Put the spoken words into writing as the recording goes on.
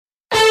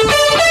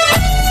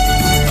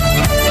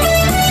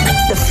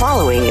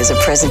following is a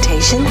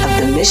presentation of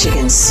the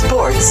Michigan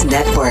Sports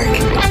Network.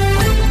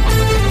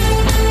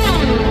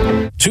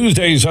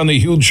 Tuesdays on the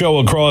Huge Show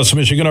across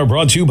Michigan are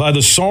brought to you by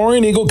the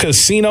Soaring Eagle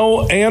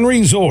Casino and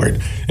Resort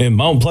in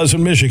Mount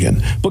Pleasant,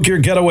 Michigan. Book your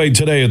getaway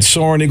today at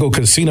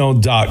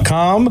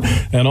SoaringEagleCasino.com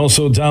and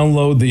also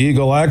download the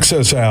Eagle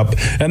Access app.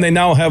 And they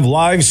now have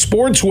live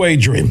sports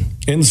wagering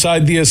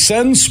inside the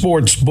Ascend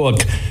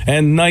Sportsbook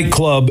and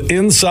nightclub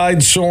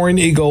inside Soaring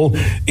Eagle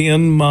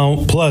in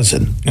Mount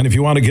Pleasant. And if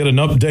you want to get an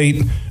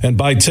update and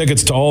buy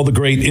tickets to all the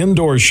great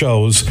indoor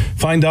shows,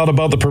 find out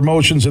about the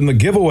promotions and the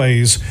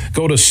giveaways,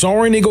 go to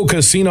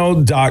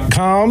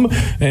SoaringEagleCasino.com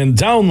and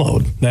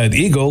download that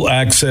Eagle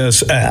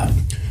Access app.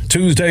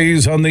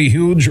 Tuesdays on the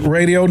Huge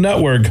Radio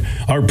Network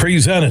are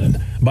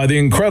presented by the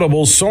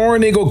incredible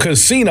Soaring Eagle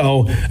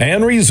Casino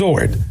and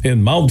Resort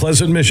in Mount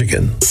Pleasant,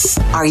 Michigan.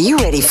 Are you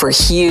ready for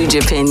huge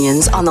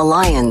opinions on the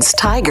Lions,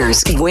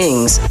 Tigers,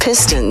 Wings,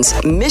 Pistons,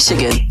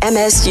 Michigan,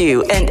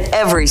 MSU, and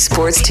every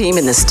sports team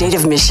in the state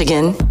of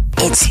Michigan?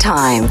 It's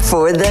time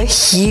for The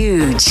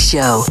Huge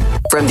Show.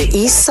 From the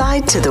east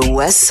side to the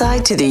west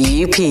side to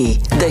the UP,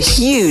 The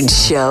Huge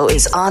Show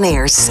is on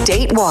air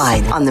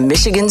statewide on the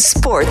Michigan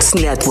Sports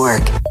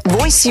Network.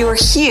 Voice your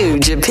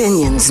huge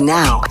opinions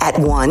now at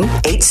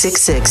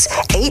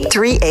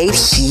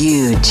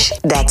 1-866-838-HUGE.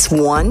 That's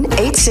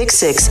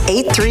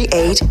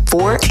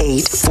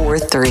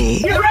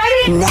 1-866-838-4843. You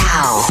ready?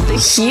 Now, the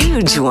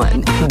huge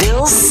one,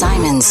 Bill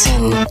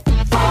Simonson.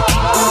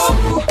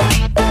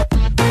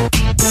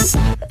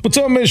 What's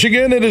up,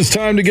 Michigan? It is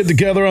time to get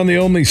together on the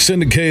only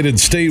syndicated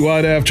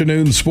statewide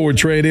afternoon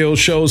sports radio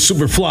show,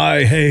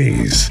 Superfly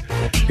Hayes.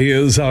 He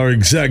is our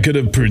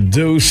executive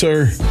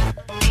producer.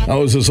 I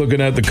was just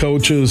looking at the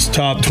coaches'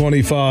 top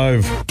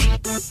 25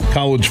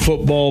 college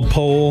football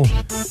poll.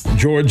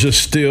 Georgia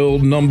still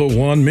number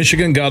 1.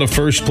 Michigan got a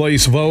first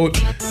place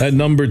vote at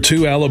number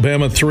 2.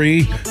 Alabama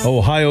 3.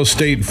 Ohio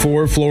State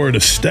 4. Florida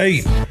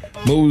State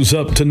moves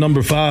up to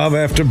number 5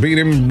 after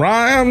beating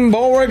Brian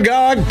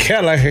Beauregard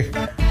Kelly.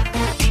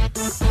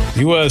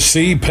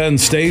 USC, Penn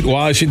State,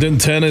 Washington,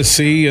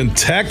 Tennessee, and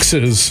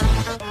Texas.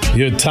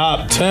 Your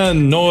top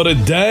 10, Notre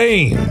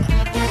Dame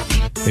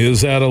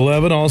is at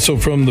 11. Also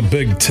from the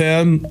Big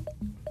Ten,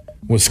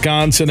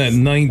 Wisconsin at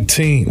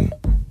 19.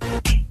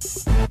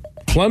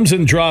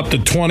 Clemson dropped to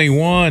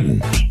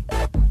 21.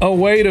 Oh,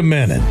 wait a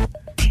minute.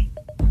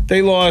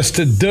 They lost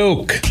to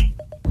Duke.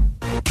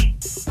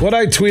 What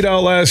I tweet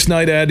out last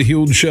night at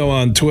Huge Show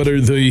on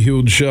Twitter, The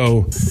Huge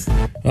Show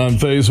on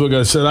Facebook,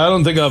 I said, I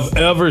don't think I've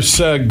ever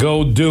said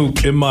go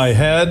Duke in my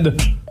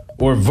head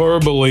or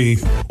verbally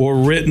or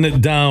written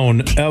it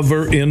down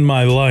ever in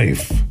my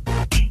life.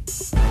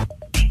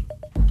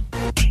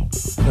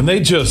 And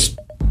they just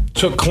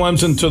took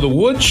Clemson to the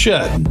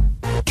woodshed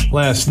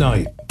last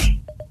night.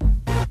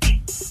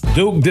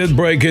 Duke did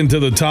break into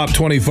the top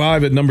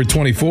 25 at number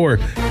 24.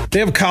 They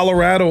have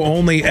Colorado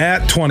only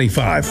at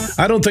 25.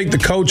 I don't think the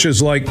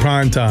coaches like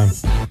primetime.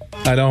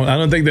 I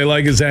don't think they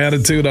like his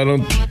attitude. I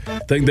don't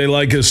think they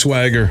like his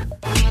swagger.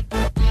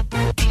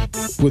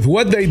 With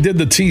what they did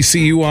to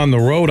TCU on the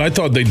road, I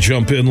thought they'd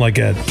jump in like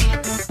at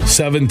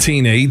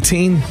 17,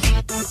 18.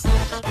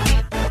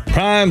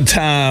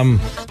 Primetime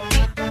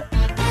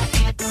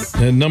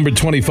at number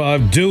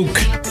 25, Duke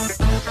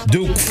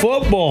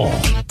football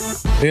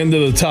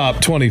into the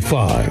top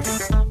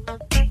 25.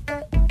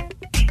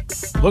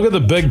 Look at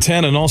the Big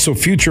Ten and also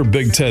future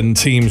Big Ten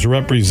teams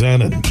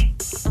represented.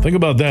 Think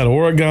about that.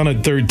 Oregon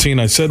at 13.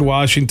 I said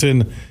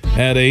Washington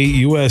at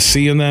 8.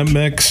 USC in that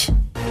mix.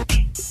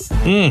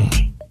 And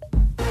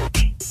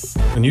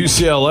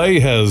UCLA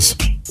has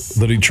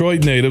the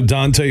Detroit native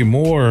Dante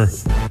Moore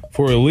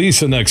for at least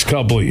the next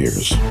couple of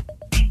years.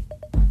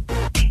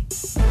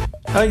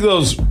 I think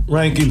those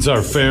rankings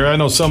are fair. I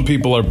know some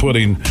people are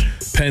putting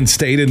Penn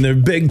State in their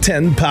Big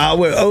Ten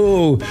power.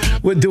 Oh,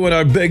 we're doing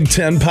our Big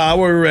Ten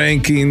power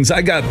rankings.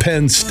 I got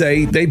Penn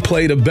State. They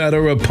played a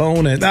better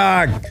opponent.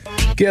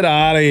 Get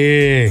out of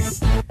here.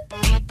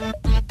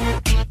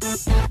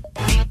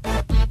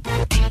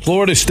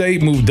 Florida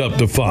State moved up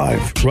to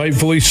 5.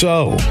 Rightfully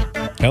so.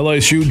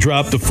 LSU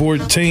dropped to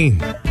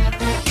 14.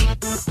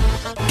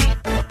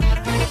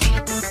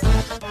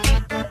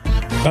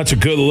 That's a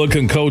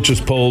good-looking coaches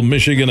poll.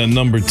 Michigan at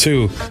number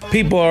 2.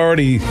 People are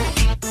already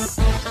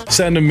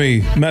sending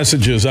me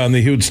messages on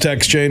the Huge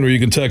text chain where you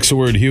can text the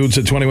word Huge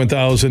at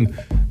 21,000.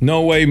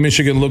 No way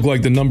Michigan looked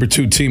like the number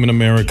 2 team in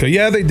America.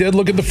 Yeah, they did.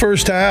 Look at the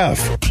first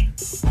half.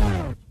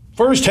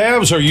 First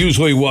halves are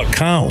usually what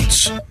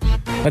counts.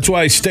 That's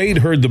why State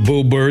heard the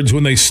Boo Birds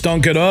when they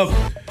stunk it up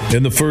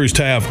in the first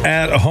half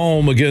at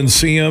home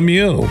against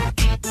CMU.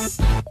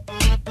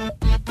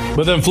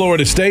 But then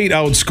Florida State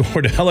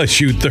outscored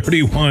LSU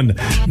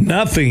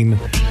 31-0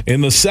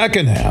 in the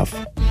second half.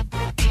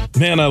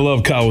 Man, I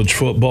love college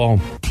football.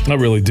 I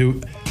really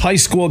do. High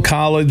school,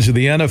 college,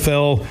 the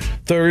NFL,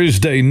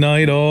 Thursday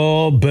night.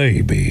 Oh,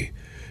 baby.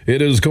 It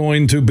is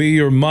going to be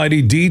your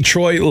mighty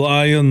Detroit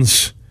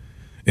Lions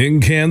in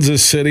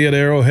Kansas City at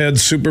Arrowhead.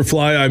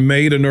 Superfly, I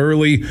made an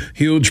early,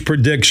 huge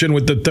prediction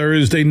with the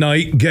Thursday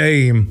night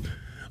game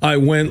I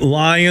went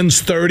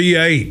Lions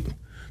 38,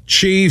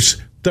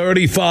 Chiefs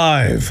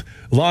 35.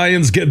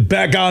 Lions get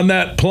back on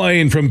that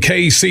plane from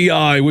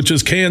KCI, which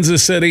is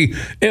Kansas City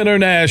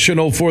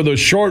International, for the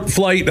short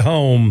flight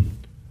home.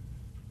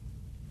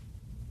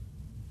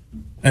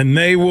 And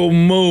they will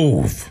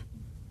move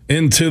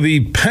into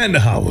the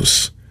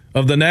penthouse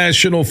of the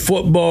National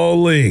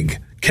Football League.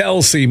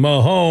 Kelsey,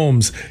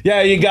 Mahomes.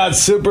 Yeah, you got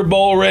Super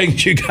Bowl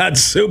rings. You got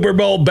Super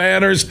Bowl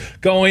banners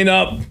going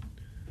up.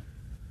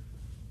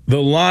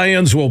 The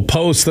Lions will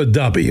post the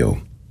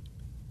W.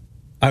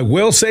 I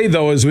will say,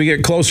 though, as we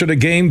get closer to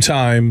game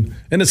time,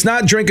 and it's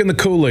not drinking the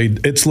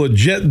Kool-Aid, it's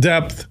legit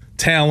depth,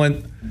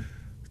 talent,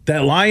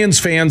 that Lions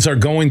fans are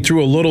going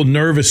through a little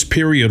nervous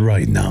period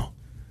right now.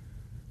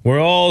 We're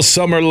all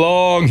summer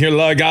long. You're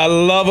like, I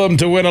love them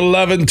to win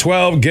 11,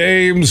 12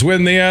 games,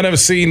 win the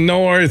NFC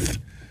North.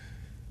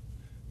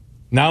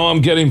 Now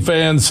I'm getting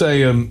fans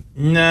saying,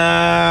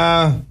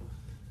 nah,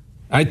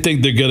 I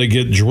think they're going to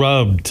get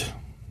drubbed.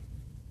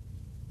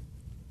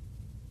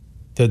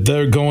 That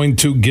they're going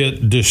to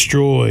get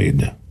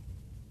destroyed.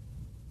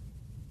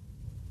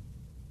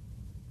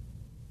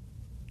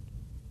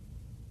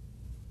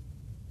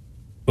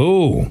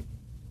 Oh,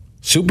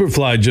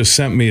 Superfly just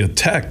sent me a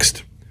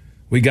text.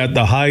 We got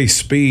the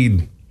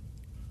high-speed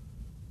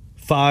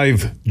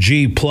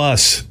 5G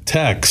plus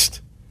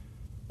text.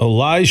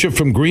 Elijah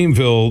from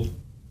Greenville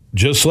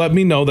just let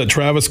me know that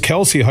Travis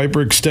Kelce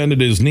hyperextended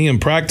his knee in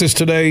practice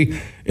today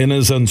and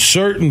is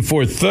uncertain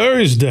for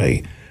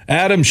Thursday.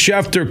 Adam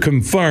Schefter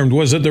confirmed.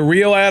 Was it the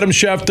real Adam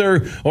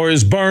Schefter or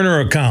his burner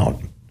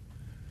account?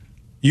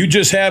 You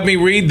just had me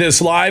read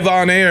this live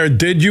on air.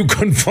 Did you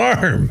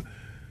confirm?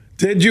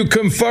 Did you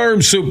confirm,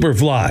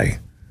 Superfly?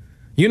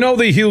 You know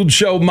the Huge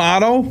Show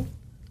motto?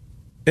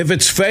 If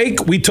it's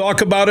fake, we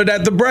talk about it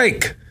at the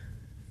break.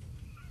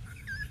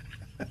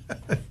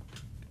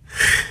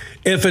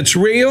 If it's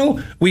real,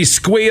 we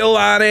squeal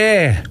on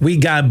air. We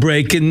got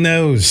breaking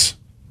news.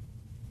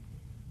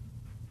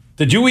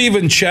 Did you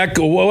even check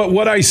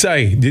what I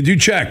say? Did you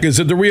check? Is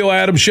it the real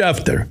Adam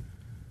Schefter?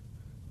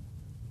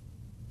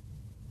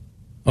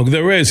 Oh,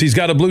 there is. He's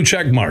got a blue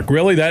check mark.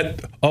 Really?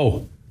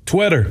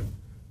 Twitter.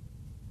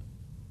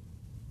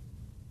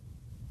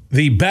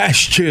 The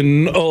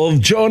bastion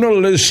of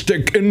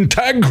journalistic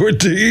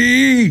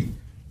integrity.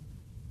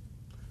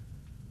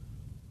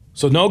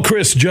 So no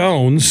Chris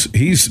Jones.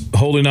 He's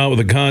holding out with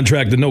a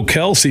contract. And no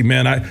Kelce,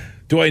 man.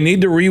 Do I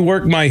need to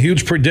rework my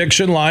huge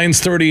prediction? Lions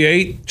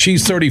 38,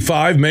 Chiefs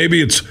 35.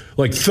 Maybe it's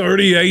like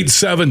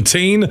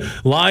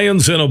 38-17.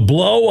 Lions in a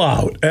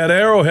blowout at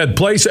Arrowhead.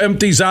 Place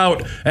empties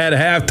out at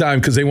halftime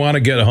because they want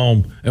to get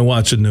home and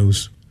watch the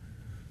news.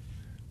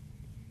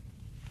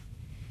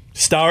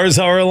 Stars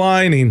are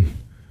aligning.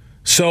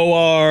 So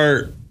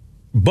are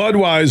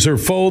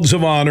Budweiser Folds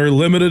of Honor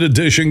limited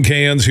edition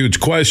cans. Huge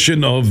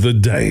question of the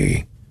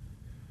day.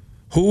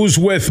 Who's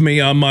with me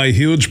on my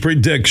huge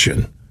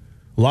prediction?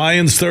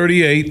 Lions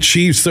 38,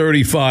 Chiefs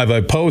 35.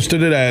 I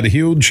posted it at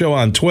Huge Show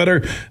on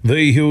Twitter,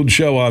 The Huge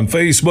Show on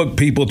Facebook.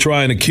 People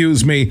try and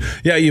accuse me,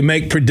 yeah, you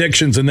make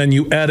predictions and then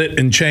you edit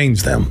and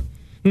change them.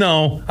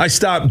 No, I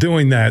stopped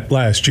doing that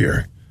last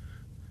year.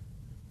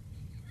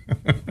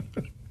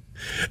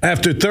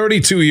 After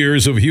 32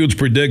 years of huge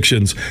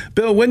predictions,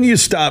 Bill, when do you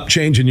stop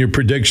changing your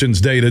predictions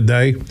day to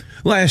day?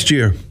 Last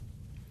year.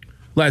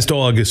 Last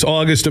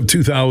August of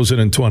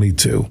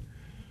 2022.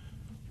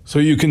 So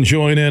you can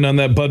join in on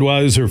that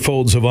Budweiser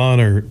Folds of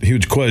Honor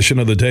huge question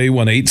of the day,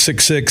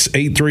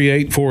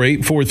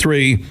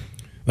 1-866-838-4843.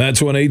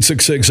 That's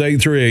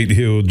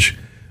 1-866-838-HUGE.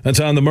 That's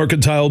on the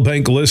Mercantile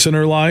Bank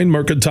listener line.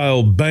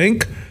 Mercantile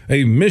Bank,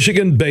 a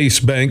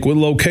Michigan-based bank with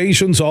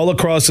locations all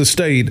across the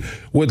state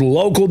with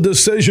local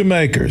decision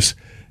makers.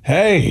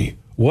 Hey,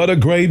 what a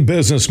great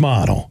business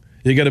model.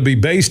 You got to be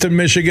based in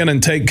Michigan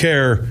and take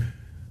care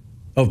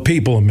of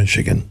people in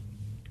Michigan.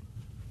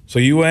 So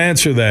you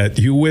answer that.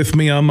 You with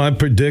me on my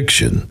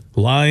prediction.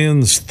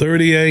 Lions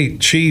 38,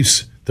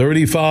 Chiefs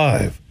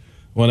 35.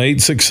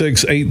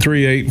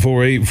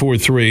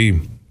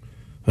 1-866-838-4843.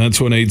 That's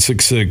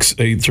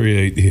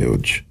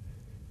 1-866-838-HUGE.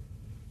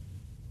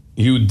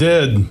 You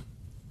did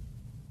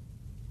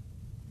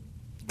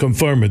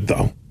confirm it,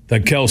 though,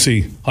 that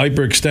Kelce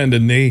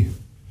hyperextended knee.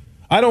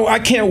 I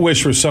can't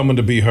wish for someone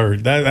to be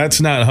hurt. That's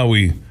not how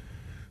we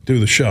do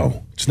the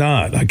show. It's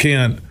not.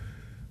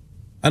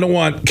 I don't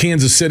want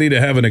Kansas City to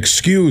have an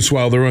excuse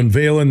while they're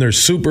unveiling their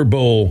Super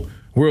Bowl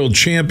World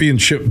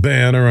Championship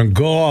banner and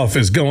golf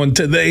is going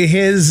to the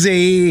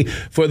hizzy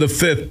for the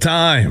 5th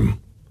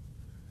time.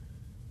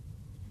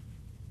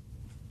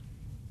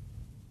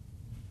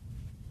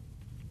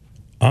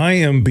 I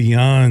am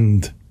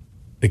beyond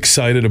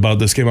excited about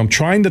this game. I'm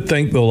trying to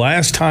think the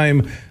last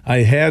time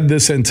I had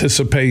this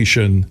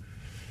anticipation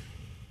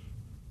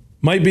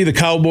might be the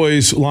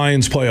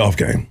Cowboys-Lions playoff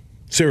game.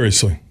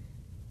 Seriously.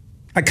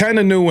 I kind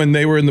of knew when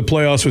they were in the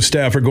playoffs with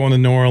Stafford going to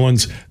New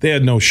Orleans, they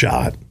had no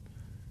shot.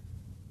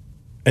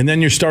 And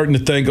then you're starting to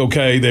think,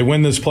 okay, they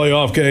win this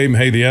playoff game.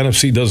 Hey, the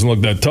NFC doesn't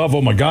look that tough.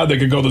 Oh, my God, they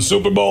could go to the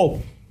Super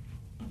Bowl.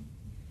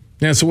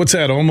 Yeah, so what's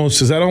that?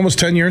 Is that almost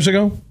 10 years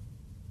ago?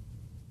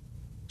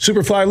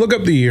 Superfly, look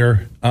up the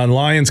year on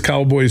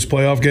Lions-Cowboys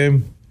playoff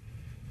game.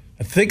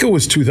 I think it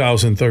was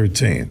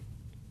 2013.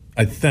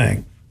 I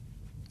think.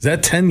 Is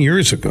that 10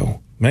 years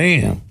ago?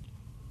 Man.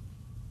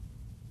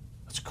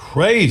 That's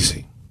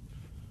crazy.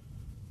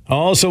 I'll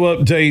also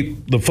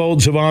update the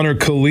Folds of Honor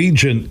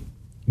Collegiate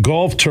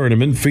Golf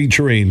Tournament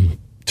featuring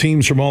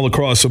teams from all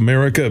across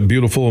America at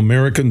beautiful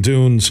American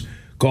Dunes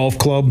Golf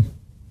Club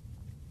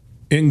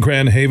in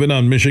Grand Haven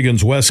on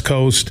Michigan's West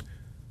Coast.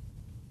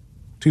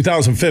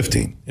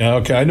 2015. Yeah,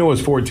 okay. I knew it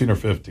was 14 or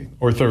 15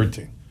 or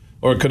 13.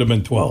 Or it could have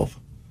been 12.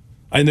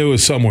 I knew it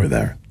was somewhere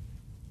there.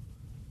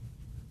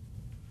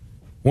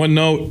 One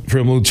note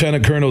from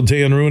Lieutenant Colonel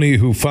Dan Rooney,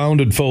 who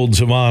founded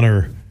Folds of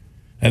Honor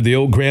at the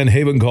old Grand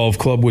Haven Golf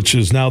Club, which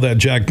is now that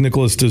Jack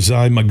Nicklaus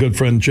designed, my good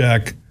friend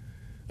Jack.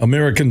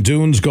 American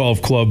Dunes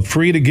Golf Club.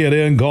 Free to get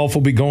in. Golf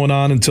will be going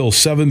on until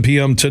 7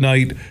 p.m.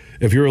 tonight.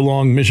 If you're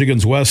along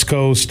Michigan's West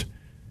Coast,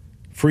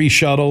 free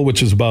shuttle,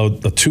 which is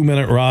about a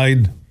 2-minute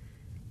ride.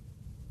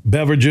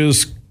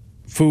 Beverages,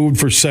 food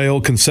for sale,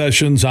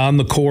 concessions on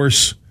the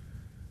course.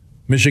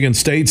 Michigan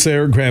State's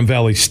there. Grand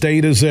Valley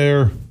State is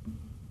there.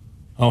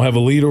 I'll have a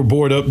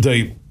leaderboard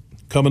update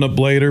coming up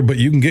later, but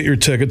you can get your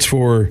tickets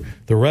for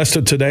the rest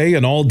of today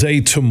and all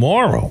day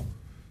tomorrow.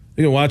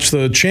 You can watch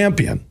the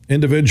champion,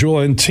 individual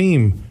and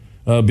team,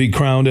 be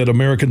crowned at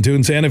American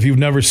Dunes. And if you've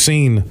never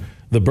seen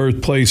the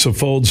birthplace of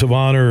Folds of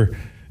Honor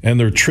and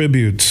their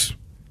tributes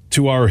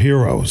to our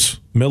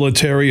heroes,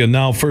 military and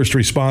now first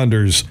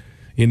responders,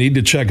 you need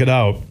to check it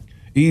out.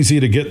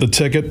 Easy to get the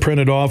ticket, print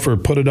it off, or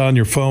put it on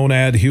your phone.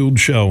 Huge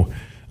Show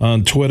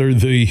on Twitter,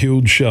 The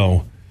Huge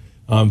Show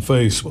on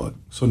Facebook.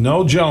 So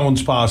no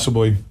Jones,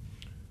 possibly.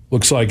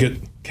 Looks like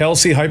it.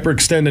 Kelsey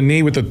hyperextended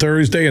knee with the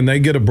Thursday, and they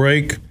get a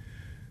break,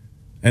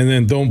 and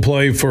then don't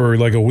play for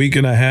like a week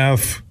and a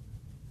half.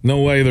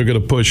 No way they're going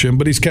to push him,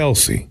 but he's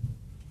Kelsey.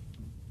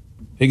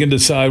 He can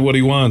decide what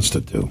he wants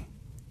to do.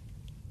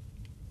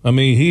 I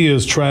mean, he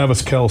is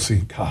Travis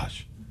Kelce.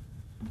 Gosh.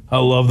 I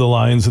love the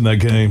Lions in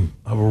that game.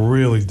 I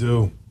really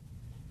do.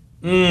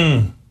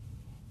 I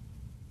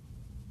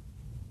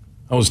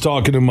was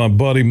talking to my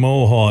buddy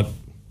Mohawk.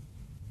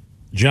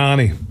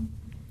 Johnny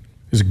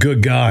is a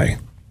good guy.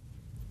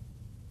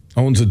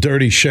 Owns a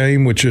Dirty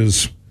Shame, which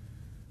is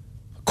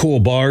a cool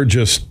bar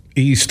just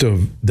east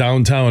of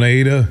downtown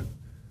Ada.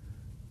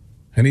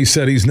 And he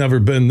said he's never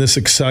been this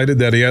excited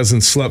that he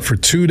hasn't slept for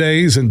 2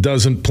 days and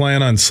doesn't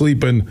plan on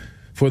sleeping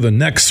for the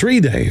next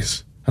 3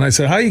 days. And I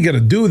said, how are you going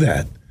to do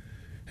that?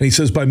 And he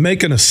says, by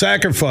making a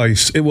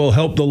sacrifice, it will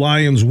help the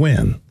Lions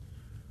win.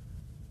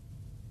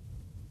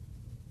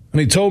 And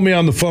he told me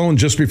on the phone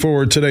just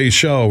before today's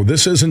show,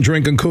 this isn't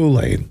drinking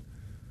Kool-Aid.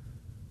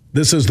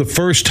 This is the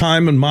first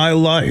time in my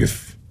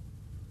life.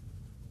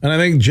 And I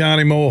think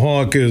Johnny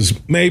Mohawk is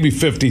maybe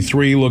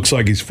 53, looks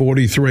like he's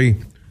 43.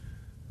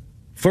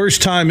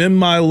 First time in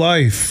my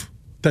life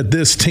that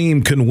this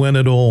team can win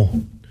it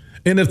all.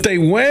 And if they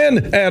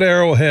win at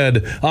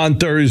Arrowhead on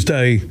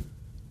Thursday,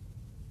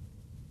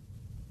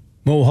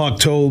 Mohawk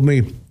told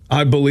me,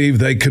 I believe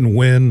they can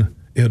win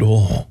it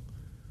all.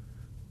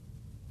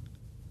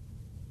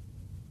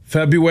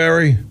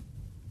 February,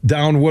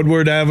 down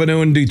Woodward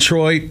Avenue in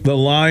Detroit, the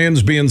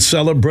Lions being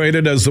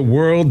celebrated as the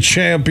world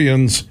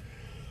champions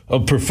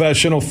of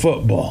professional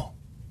football.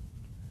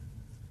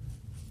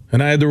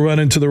 And I had to run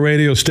into the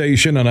radio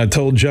station, and I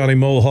told Johnny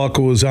Mohawk,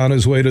 who was on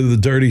his way to the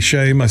Dirty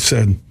Shame, I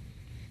said,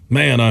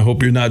 man, I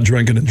hope you're not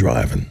drinking and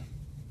driving.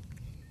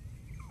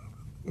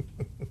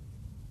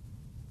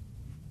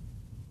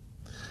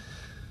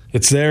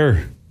 It's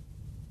there.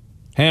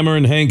 Hammer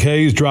and Hank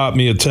Hayes dropped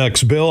me a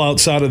text. Bill,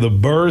 outside of the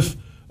birth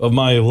of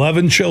my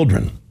 11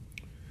 children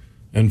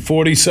and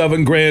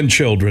 47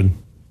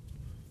 grandchildren,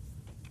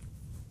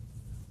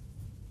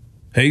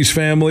 Hayes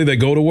family, they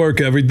go to work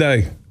every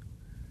day.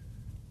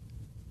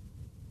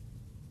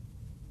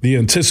 The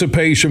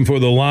anticipation for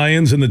the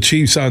Lions and the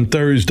Chiefs on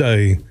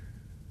Thursday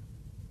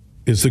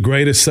is the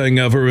greatest thing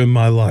ever in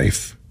my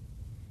life.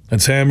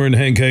 That's Hammer and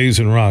Hank Hayes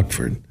in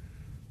Rockford.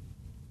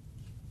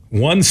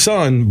 One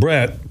son,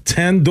 Brett,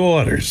 10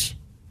 daughters.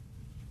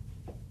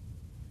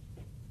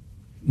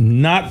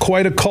 Not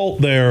quite a cult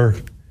there,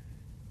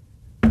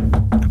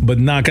 but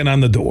knocking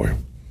on the door.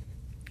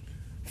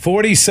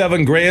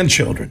 47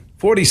 grandchildren.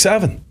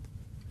 47.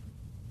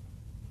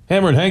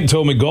 Hammer and Hank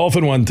told me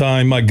golfing one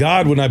time, my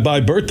God, when I buy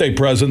birthday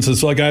presents,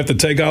 it's like I have to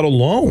take out a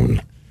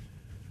loan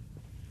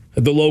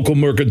at the local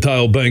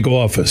Mercantile Bank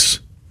office.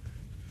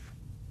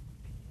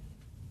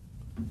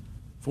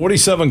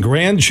 47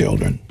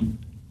 grandchildren.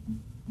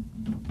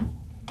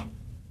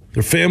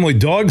 Their family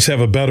dogs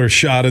have a better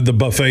shot at the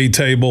buffet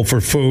table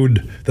for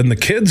food than the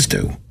kids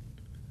do.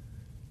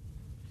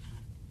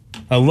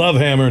 I love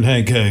Hammer and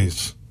Hank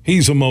Hayes.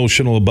 He's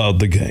emotional about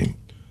the game.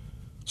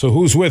 So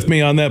who's with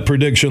me on that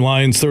prediction?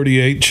 Lions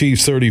 38,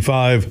 Chiefs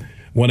 35,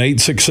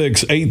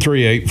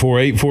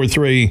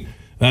 1-866-838-4843.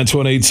 That's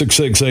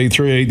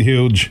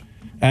 1-866-838-HUGE.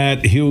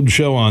 At Huge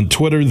Show on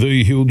Twitter,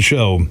 The Huge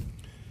Show.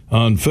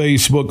 On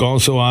Facebook,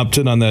 also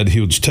opted on that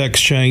huge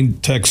text chain.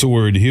 Text the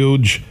word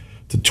HUGE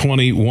to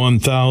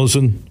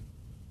 21,000.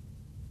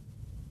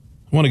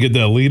 I want to get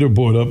that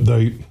leaderboard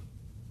update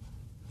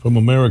from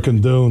American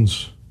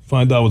Dunes.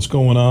 Find out what's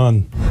going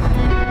on.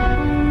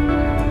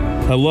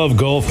 I love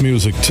golf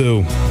music,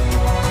 too.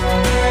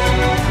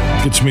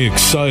 Gets me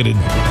excited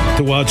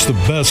to watch the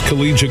best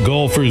collegiate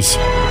golfers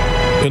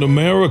in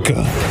America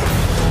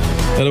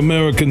at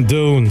American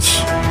Dunes.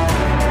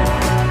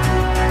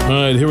 All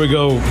right, here we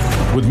go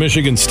with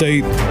Michigan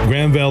State,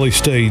 Grand Valley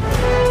State,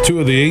 2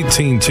 of the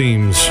 18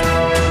 teams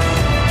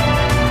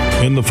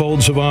in the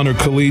Folds of Honor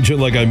Collegiate.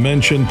 Like I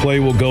mentioned, play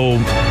will go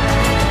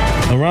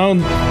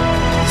around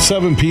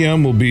 7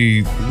 p.m. will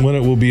be when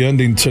it will be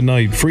ending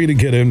tonight. Free to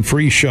get in,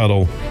 free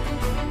shuttle.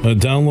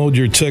 Download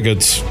your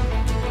tickets.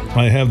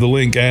 I have the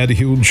link,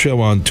 @Huge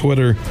Show on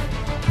Twitter,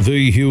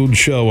 The Huge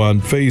Show on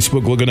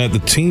Facebook. Looking at the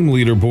team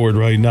leaderboard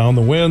right now, and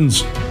the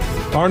wins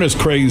aren't as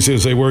crazy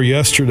as they were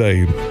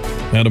yesterday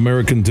at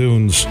American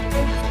Dunes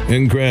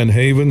in Grand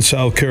Haven,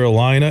 South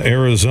Carolina,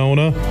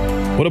 Arizona.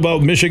 What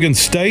about Michigan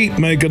State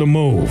making a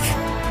move?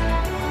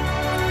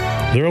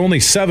 They're only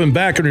 7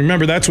 back, and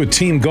remember, that's with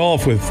team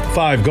golf with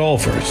 5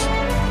 golfers.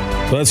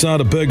 So that's not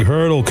a big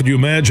hurdle. Could you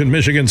imagine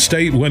Michigan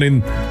State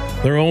winning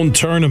their own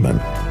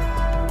tournament?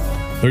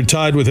 They're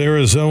tied with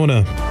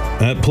Arizona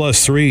at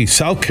 +3.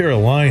 South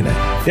Carolina.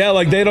 Yeah,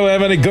 like they don't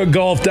have any good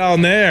golf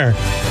down there.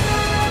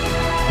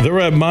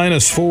 They're at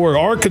 -4.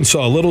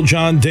 Arkansas, Little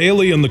John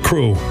Daly and the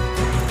crew.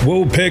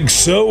 Woo Pig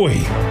Suey.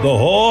 The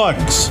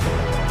Hawks.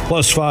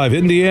 +5.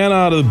 Indiana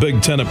out of the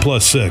Big Ten at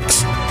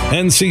 +6.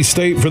 NC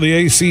State for the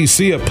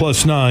ACC at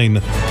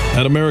 +9.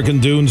 At American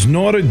Dunes,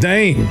 Notre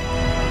Dame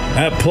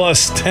at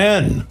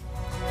 +10.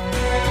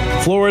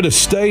 Florida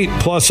State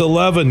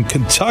 +11.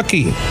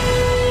 Kentucky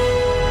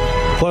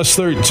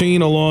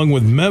 +13, along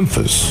with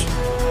Memphis,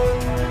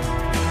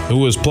 who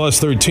was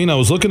 +13. I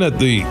was looking at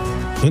the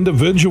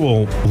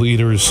individual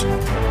leaders.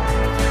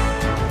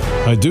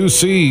 I do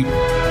see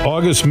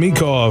August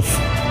Meekhoff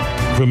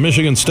from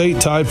Michigan State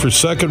tied for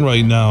second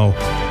right now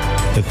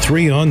at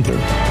 3 under.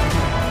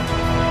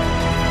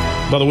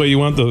 By the way, you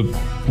want the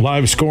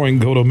live scoring,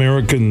 go to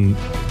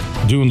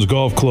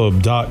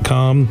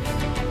AmericanDunesGolfClub.com.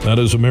 That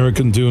is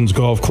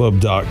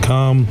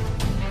AmericanDunesGolfClub.com.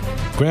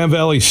 Grand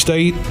Valley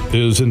State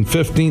is in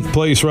 15th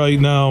place right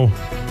now.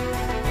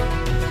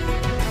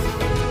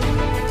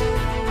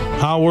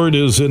 Howard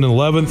is in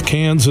 11th.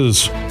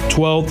 Kansas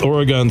 12th.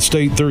 Oregon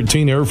State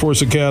 13. Air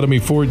Force Academy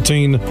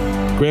 14.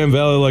 Grand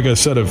Valley, like I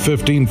said, at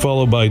 15,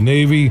 followed by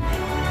Navy,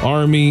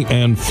 Army,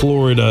 and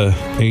Florida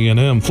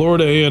A&M.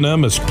 Florida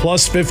A&M is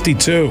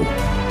 +52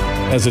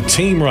 as a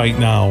team right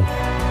now,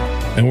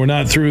 and we're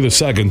not through the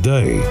second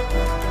day.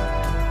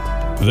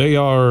 They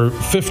are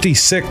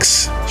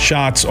 56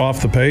 shots off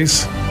the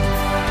pace.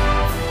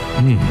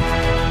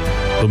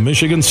 The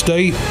Michigan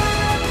State,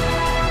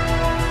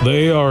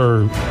 they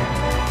are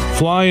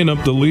flying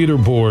up the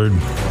leaderboard.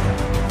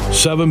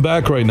 7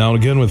 back right now,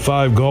 again with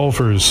 5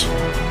 golfers.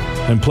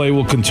 And play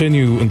will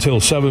continue until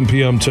 7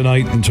 p.m.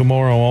 tonight and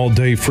tomorrow all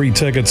day. Free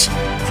tickets,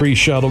 free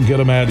shuttle. Get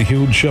them at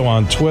Huge Show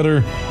on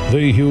Twitter,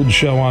 The Huge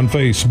Show on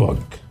Facebook.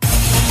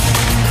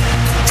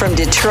 From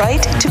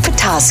Detroit to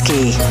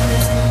Petoskey,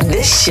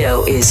 this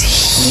show is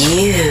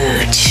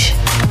huge.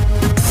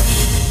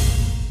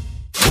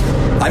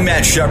 I'm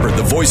Matt Shepard,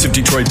 the voice of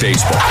Detroit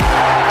baseball.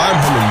 I'm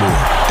Herman Moore,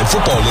 and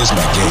football is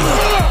my game.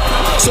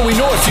 So we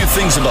know a few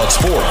things about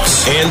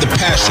sports. And the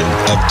passion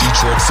of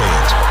Detroit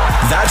fans.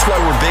 That's why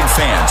we're big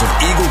fans of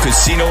Eagle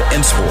Casino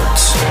and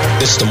Sports.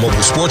 It's the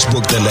mobile sports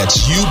book that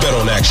lets you bet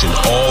on action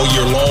all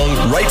year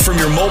long. Right from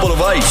your mobile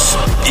device.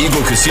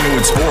 Eagle Casino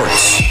and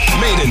Sports.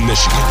 Made in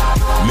Michigan.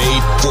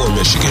 Made for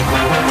Michigan.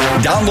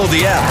 Download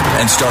the app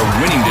and start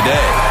winning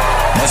today.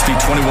 Must be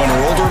 21 or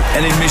older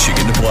and in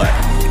Michigan to play.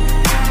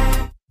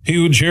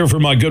 Huge here for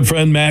my good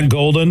friend Matt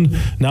Golden.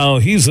 Now,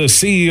 he's the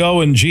CEO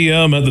and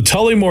GM at the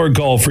Tullymore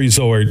Golf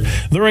Resort.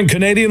 They're in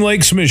Canadian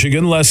Lakes,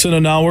 Michigan, less than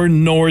an hour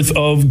north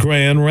of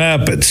Grand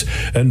Rapids.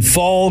 And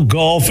fall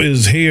golf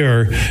is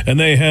here, and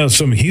they have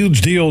some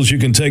huge deals you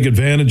can take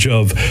advantage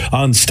of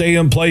on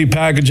stay-and-play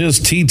packages,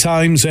 tee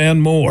times,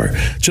 and more.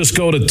 Just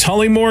go to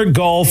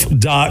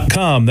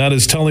TullymoreGolf.com. That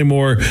is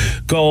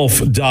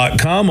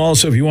TullymoreGolf.com.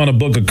 Also, if you want to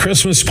book a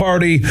Christmas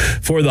party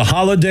for the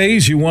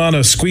holidays, you want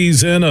to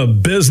squeeze in a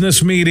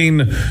business meeting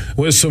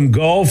with some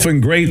golf and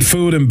great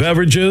food and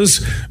beverages,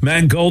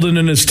 Matt Golden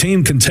and his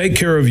team can take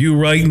care of you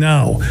right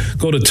now.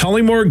 Go to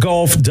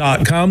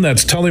TullymoreGolf.com.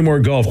 That's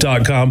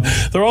TullymoreGolf.com.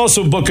 They're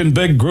also booking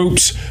big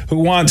groups who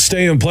want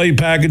stay-and-play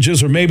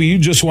packages, or maybe you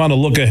just want to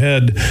look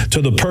ahead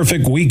to the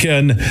perfect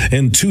weekend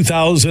in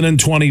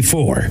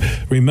 2024.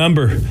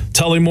 Remember,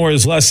 Tullymore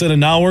is less than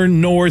an hour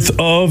north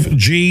of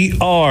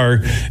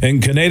GR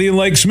in Canadian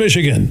Lakes,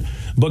 Michigan.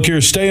 Book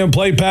your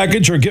stay-and-play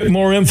package or get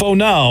more info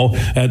now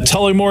at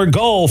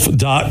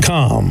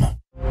TullymoreGolf.com.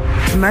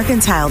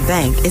 Mercantile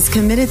Bank is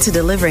committed to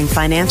delivering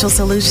financial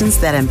solutions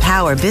that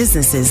empower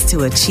businesses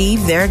to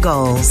achieve their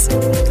goals.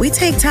 We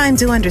take time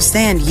to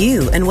understand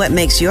you and what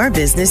makes your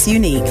business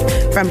unique.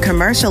 From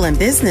commercial and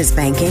business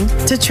banking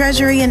to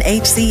treasury and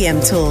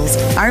HCM tools,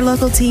 our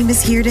local team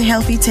is here to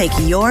help you take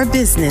your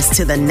business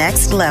to the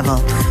next level.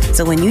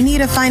 So when you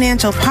need a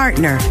financial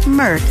partner,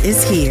 Merc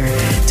is here.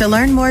 To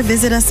learn more,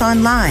 visit us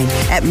online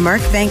at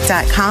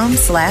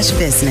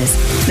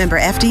mercbank.com/business. Member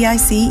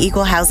FDIC,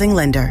 Equal Housing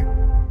Lender.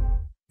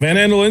 Van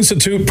Andel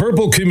Institute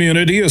Purple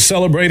Community is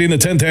celebrating the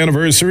 10th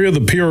anniversary of the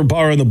Pure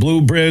Barre on the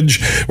Blue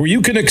Bridge, where you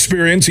can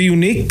experience a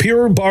unique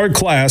Pure Barre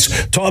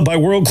class taught by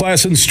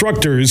world-class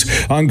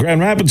instructors on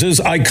Grand Rapids'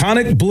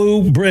 iconic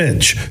Blue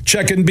Bridge.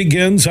 Check-in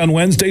begins on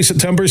Wednesday,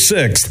 September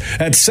 6th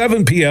at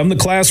 7 p.m. The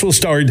class will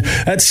start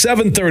at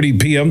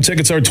 7:30 p.m.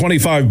 Tickets are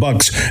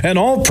 $25, and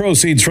all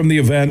proceeds from the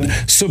event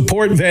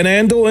support Van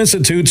Andel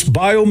Institute's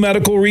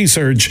biomedical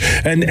research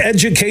and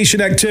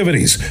education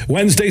activities.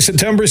 Wednesday,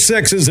 September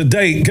 6th is the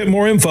date. Get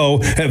more info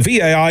at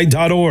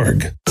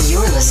vai.org.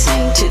 You're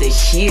listening to The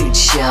Huge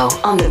Show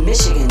on the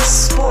Michigan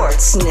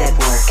Sports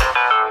Network.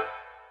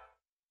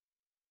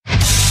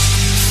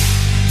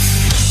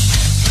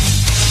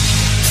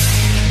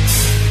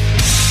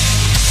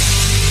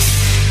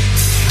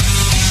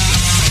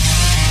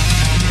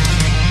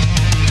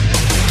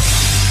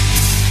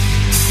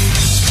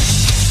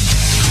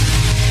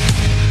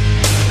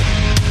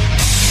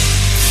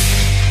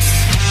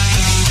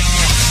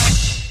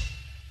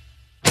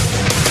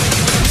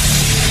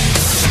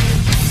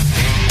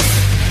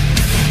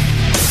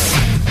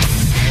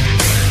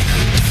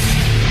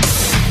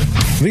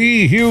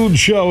 The Huge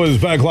Show is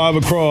back live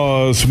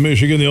across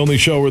Michigan, the only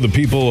show where the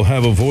people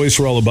have a voice.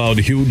 We're all about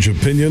huge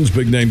opinions.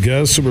 Big name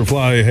guest,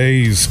 Superfly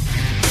Hayes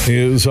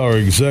is our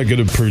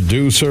executive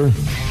producer.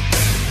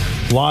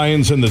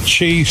 Lions and the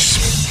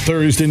Chiefs,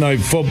 Thursday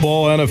night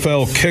football,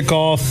 NFL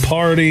kickoff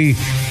party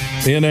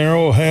in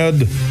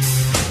Arrowhead.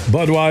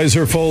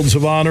 Budweiser Folds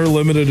of Honor,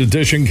 limited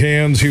edition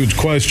cans, huge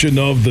question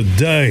of the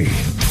day.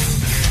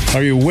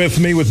 Are you with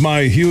me with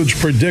my huge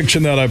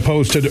prediction that I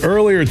posted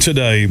earlier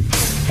today?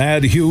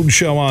 Add Huge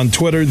Show on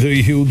Twitter,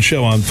 The Huge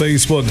Show on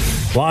Facebook.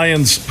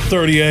 Lions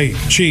 38,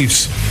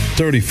 Chiefs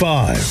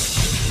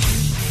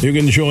 35. You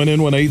can join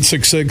in when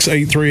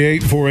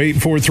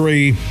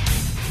 866-838-4843.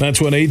 That's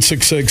when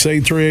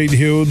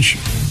 866-838-HUGE.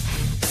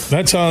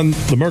 That's on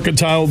the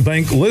Mercantile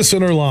Bank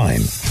listener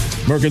line.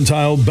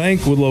 Mercantile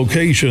Bank with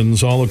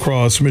locations all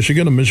across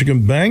Michigan. A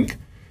Michigan bank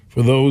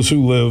for those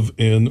who live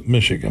in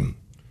Michigan.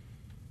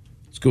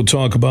 Let's go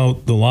talk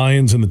about the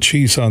Lions and the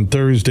Chiefs on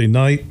Thursday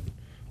night.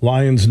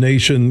 Lions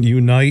Nation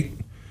Unite.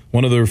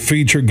 One of their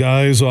featured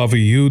guys off of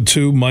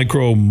YouTube,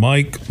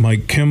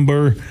 Mike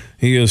Kimber.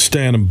 He is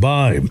standing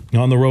by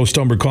on the Roast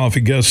Umber Coffee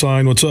guest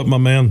line. What's up, my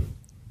man?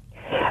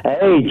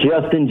 Hey,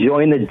 just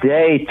enjoying the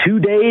day. 2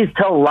 days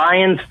till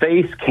Lions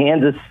face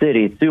Kansas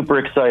City. Super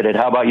excited.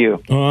 How about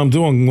you? I'm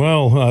doing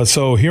well.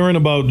 So hearing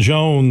about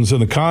Jones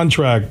and the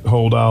contract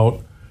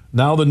holdout,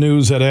 now the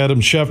news that Adam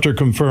Schefter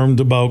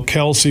confirmed about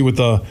Kelsey with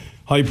a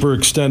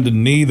hyperextended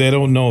knee. They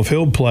don't know if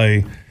he'll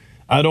play.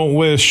 I don't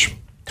wish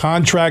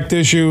contract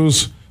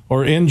issues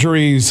or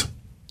injuries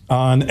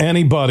on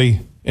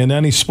anybody in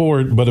any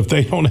sport, but if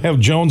they don't have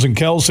Jones and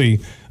Kelsey,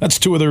 that's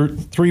two of their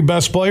three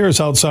best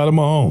players outside of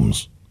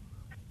Mahomes.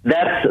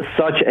 That's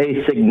such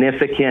a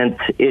significant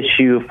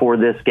issue for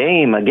this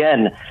game.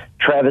 Again,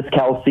 Travis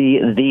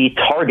Kelce, the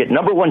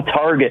number one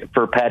target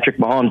for Patrick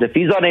Mahomes. If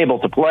he's unable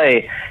to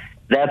play,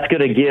 that's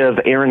going to give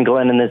Aaron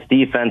Glenn and this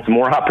defense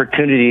more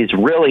opportunities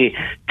really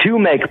to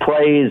make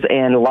plays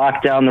and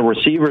lock down the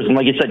receivers. And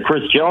like you said,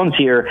 Chris Jones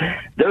here,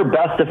 their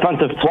best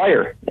defensive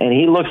player. And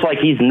he looks like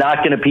he's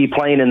not going to be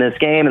playing in this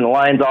game. And the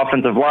Lions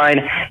offensive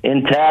line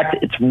intact,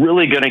 it's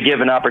really going to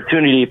give an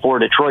opportunity for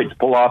Detroit to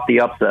pull off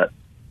the upset.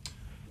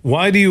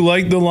 Why do you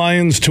like the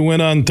Lions to win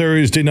on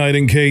Thursday night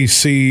in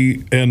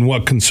KC, and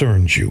what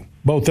concerns you?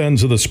 Both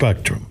ends of the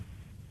spectrum.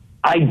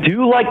 I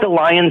do like the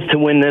Lions to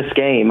win this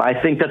game. I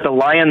think that the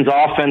Lions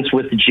offense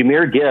with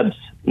Jahmyr Gibbs,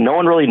 no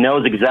one really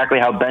knows exactly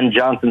how Ben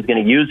Johnson's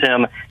going to use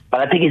him, but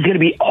I think he's going to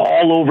be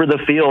all over the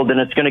field, and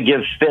it's going to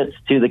give fits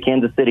to the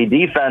Kansas City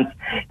defense.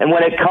 And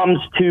when it comes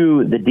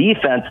to the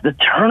defense, the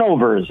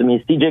turnovers, I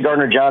mean, C.J.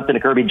 Gardner-Johnson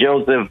and Kirby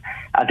Joseph,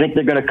 I think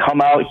they're going to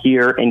come out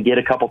here and get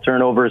a couple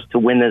turnovers to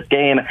win this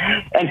game.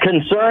 And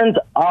concerns,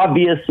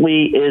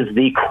 obviously, is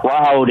the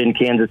crowd in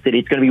Kansas City.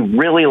 It's going to be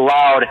really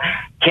loud.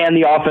 Can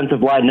the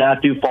offensive line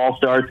not do false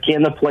starts?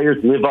 Can the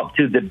players live up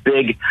to the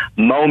big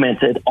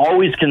moments? It's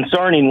always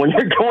concerning when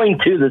you're going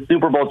to the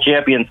Super Bowl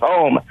champions'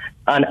 home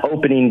on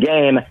opening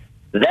game.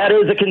 That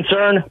is a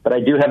concern, but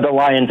I do have the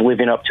Lions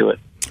living up to it.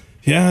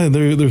 Yeah,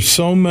 there's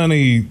so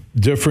many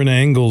different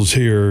angles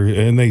here,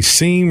 and they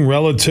seem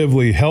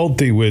relatively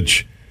healthy,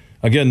 which,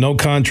 again, no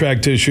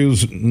contract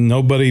issues,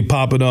 nobody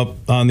popping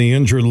up on the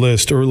injured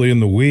list early in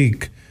the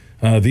week.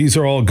 These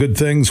are all good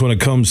things when it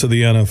comes to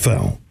the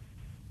NFL.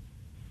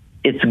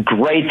 it's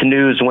great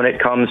news when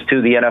it comes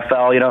to the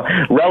NFL. You know,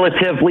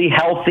 relatively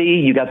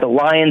healthy. You got the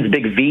Lions.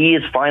 Big V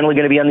is finally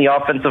going to be on the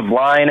offensive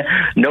line.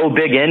 No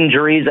big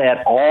injuries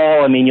at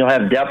all. I mean, you'll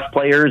have depth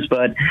players,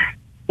 but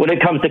when it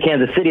comes to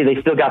Kansas City,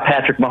 they still got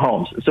Patrick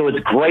Mahomes. So it's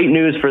great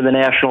news for the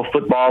National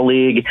Football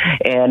League,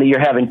 and you're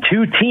having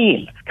two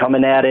teams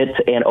coming at it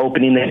and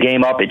opening the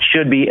game up. It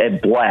should be a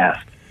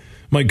blast.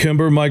 Mike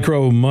Kimber,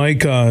 Micro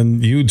Mike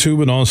on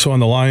YouTube and also on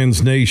the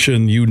Lions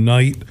Nation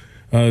Unite,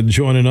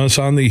 joining us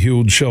on the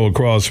huge show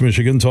across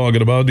Michigan,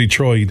 talking about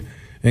Detroit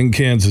and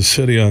Kansas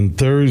City on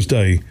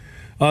Thursday.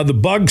 The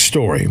Bug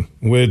story,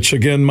 which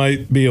again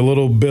might be a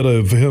little bit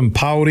of him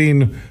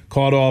pouting,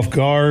 caught off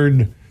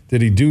guard.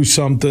 Did he do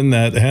something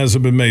that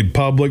hasn't been made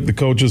public? The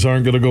coaches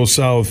aren't going to go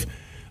south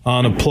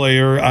on a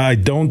player. I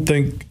don't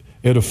think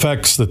it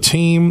affects the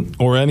team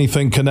or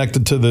anything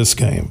connected to this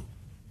game.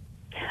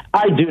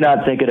 I do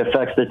not think it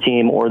affects the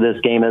team or this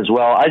game as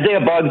well.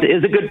 Isaiah Buggs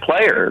is a good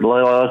player.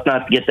 Let's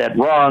not get that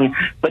wrong,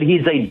 but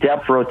he's a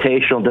depth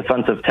rotational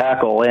defensive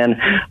tackle. And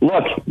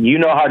look, you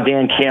know how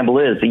Dan Campbell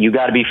is. You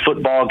got to be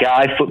football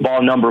guy,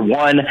 football number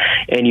one,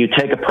 and you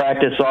take a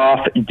practice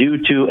off due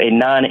to a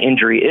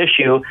non-injury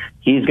issue,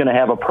 he's going to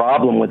have a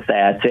problem with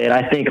that. And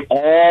I think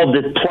all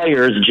the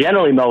players,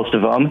 generally most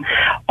of them,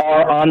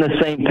 are on the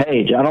same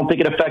page. I don't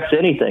think it affects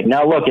anything.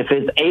 Now, look, if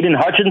it's Aiden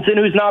Hutchinson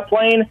who's not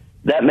playing,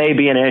 that may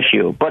be an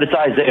issue, but it's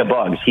Isaiah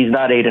Buggs. He's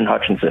not Aiden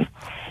Hutchinson.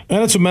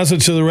 And it's a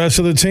message to the rest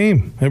of the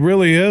team. It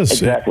really is.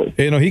 Exactly.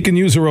 You know, he can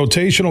use a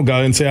rotational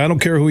guy and say, I don't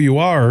care who you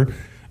are.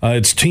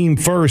 It's team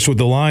first with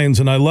the Lions,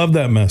 and I love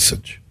that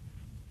message.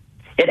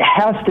 It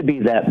has to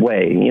be that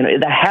way. You know,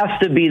 that has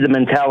to be the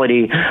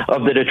mentality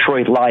of the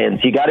Detroit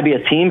Lions. You got to be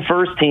a team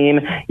first team.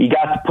 You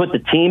got to put the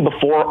team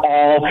before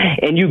all,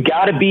 and you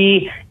got to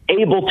be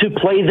able to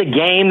play the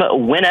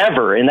game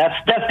whenever. And that's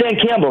Dan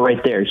Campbell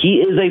right there.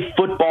 He is a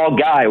football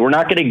guy. We're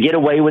not going to get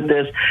away with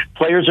this.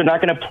 Players are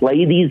not going to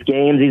play these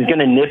games. He's going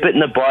to nip it in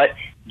the butt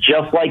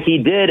just like he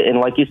did. And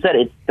like you said,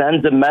 it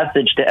sends a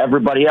message to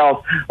everybody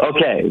else.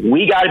 Okay,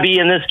 we got to be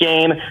in this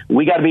game.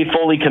 We got to be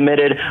fully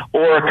committed,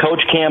 or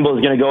Coach Campbell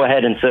is going to go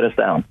ahead and sit us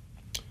down.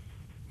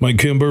 Mike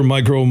Kimber,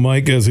 Micro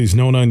Mike, as he's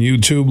known on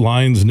YouTube,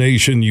 Lions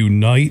Nation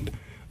Unite,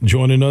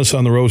 joining us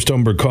on the Roast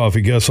Umber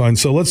Coffee guest line.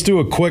 So let's do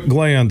a quick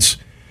glance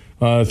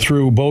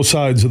through both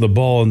sides of the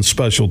ball and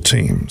special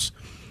teams.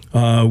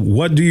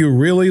 What do you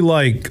really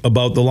like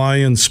about the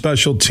Lions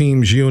special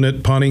teams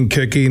unit, punting,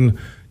 kicking,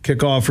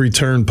 kickoff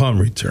return,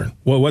 punt return?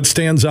 Well, what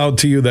stands out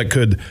to you that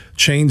could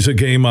change the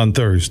game on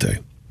Thursday?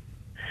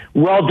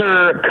 Well,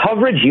 their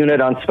coverage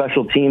unit on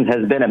special teams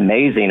has been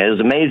amazing. It was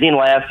amazing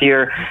last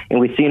year,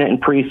 and we've seen it in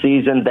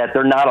preseason that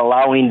they're not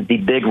allowing the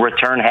big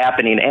return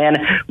happening. And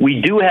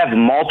we do have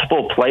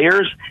multiple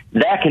players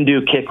that can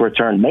do kick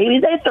return. Maybe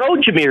they throw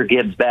Jahmyr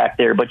Gibbs back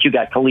there, but you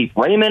got Khalif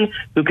Raymond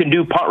who can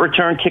do punt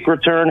return, kick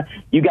return.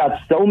 You got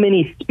so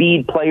many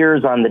speed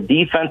players on the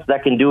defense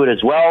that can do it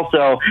as well.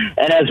 So,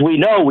 and as we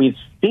know, we've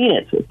seen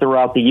it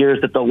throughout the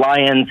years that the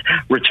Lions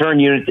return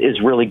unit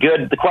is really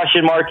good. The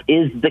question mark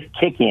is the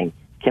kicking.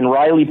 Can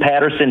Riley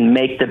Patterson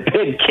make the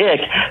big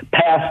kick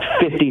past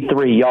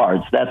 53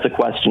 yards? That's a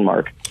question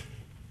mark.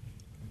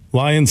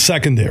 Lions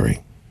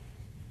secondary.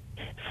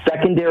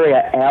 Secondary,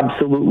 I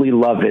absolutely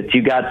love it.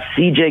 You got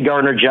C.J.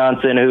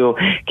 Gardner-Johnson, who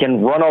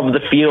can run over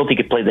the field. He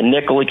could play the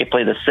nickel. He could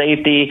play the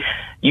safety.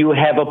 You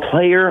have a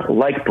player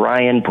like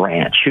Brian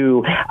Branch,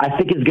 who I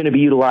think is going to be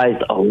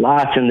utilized a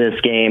lot in this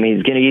game.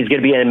 He's going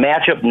to be a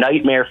matchup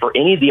nightmare for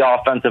any of the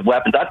offensive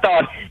weapons. I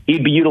thought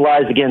he'd be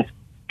utilized against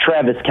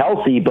Travis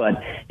Kelce,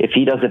 but if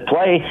he doesn't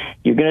play,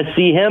 you're going to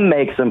see him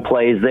make some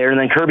plays there. And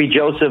then Kirby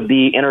Joseph,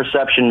 the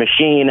interception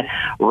machine,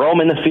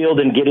 roaming the field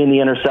and getting the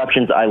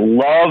interceptions. I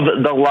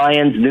love the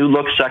Lions' new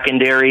look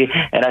secondary,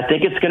 and I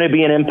think it's going to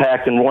be an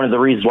impact and one of the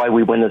reasons why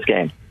we win this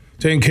game.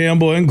 Dan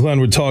Campbell and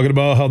Glenn were talking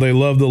about how they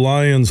love the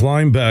Lions'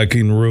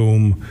 linebacking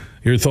room.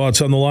 Your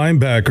thoughts on the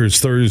linebackers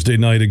Thursday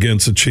night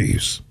against the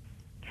Chiefs?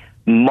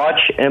 Much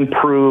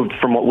improved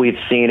from what we've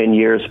seen in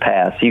years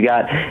past. You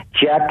got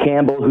Jack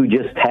Campbell, who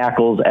just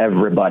tackles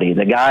everybody.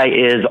 The guy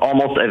is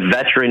almost a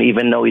veteran,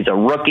 even though he's a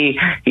rookie.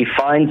 He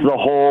finds the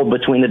hole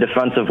between the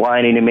defensive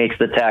line and he makes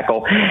the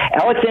tackle.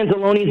 Alex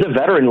Anzalone is a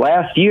veteran.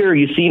 Last year,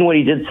 you've seen what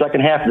he did second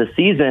half of the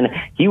season.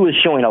 He was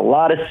showing a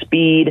lot of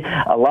speed,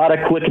 a lot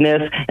of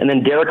quickness, and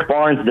then Derek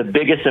Barnes, the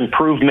biggest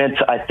improvement,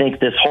 I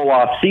think, this whole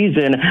off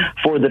season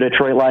for the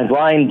Detroit Lions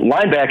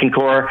linebacking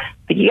core.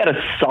 I think you got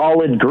a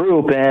solid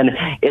group, and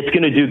it's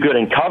going to do good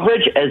in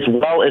coverage as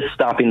well as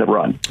stopping the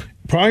run.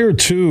 Prior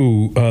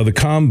to the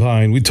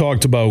Combine, we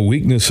talked about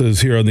weaknesses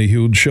here on the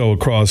huge show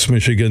across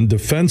Michigan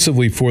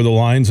defensively for the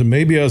Lions and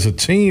maybe as a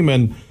team,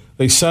 and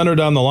they centered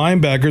on the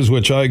linebackers,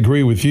 which I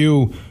agree with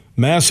you,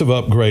 massive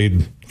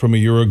upgrade from a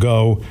year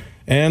ago,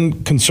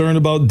 and concern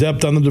about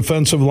depth on the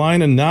defensive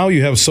line, and now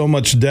you have so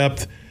much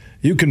depth,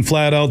 you can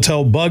flat out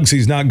tell Buggs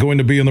he's not going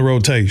to be in the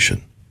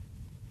rotation.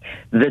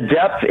 The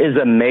depth is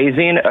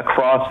amazing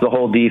across the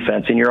whole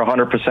defense, and you're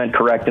 100%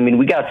 correct. I mean,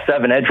 we got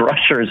 7 edge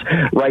rushers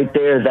right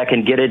there that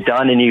can get it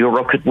done, and you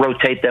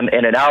rotate them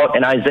in and out.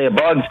 And Isaiah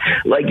Buggs,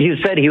 like you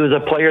said, he was a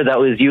player that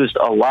was used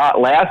a lot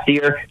last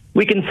year.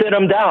 We can sit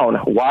him down.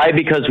 Why?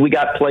 Because we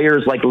got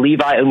players like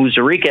Levi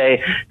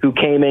Uzurike who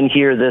came in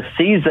here this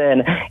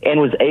season and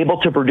was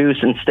able to produce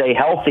and stay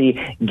healthy,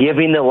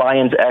 giving the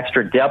Lions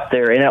extra depth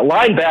there. And at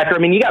linebacker, I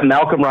mean, you got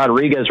Malcolm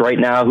Rodriguez right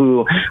now,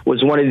 who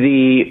was one of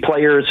the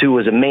players who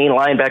was a main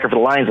linebacker for the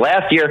Lions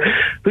last year,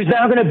 who's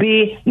now going to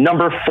be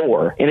number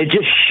 4. And it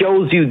just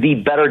shows you the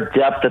better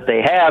depth that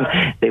they have.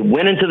 They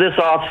went into this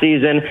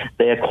offseason,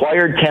 they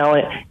acquired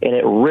talent, and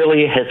it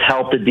really has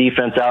helped the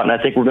defense out. And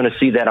I think we're going to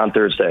see that on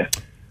Thursday.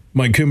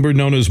 Mike Kimber,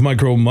 known as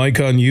Micro Mike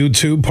on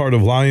YouTube, part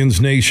of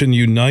Lions Nation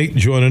Unite,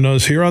 joining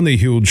us here on the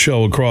Huge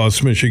Show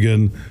across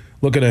Michigan.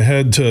 Looking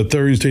ahead to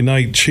Thursday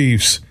night,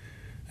 Chiefs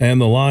and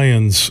the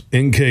Lions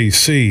in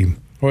KC.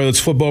 All right, let's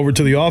flip over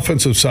to the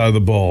offensive side of the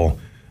ball.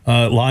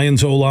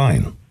 Lions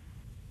O-line.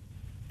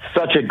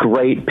 Such a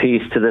great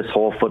piece to this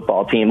whole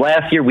football team.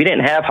 Last year, we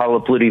didn't have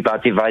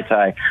Halapoulivaati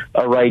Vaitai,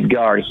 a right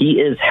guard. He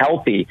is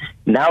healthy.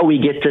 Now we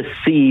get to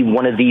see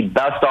one of the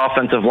best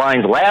offensive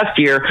lines last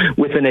year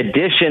with an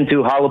addition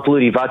to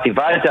Halapoulivaati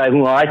Vaitai,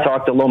 who I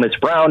talked to Lomas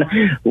Brown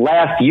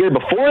last year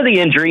before the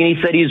injury, and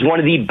he said he's one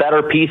of the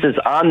better pieces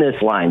on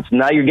this line. So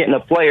now you're getting a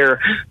player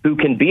who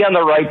can be on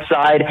the right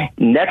side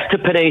next to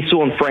Penei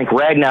Sewell and Frank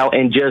Ragnow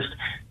and just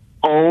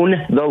own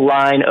the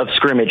line of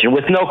scrimmage. And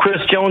with no Chris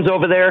Jones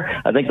over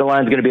there, I think the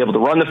Lions going to be able to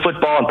run the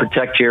football and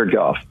protect Jared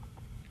Goff.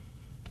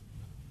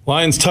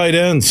 Lions tight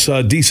ends,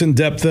 decent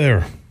depth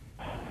there.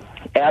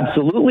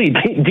 Absolutely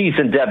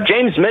decent depth.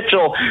 James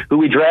Mitchell, who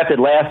we drafted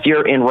last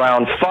year in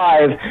round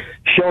 5,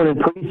 shown in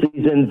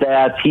preseason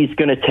that he's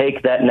going to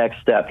take that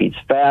next step. He's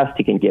fast,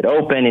 he can get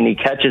open, and he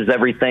catches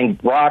everything.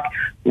 Brock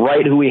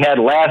Wright, who we had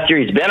last year,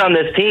 he's been on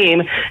this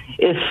team,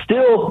 is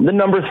still the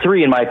number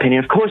 3 in my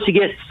opinion. Of course, you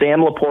get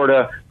Sam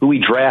Laporta, who we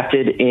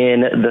drafted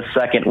in the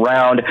 2nd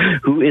round,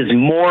 who is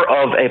more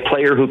of a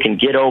player who can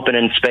get open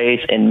in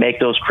space and make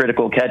those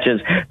critical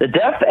catches. The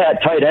depth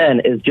at tight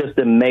end is just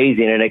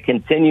amazing, and it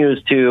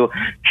continues to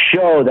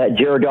show that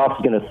Jared Goff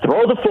is going to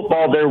throw the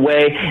football their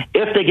way.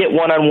 If they get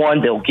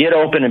one-on-one, they'll get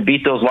open and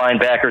beat those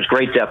linebackers.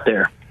 Great depth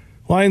there.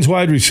 Lions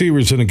wide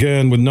receivers, and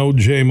again, with no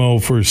J-Mo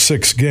for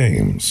 6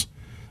 games.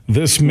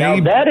 This may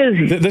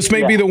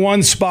be the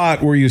one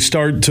spot where you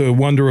start to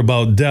wonder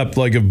about depth,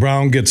 like if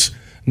Brown gets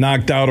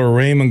knocked out or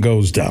Raymond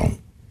goes down.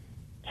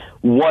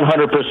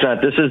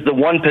 100%. This is the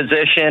one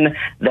position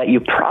that you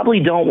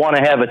probably don't want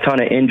to have a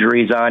ton of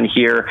injuries on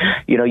here.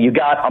 You know, you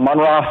got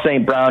Amon-Ra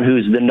St. Brown,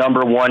 who's the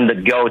number 1, the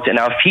GOAT. And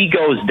now if he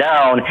goes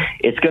down,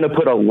 it's going to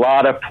put a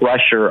lot of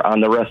pressure on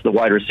the rest of the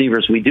wide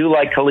receivers. We do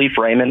like Khalif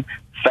Raymond.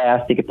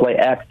 Fast. He can play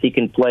X. He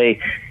can play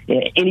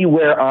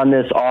anywhere on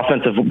this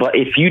offensive. But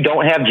if you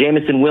don't have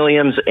Jamison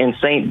Williams and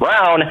St.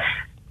 Brown,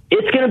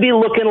 it's going to be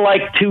looking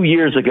like 2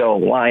 years ago,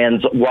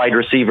 Lions wide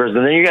receivers.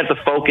 And then you're going to have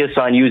to focus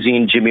on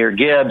using Jahmyr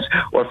Gibbs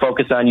or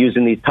focus on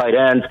using these tight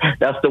ends.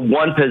 That's the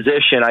one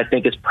position I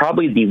think is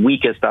probably the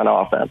weakest on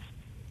offense.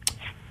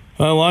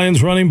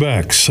 Lions running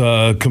backs,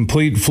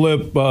 complete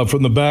flip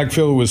from the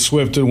backfield with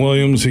Swift and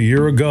Williams a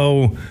year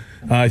ago.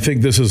 I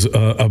think this is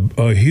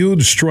a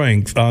huge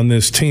strength on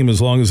this team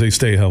as long as they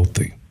stay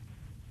healthy.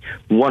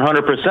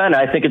 100%.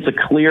 I think it's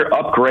a clear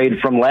upgrade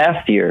from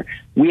last year.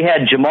 We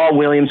had Jamal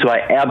Williams, who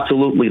I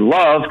absolutely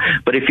love,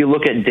 but if you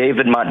look at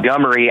David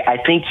Montgomery,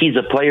 I think he's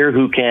a player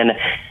who can,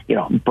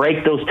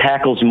 break those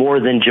tackles more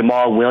than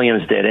Jamal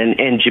Williams did.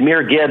 And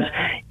Jahmyr Gibbs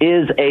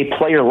is a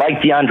player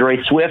like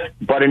DeAndre Swift,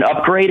 but an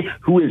upgrade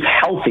who is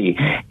healthy.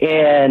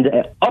 And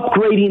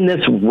upgrading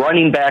this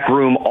running back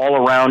room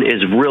all around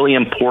is really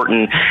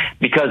important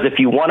because if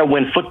you want to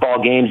win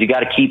football games, you got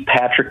to keep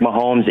Patrick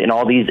Mahomes and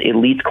all these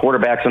elite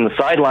quarterbacks on the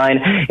sideline.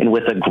 And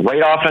with a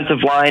great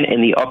offensive line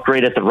and the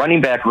upgrade at the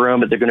running back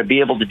room, but they're going to be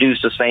able to do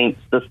sustained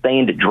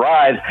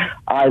drives.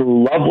 I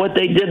love what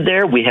they did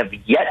there. We have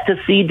yet to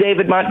see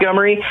David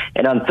Montgomery,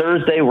 and on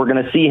Thursday we're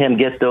going to see him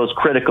get those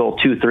critical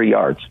 2-3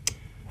 yards.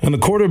 And the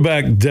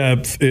quarterback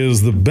depth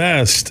is the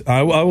best,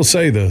 I will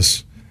say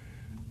this,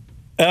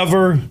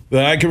 ever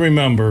that I can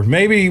remember.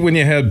 Maybe when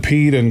you had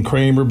Pete and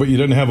Kramer, but you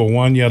didn't have a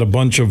 1, you had a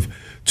bunch of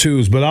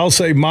 2s. But I'll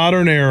say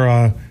modern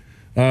era,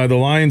 the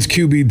Lions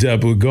QB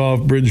depth with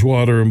Goff,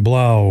 Bridgewater, and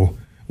Blau,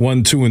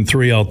 1, 2, and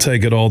 3, I'll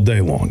take it all day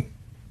long.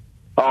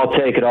 I'll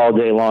take it all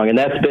day long. And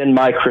that's been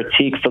my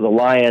critique for the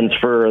Lions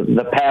for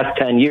the past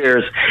 10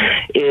 years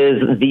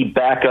is the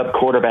backup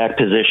quarterback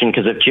position.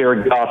 Because if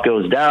Jared Goff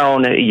goes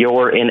down,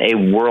 you're in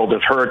a world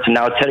of hurt.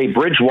 Now Teddy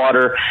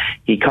Bridgewater,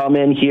 he come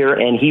in here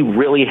and he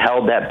really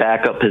held that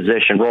backup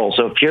position role.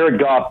 So if Jared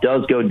Goff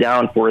does go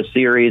down for a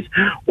series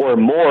or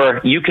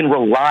more, you can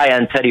rely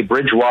on Teddy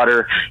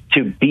Bridgewater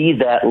to be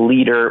that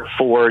leader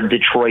for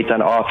Detroit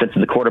on offense,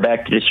 the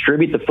quarterback to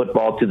distribute the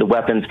football to the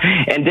weapons.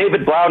 And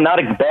David Blau, not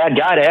a bad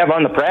guy to have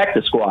on the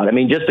practice squad. I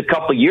mean, just a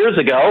couple of years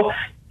ago,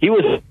 He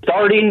was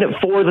starting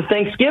for the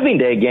Thanksgiving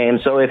Day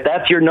game. So if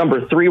that's your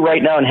number 3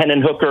 right now, and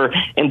Hendon Hooker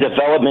in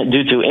development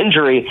due to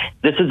injury,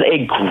 this is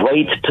a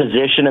great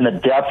position, and the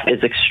depth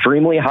is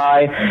extremely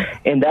high.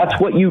 And that's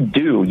what you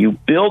do. You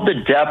build the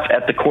depth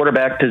at the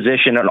quarterback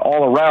position and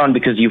all around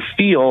because you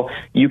feel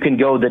you can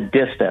go the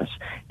distance.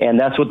 And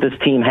that's what this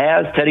team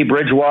has. Teddy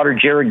Bridgewater,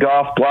 Jared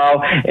Goff,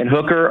 Blau, and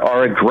Hooker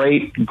are a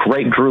great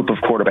group of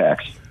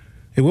quarterbacks.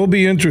 It will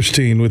be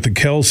interesting with the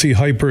Kelce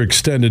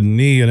hyperextended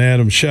knee and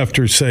Adam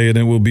Schefter saying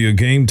it will be a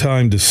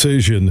game-time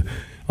decision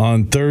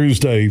on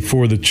Thursday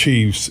for the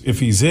Chiefs. If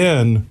he's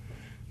in,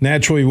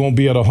 naturally he won't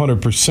be at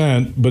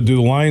 100%, but do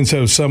the Lions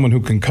have someone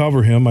who can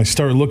cover him? I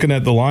start looking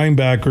at the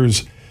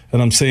linebackers,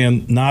 and I'm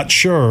saying not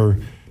sure.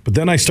 But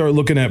then I start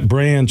looking at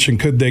Branch, and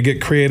could they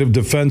get creative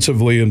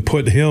defensively and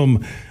put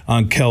him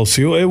on Kelce?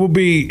 It will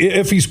be,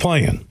 if he's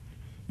playing,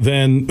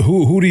 then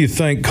who do you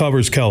think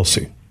covers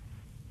Kelce?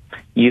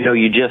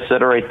 You just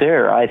said it right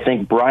there. I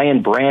think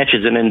Brian Branch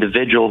is an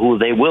individual who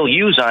they will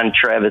use on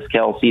Travis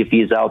Kelce if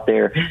he's out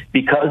there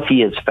because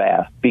he is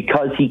fast,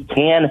 because he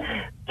can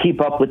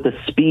keep up with the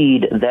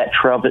speed that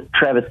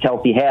Travis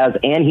Kelce has,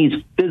 and he's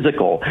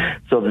physical.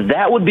 So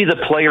that would be the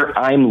player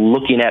I'm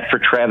looking at for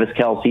Travis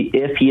Kelce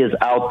if he is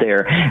out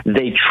there.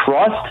 They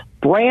trust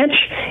Branch,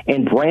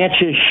 and Branch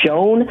has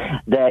shown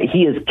that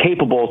he is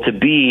capable to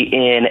be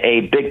in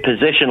a big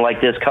position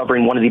like this,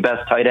 covering one of the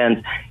best tight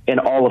ends in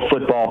all of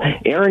football.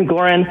 Aaron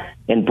Glenn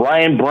and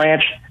Brian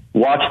Branch,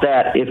 watch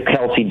that if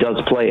Kelce does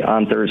play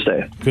on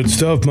Thursday. Good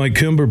stuff. Mike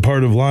Kimber,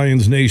 part of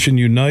Lions Nation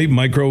Unite.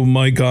 Micro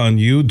Mike on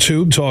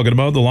YouTube, talking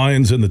about the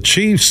Lions and the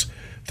Chiefs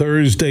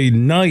Thursday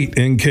night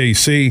in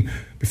KC.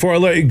 Before I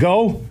let you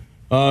go,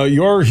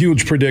 your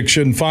huge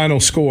prediction, final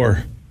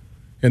score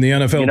in the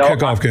NFL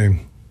kickoff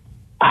game.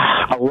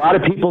 A lot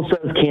of people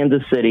says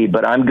Kansas City,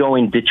 but I'm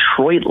going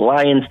Detroit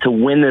Lions to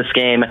win this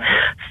game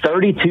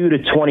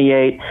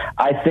 32-28.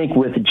 I think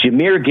with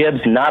Jahmyr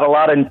Gibbs, not a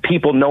lot of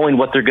people knowing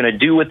what they're going to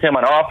do with him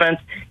on offense,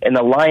 and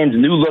the Lions'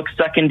 new look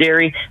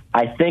secondary,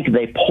 I think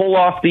they pull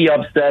off the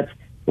upset.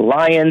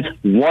 Lions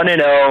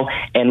 1-0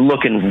 and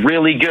looking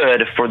really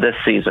good for this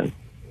season.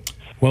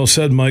 Well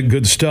said, Mike.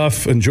 Good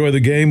stuff. Enjoy the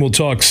game. We'll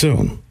talk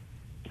soon.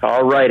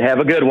 All right. Have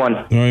a good one.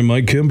 All right,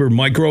 Mike Kimber,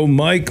 Micro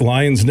Mike,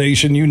 Lions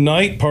Nation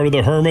Unite, part of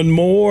the Herman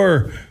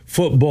Moore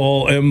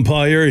football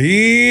empire.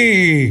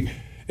 He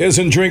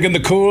isn't drinking the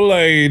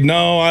Kool-Aid.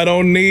 No, I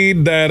don't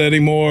need that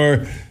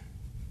anymore.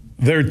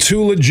 They're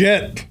too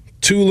legit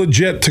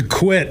to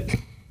quit.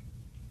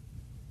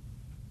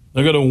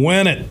 They're going to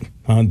win it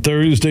on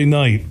Thursday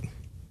night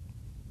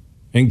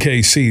in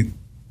KC.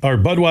 Our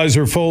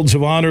Budweiser Folds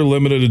of Honor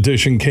limited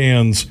edition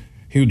cans.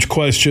 Huge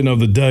question of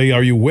the day.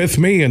 Are you with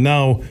me? And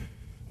now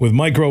with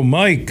Micro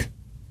Mike,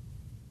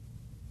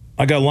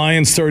 I got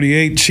Lions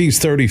 38, Chiefs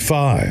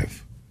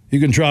 35. You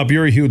can drop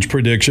your huge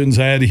predictions.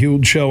 I had a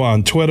huge show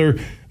on Twitter,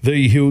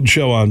 the huge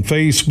show on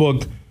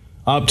Facebook.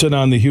 Opt in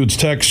on the huge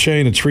text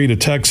chain. It's free to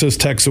Texas.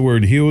 Text the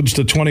word huge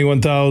to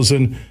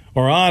 21,000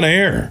 or on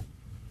air.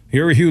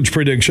 Your huge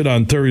prediction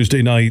on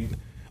Thursday night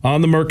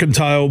on the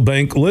Mercantile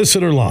Bank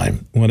listener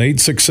line.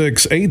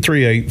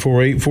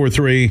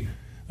 1-866-838-4843.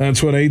 That's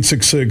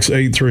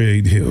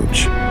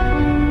 1-866-838-HUGE.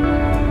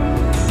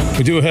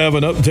 We do have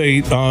an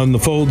update on the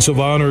Folds of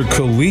Honor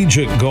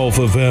Collegiate Golf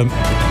event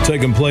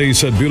taking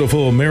place at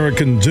beautiful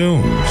American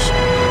Dunes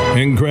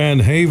in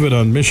Grand Haven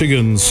on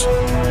Michigan's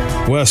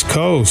West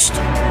Coast.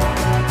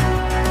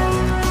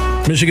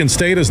 Michigan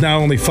State is now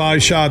only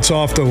 5 shots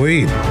off the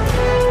lead.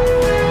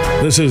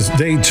 This is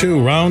day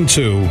 2, round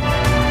 2.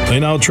 They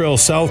now trail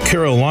South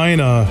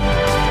Carolina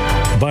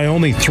by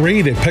only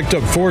 3. They picked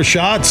up 4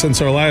 shots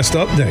since our last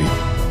update.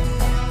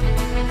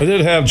 I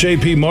did have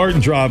J.P. Martin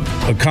drop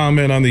a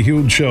comment on the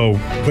Huge Show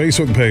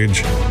Facebook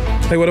page.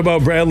 Hey, what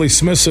about Bradley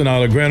Smithson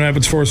out of Grand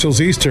Rapids, Forest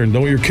Hills Eastern?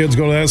 Don't your kids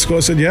go to that school?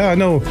 I said, yeah, I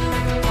know.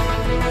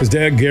 His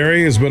dad,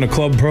 Gary, has been a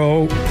club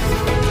pro.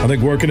 I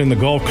think working in the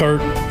golf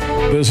cart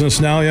business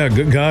now. Yeah,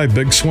 good guy,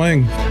 big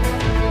swing.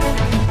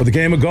 But the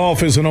game of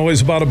golf isn't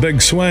always about a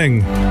big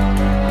swing.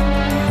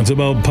 It's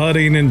about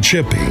putting and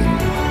chipping.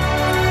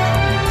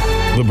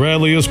 The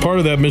Bradley is part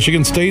of that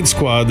Michigan State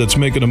squad that's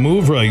making a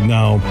move right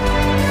now.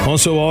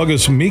 Also,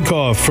 August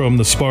Meekhoff from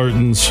the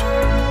Spartans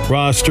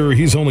roster.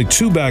 He's only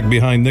 2 back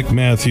behind Nick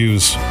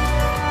Matthews.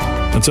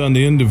 That's on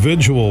the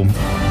individual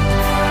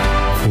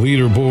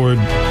leaderboard.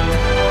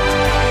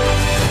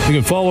 You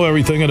can follow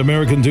everything at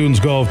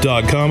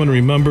AmericanDunesGolf.com. And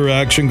remember,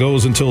 action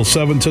goes until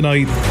 7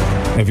 tonight.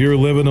 If you're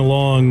living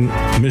along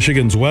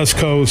Michigan's West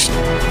Coast,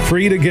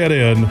 free to get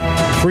in.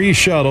 Free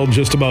shuttle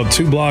just about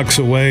 2 blocks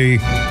away.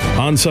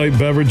 On-site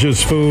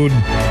beverages, food.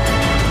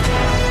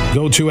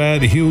 Go to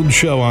 @Huge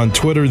Show on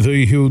Twitter,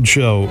 The Huge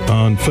Show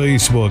on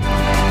Facebook.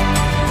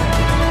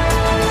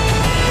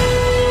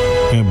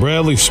 And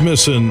Bradley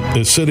Smithson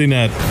is sitting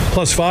at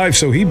 +5,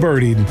 so he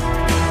birdied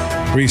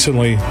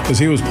recently because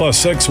he was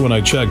 +6 when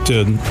I checked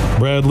in.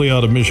 Bradley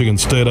out of Michigan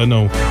State. I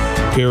know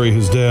Gary,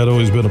 his dad,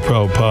 always been a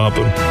proud pop,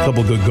 and a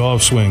couple good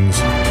golf swings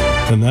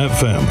in that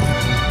family.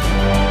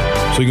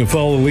 So you can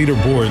follow the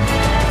leaderboard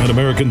at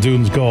American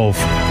Dunes Golf.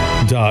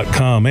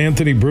 Wolverine.com.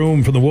 Anthony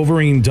Broom from the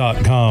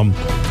Wolverine.com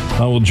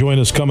will join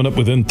us coming up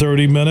within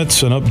 30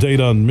 minutes. An update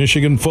on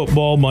Michigan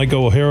football. Mike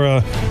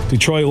O'Hara,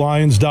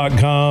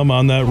 DetroitLions.com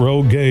on that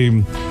road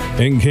game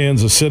in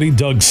Kansas City.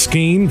 Doug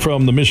Skeen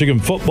from the Michigan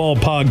Football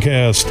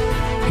Podcast.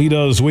 He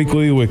does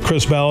weekly with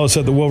Chris Ballas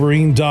at the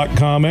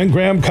Wolverine.com. And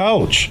Graham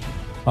Couch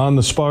on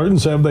the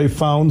Spartans. Have they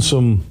found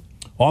some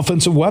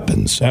offensive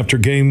weapons after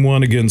game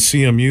one against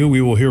CMU?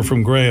 We will hear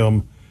from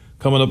Graham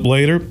coming up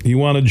later. You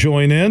want to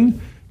join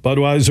in?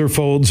 Budweiser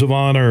Folds of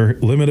Honor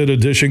limited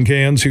edition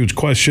cans. Huge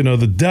question of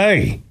the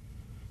day.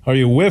 Are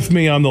you with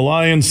me on the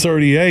Lions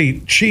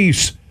 38,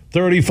 Chiefs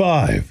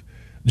 35?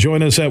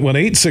 Join us at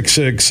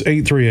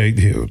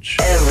 1-866-838-HUGE.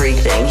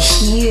 Everything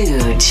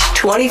huge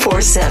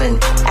 24/7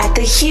 at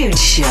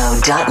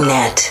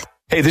thehugeshow.net.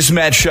 Hey, this is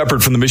Matt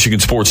Shepard from the Michigan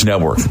Sports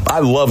Network. I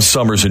love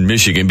summers in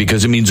Michigan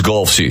because it means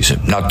golf season.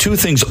 Now, two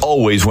things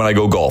always when I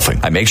go golfing.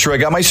 I make sure I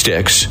got my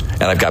sticks,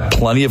 and I've got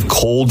plenty of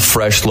cold,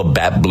 fresh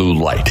Labatt Blue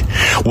Light.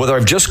 Whether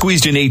I've just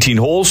squeezed in 18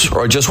 holes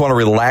or I just want to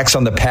relax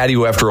on the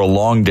patio after a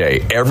long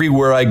day,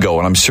 everywhere I go,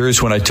 and I'm serious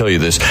when I tell you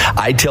this,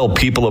 I tell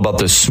people about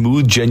the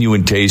smooth,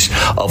 genuine taste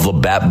of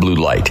Labatt Blue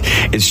Light.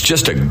 It's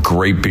just a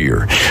great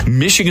beer.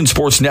 Michigan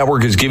Sports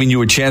Network is giving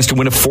you a chance to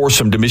win a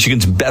foursome to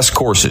Michigan's best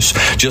courses.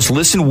 Just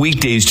listen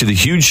weekdays to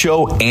the Huge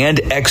Show and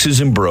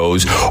X's and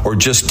Bros, or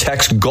just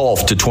text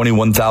golf to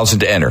 21,000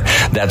 to enter.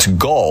 That's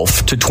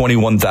golf to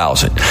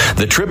 21,000.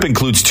 The trip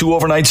includes 2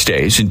 overnight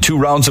stays and 2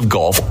 rounds of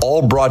golf,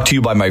 all brought to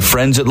you by my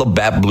friends at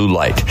Labatt Blue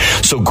Light.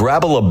 So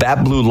grab a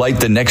Labatt Blue Light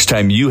the next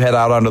time you head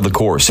out onto the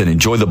course and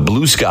enjoy the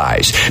blue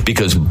skies,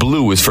 because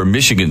blue is for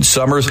Michigan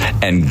summers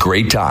and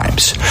great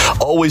times.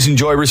 Always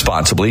enjoy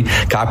responsibly.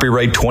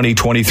 Copyright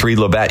 2023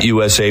 Labatt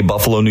USA,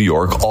 Buffalo, New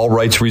York. All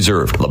rights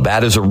reserved.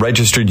 Labatt is a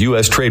registered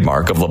U.S.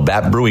 trademark of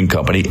Labatt Brewing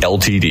Company,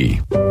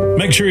 Ltd.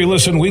 Make sure you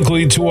listen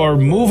weekly to our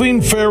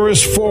Moving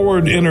Ferris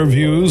Forward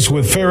interviews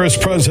with Ferris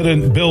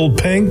President Bill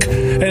Pink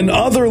and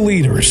other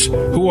leaders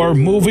who are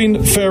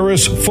moving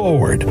Ferris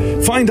forward.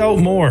 Find out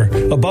more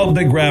about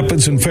Big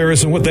Rapids and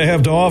Ferris and what they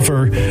have to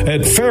offer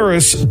at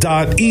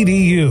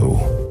ferris.edu.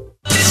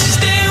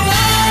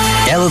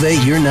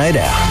 Elevate your night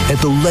out at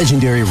the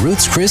legendary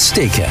Ruth's Chris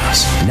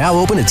Steakhouse, now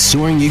open at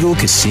Soaring Eagle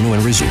Casino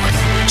and Resort.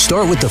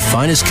 Start with the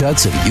finest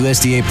cuts of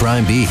USDA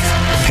prime beef.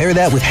 Pair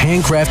that with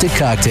handcrafted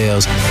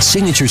cocktails,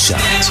 signature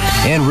sides,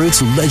 and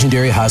Ruth's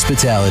legendary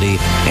hospitality,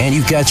 and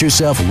you've got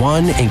yourself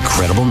one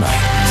incredible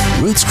night.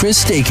 Ruth's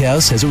Chris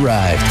Steakhouse has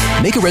arrived.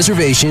 Make a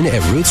reservation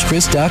at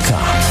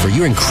ruthschris.com for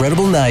your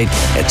incredible night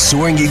at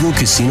Soaring Eagle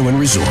Casino and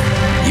Resort.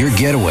 Your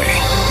getaway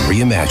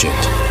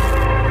reimagined.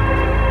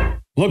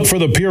 Look for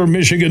the Pure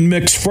Michigan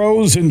Mix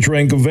frozen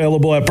drink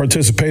available at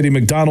participating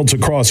McDonald's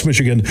across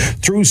Michigan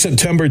through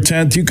September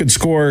 10th. You could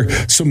score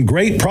some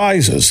great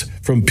prizes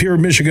from Pure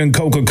Michigan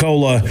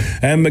Coca-Cola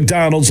and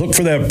McDonald's. Look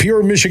for that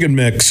Pure Michigan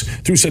Mix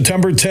through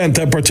September 10th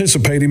at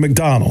participating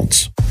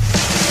McDonald's.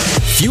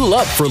 Fuel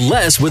up for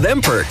less with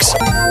M-Perks.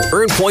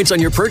 Earn points on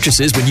your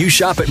purchases when you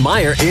shop at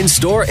Meijer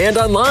in-store and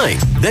online.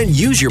 Then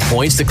use your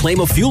points to claim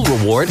a fuel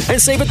reward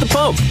and save at the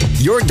pump.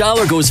 Your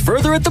dollar goes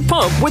further at the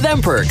pump with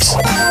M-Perks.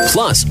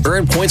 Plus,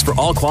 earn points for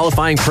all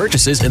qualifying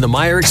purchases in the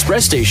Meijer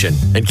Express station.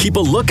 And keep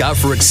a lookout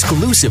for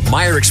exclusive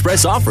Meijer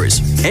Express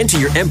offers. Enter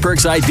your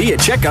M-Perks ID at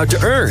checkout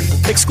to earn.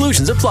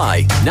 Exclusions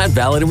apply. Not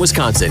valid in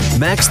Wisconsin.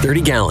 Max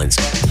 30 gallons.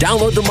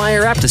 Download the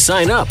Meijer app to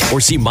sign up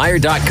or see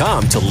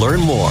Meijer.com to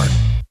learn more.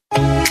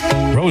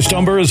 Roast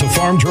Umber is a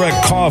farm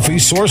direct coffee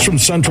sourced from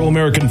Central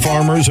American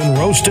farmers and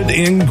roasted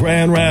in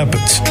Grand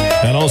Rapids.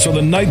 And also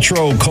the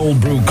Nitro Cold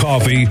Brew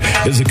Coffee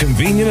is a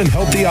convenient and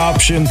healthy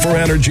option for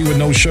energy with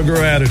no sugar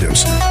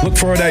additives. Look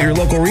for it at your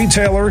local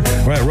retailer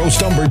or at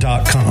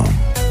roastumber.com.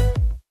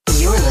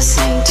 You're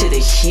listening to The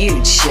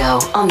Huge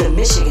Show on the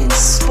Michigan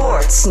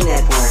Sports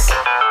Network.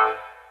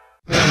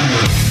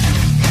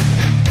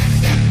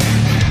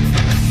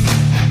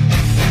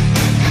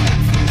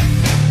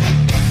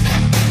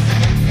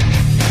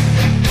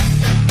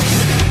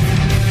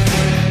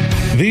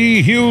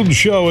 The Huge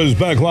Show is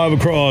back live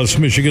across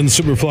Michigan.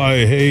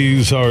 Superfly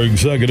Hayes, our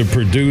executive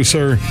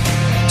producer.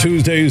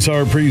 Tuesdays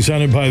are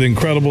presented by the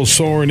incredible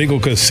Soaring Eagle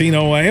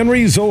Casino and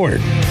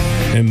Resort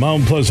in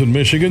Mount Pleasant,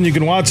 Michigan. You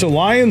can watch the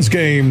Lions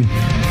game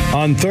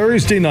on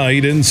Thursday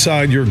night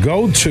inside your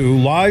go-to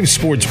live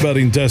sports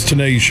betting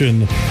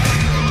destination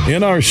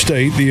in our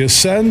state, the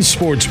Ascend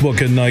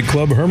Sportsbook and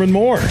Nightclub. Herman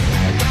Moore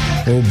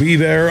will be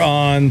there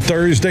on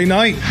Thursday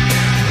night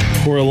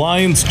for a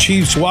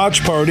Lions-Chiefs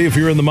watch party. If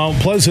you're in the Mount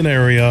Pleasant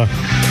area,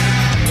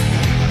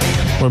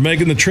 we're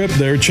making the trip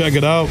there. Check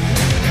it out.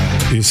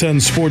 The Ascend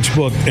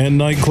Sportsbook and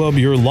Nightclub,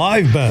 your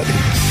live betting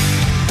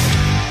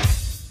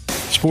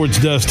sports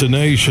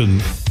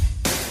destination.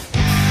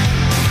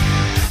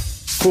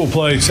 Cool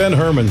place. And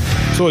Herman,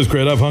 it's always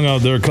great. I've hung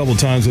out there a couple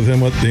times with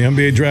him at the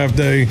NBA Draft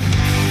Day,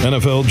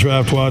 NFL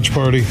Draft Watch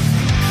Party.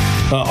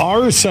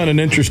 R sent an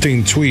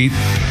interesting tweet.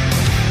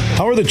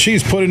 How are the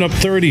Chiefs putting up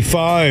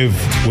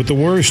 35 with the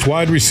worst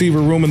wide receiver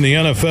room in the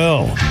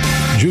NFL?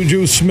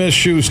 Juju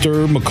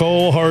Smith-Schuster,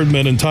 McCole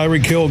Hardman, and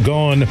Tyreek Hill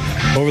gone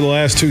over the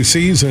last 2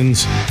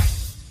 seasons.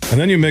 And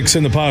then you mix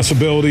in the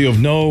possibility of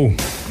no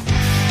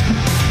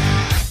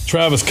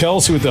Travis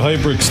Kelce with the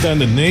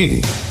hyperextended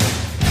knee.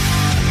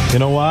 You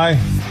know why?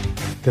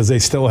 Because they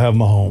still have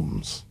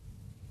Mahomes.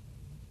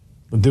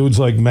 The dude's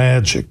like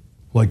magic,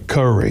 like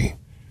Curry.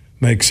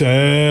 Makes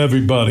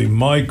everybody,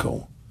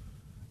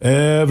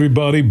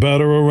 everybody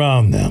better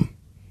around them.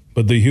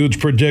 But the huge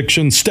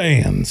prediction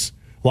stands.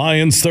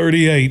 Lions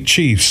 38,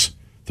 Chiefs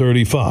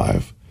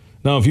 35.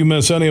 Now, if you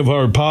miss any of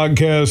our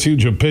podcasts,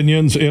 huge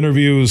opinions,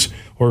 interviews,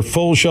 or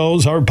full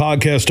shows, our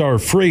podcasts are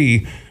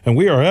free, and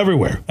we are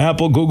everywhere.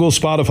 Apple, Google,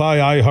 Spotify,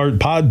 iHeart,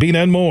 Podbean,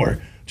 and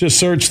more. Just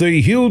search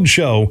The Huge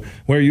Show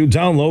where you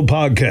download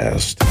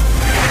podcasts.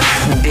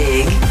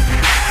 Big,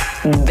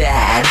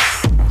 bad,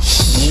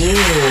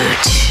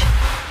 huge.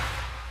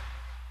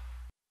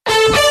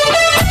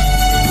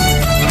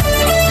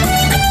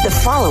 The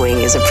following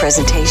is a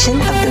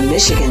presentation of the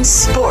Michigan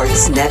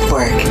Sports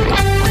Network.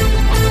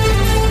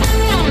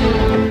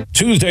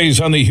 Tuesdays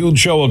on The Huge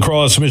Show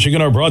across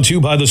Michigan are brought to you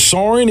by the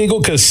Soaring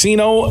Eagle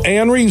Casino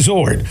and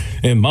Resort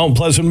in Mount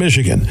Pleasant,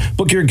 Michigan.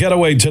 Book your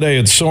getaway today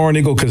at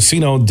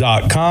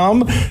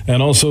SoaringEagleCasino.com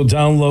and also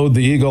download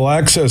the Eagle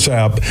Access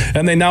app.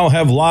 And they now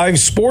have live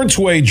sports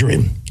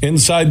wagering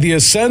inside the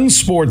Ascend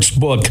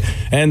Sportsbook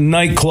and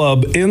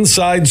nightclub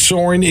inside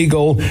Soaring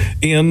Eagle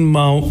in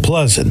Mount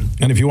Pleasant.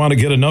 And if you want to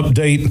get an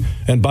update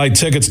and buy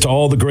tickets to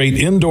all the great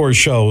indoor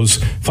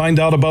shows, find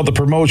out about the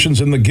promotions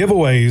and the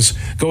giveaways,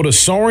 go to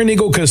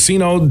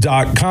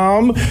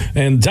SoaringEagleCasino.com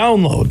and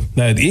download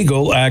that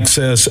Eagle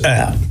Access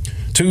app.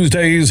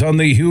 Tuesdays on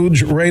the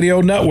Huge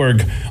Radio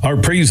Network are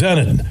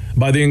presented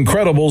by the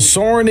incredible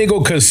Soaring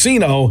Eagle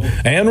Casino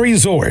and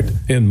Resort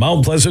in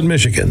Mount Pleasant,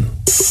 Michigan.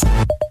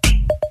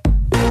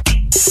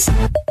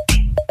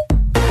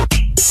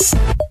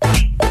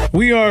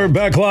 We are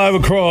back live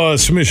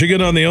across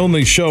Michigan on the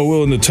only show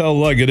willing to tell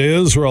like it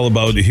is. We're all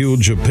about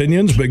huge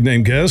opinions. Big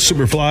name guest,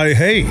 Superfly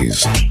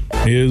Hayes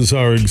is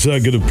our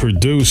executive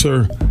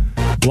producer.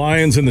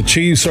 Lions and the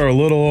Chiefs are a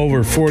little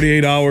over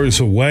 48 hours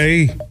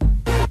away.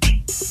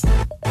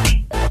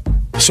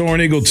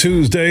 Soaring Eagle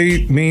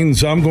Tuesday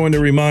means I'm going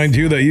to remind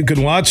you that you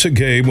can watch the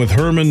game with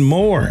Herman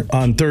Moore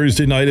on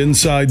Thursday night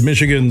inside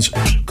Michigan's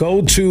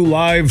go-to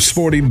live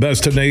sporting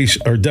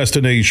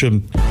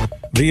destination,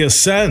 the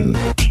Ascend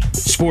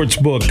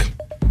Sportsbook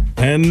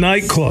and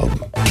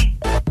Nightclub.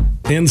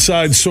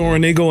 Inside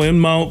Soaring Eagle in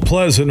Mount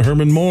Pleasant,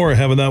 Herman Moore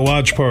having that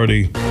watch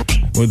party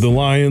with the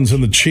Lions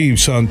and the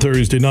Chiefs on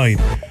Thursday night.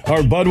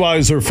 Our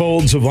Budweiser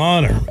Folds of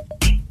Honor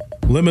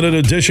limited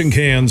edition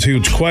cans,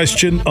 huge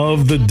question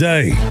of the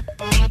day.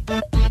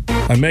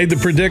 I made the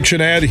prediction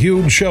at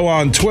Huge Show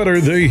on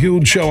Twitter, The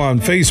Huge Show on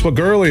Facebook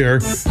earlier.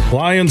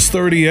 Lions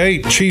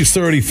 38, Chiefs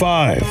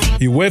 35.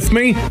 You with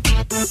me?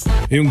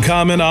 You can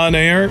comment on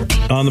air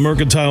on the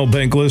Mercantile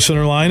Bank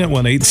listener line at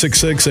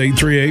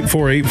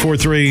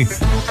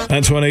 1-866-838-4843.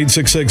 That's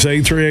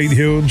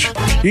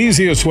 1-866-838-HUGE.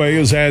 Easiest way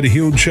is add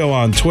Huge Show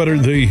on Twitter,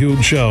 The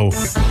Huge Show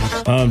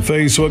on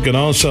Facebook. And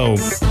also,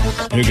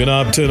 you can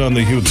opt in on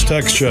the Huge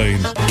text chain.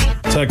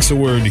 Text the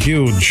word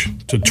HUGE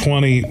to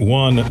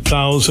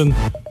 21,000.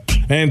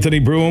 Anthony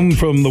Broom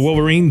from the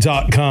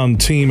Wolverine.com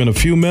team in a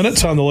few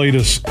minutes on the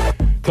latest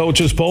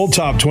coaches poll.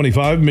 Top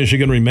 25.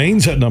 Michigan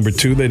remains at number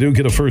 2. They do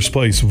get a first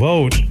place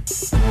vote.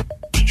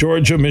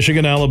 Georgia,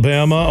 Michigan,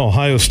 Alabama,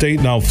 Ohio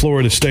State, now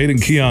Florida State, and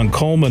Keon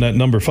Coleman at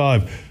number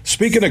 5.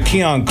 Speaking of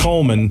Keon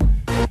Coleman,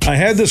 I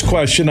had this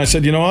question. I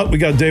said, you know what? We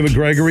got David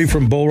Gregory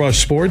from Bull Rush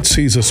Sports.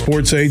 He's a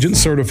sports agent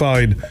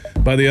certified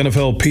by the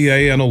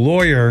NFLPA and a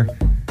lawyer.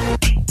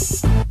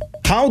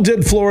 How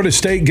did Florida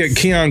State get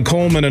Keon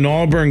Coleman and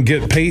Auburn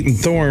get Peyton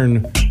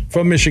Thorne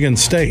from Michigan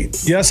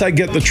State? Yes, I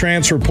get the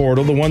transfer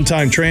portal, the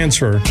one-time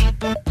transfer.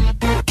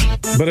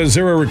 But is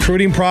there a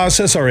recruiting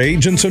process? Are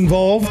agents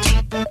involved?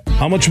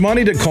 How much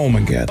money did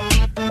Coleman get?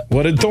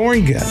 What did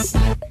Thorne get?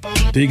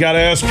 Do you got to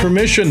ask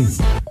permission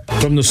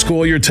from the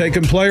school you're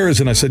taking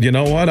players? And I said, you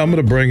know what? I'm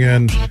going to bring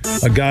in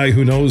a guy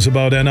who knows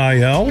about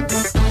NIL,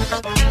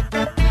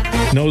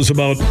 knows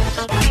about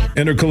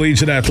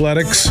intercollegiate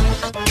athletics,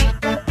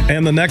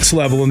 and the next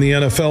level in the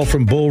NFL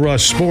from Bull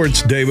Rush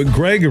Sports, David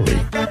Gregory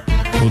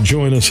will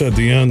join us at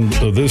the end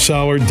of this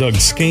hour. Doug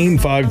Skeen,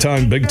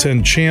 5-time Big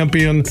Ten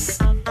champion.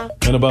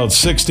 In about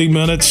 60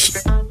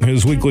 minutes,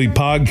 his weekly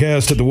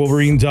podcast at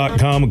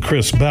thewolverine.com with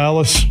Chris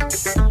Ballas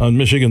on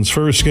Michigan's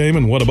first game.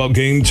 And what about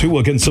game 2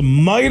 against the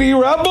mighty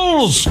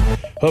Rebels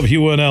of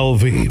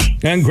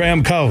UNLV? And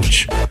Graham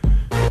Couch,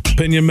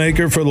 opinion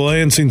maker for the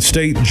Lansing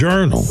State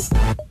Journal.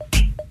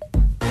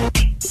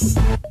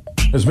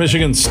 As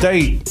Michigan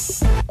State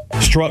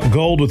struck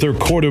gold with their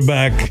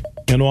quarterback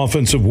and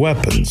offensive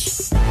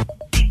weapons.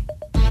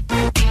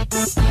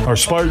 Are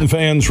Spartan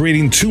fans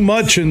reading too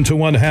much into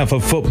one half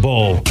of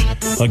football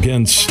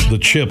against the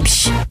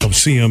Chips of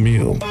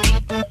CMU?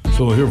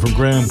 So we'll hear from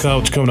Graham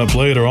Couch coming up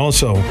later.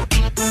 Also,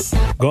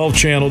 Golf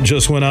Channel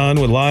just went on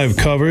with live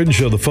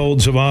coverage of the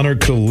Folds of Honor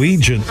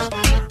Collegiate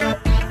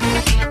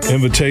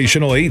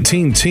Invitational,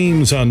 18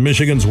 teams on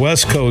Michigan's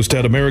West Coast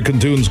at American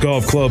Dunes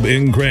Golf Club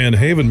in Grand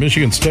Haven.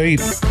 Michigan State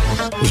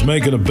is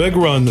making a big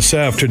run this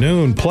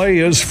afternoon. Play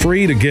is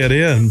free to get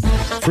in.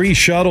 Free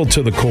shuttle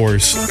to the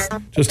course.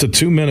 Just a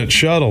 2-minute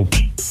shuttle.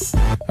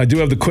 I do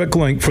have the quick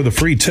link for the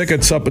free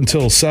tickets up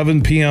until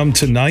 7 p.m.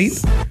 tonight.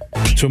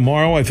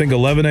 Tomorrow, I think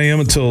 11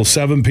 a.m. until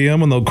 7 p.m.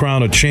 when they'll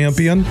crown a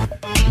champion.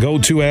 Go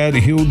to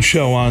 @Huge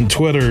Show on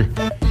Twitter,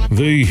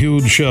 The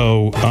Huge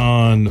Show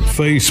on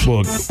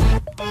Facebook.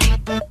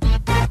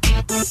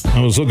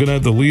 I was looking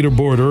at the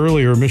leaderboard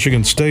earlier.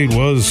 Michigan State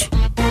was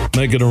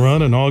making a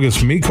run, and August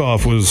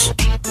Meekhoff was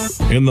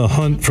in the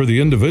hunt for the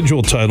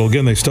individual title.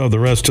 Again, they still have the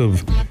rest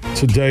of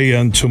today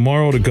and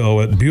tomorrow to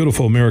go at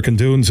beautiful American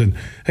Dunes. And,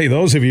 hey,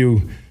 those of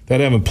you that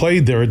haven't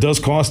played there, it does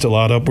cost a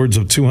lot, upwards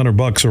of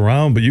 $200 a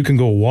round, but you can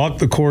go walk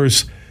the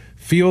course,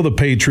 feel the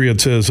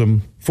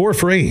patriotism for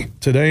free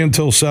today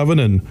until 7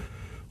 and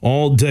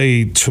all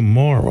day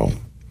tomorrow.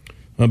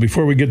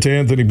 Before we get to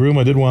Anthony Broome,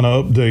 I did want to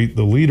update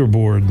the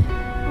leaderboard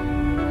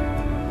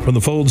from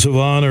the Folds of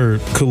Honor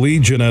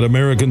Collegiate at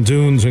American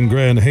Dunes in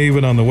Grand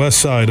Haven on the west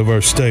side of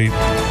our state.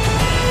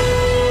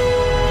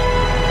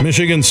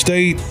 Michigan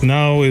State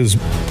now is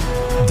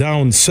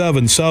down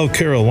 7. South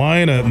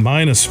Carolina at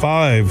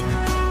 -5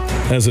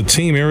 as a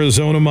team.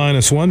 Arizona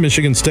 -1.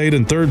 Michigan State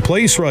in third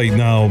place right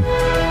now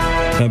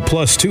at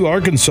 +2.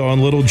 Arkansas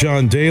and Little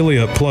John Daly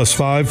at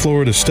 +5.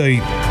 Florida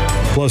State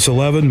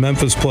 +11.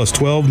 Memphis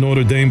 +12.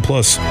 Notre Dame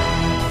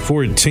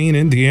 +14.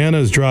 Indiana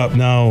has dropped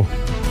now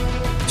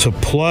to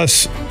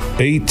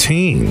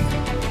 +18.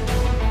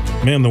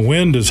 Man, the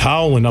wind is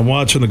howling. I'm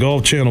watching the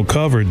Golf Channel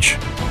coverage.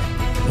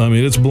 I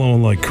mean, it's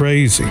blowing like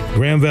crazy.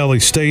 Grand Valley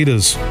State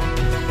is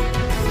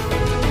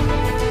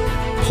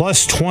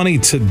 +20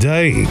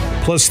 today,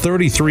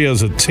 +33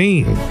 as a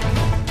team.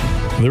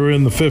 They're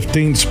in the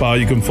 15th spot.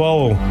 You can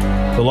follow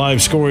the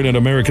live scoring at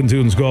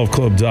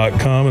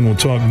AmericanDunesGolfClub.com, and we'll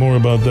talk more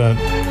about that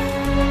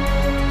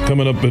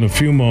coming up in a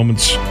few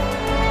moments.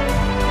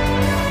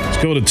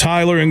 Let's go to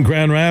Tyler in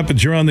Grand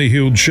Rapids. You're on the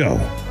Huge Show.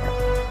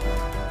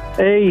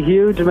 Hey,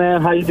 Huge,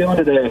 man. How you doing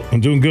today?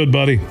 I'm doing good,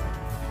 buddy.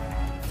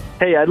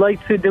 Hey, I'd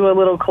like to do a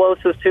little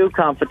closest to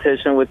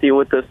competition with you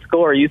with the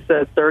score. You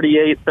said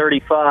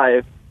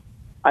 38-35.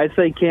 I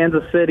say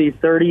Kansas City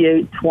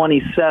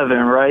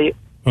 38-27, right?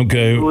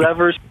 Okay.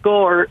 Whoever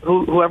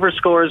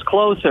scores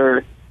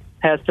closer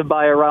has to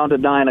buy a round of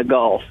 9 of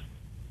golf.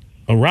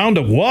 A round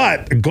of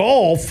what?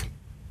 Golf?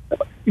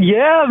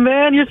 Yeah,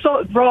 man,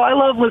 bro. I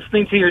love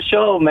listening to your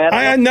show, man.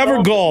 I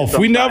never golf.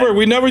 We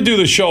never do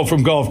the show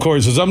from golf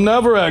courses. I'm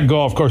never at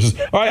golf courses.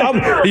 All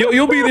right,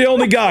 you'll be the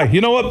only guy. You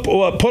know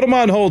what? Put him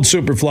on hold,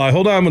 Superfly.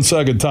 Hold on one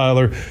second,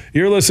 Tyler.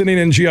 You're listening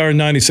in GR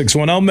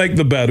 96.1. I'll make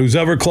the bet. Who's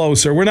ever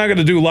closer? We're not going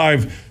to do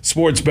live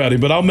sports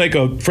betting, but I'll make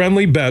a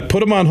friendly bet.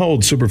 Put him on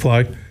hold,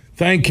 Superfly.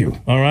 Thank you.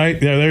 All right.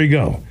 Yeah, there you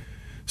go.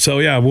 So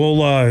yeah,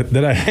 we'll.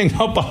 Did I hang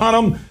up on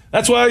him?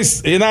 That's why,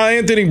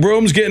 Anthony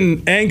Broome's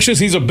getting anxious.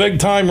 He's a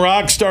big-time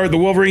rock star at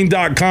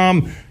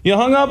thewolverine.com. You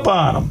hung up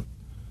on him.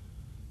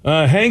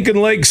 Hank in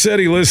Lake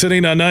City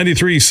listening on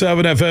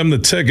 93.7 FM, The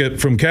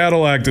Ticket, from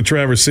Cadillac to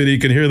Traverse City. You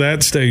can hear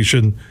that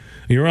station.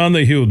 You're on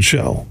the Huge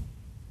Show.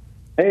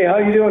 Hey, how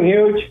you doing,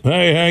 Huge?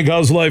 Hey, Hank,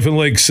 how's life in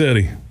Lake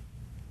City?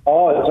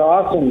 Oh, it's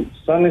awesome.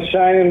 Sun is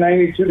shining,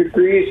 92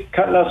 degrees,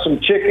 cutting up some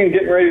chicken,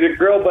 getting ready to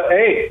grill. But,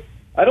 hey,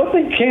 I don't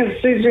think Kansas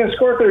City's going to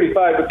score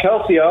 35, but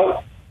Kelsey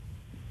out.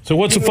 So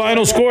what's the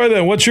final score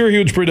then? What's your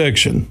huge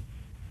prediction?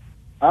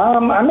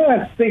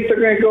 I think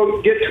they're going to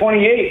go get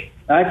 28.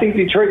 I think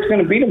Detroit's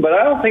going to beat them, but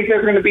I don't think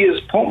they're going to be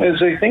as potent as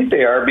they think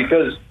they are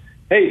because,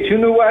 hey, 2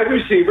 new wide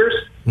receivers.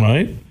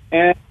 Right.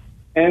 And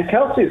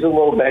Kelsey's a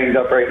little banged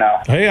up right now.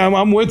 Hey,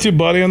 I'm with you,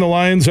 buddy. And the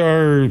Lions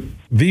are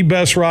the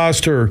best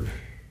roster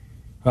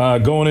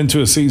going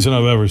into a season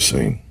I've ever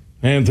seen.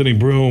 Anthony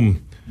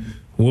Broome,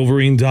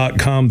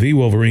 Wolverine.com,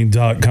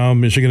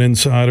 thewolverine.com, Michigan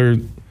Insider.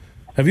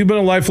 Have you been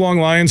a lifelong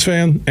Lions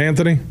fan,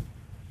 Anthony?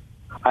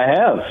 I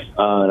have,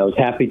 and I was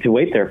happy to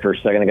wait there for a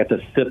second. I got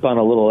to sip on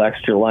a little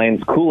extra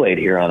Lions Kool-Aid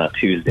here on a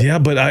Tuesday. Yeah,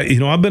 but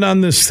I've been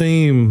on this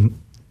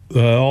theme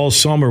all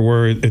summer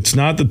where it's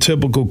not the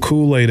typical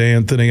Kool-Aid,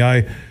 Anthony.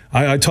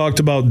 I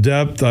talked about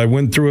depth. I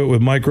went through it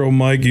with Micro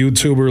Mike,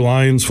 YouTuber,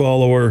 Lions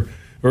follower,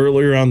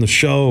 earlier on the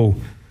show.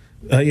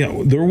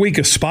 Their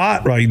weakest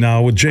spot right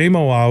now with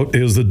J-Mo out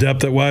is the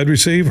depth at wide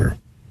receiver.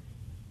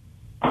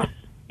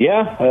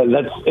 Yeah,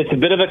 it's a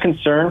bit of a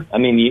concern. I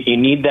mean, you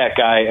need that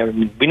guy. I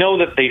mean, we know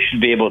that they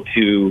should be able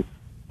to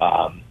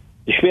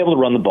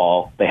run the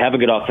ball. They have a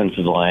good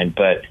offensive line,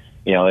 but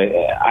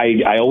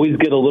I always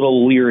get a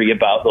little leery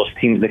about those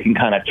teams that can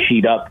kind of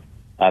cheat up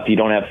if you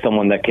don't have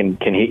someone that can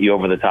hit you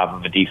over the top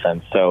of a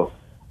defense. So,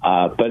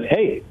 but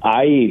hey,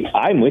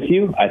 I'm with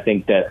you. I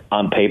think that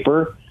on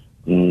paper,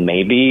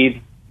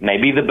 maybe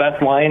the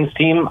best Lions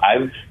team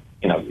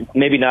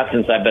maybe not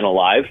since I've been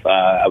alive.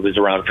 I was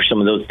around for some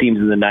of those teams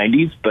in the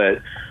 90s,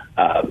 but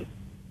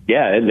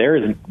they're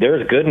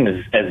as good and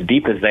as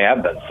deep as they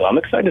have been. So I'm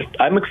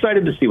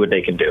excited to see what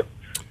they can do.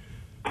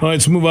 All right,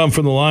 let's move on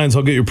from the Lions.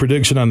 I'll get your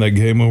prediction on that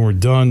game when we're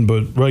done.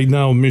 But right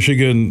now,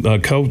 Michigan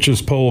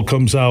coaches poll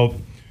comes out.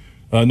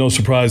 No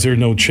surprise there,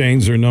 no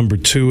change. They're number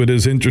 2. It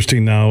is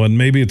interesting now, and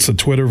maybe it's the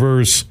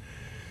Twitterverse,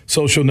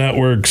 social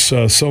networks,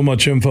 so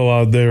much info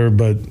out there.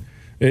 But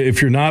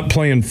if you're not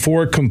playing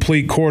 4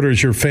 complete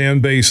quarters, your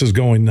fan base is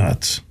going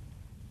nuts.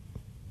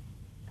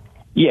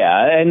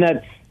 Yeah, and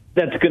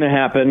that's going to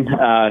happen.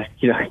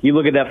 You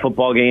look at that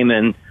football game,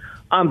 and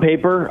on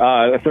paper,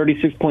 a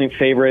 36-point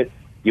favorite.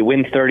 You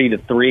win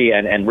 30-3,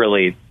 and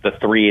really the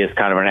 3 is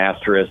kind of an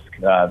asterisk.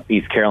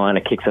 East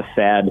Carolina kicks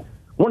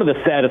one of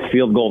the saddest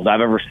field goals I've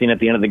ever seen at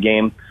the end of the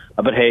game.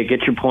 But hey,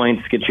 get your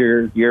points, get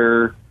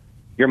your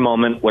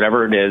moment,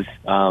 whatever it is.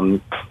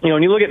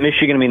 When you look at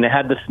Michigan, I mean, they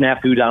had the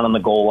snafu down on the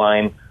goal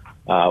line,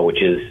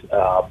 which is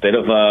a bit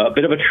of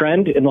a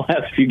trend in the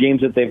last few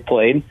games that they've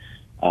played.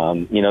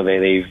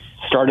 They've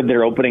started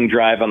their opening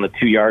drive on the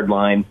 2-yard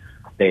line.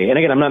 And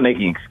again, I'm not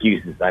making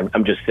excuses.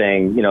 I'm just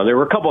saying, there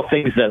were a couple of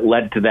things that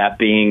led to that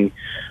being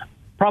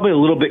probably a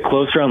little bit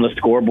closer on the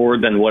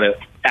scoreboard than what it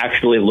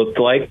actually looked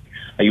like.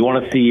 You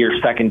want to see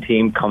your second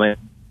team come in,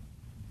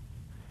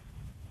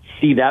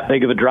 see that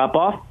big of a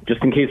drop-off,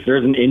 just in case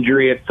there's an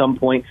injury at some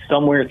point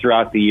somewhere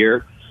throughout the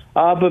year.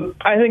 But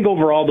I think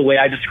overall the way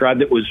I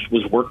described it was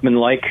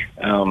workmanlike.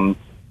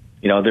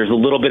 There's a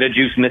little bit of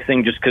juice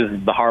missing just because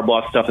of the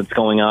Harbaugh stuff that's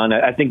going on.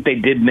 I think they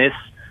did miss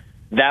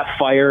that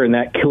fire and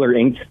that killer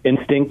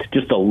instinct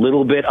just a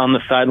little bit on the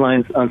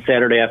sidelines on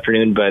Saturday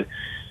afternoon. But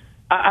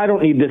I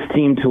don't need this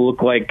team to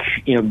look like,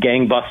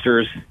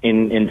 gangbusters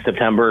in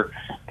September.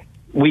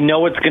 We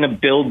know it's going to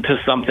build to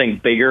something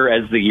bigger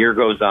as the year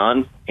goes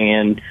on.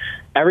 And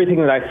everything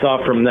that I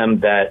saw from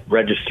them that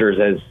registers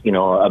as,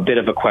 a bit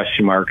of a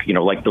question mark,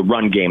 like the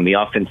run game, the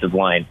offensive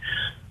line,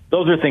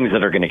 those are things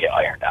that are going to get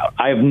ironed out.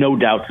 I have no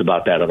doubts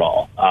about that at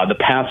all. The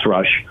pass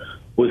rush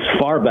was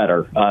far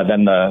better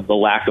than the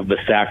lack of the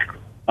sack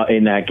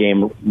in that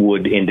game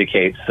would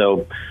indicate.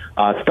 So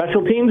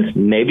special teams,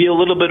 maybe a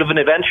little bit of an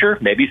adventure,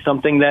 maybe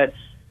something that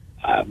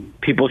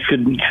people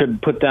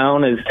should put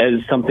down as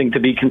something to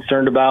be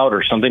concerned about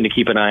or something to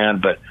keep an eye on.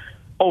 But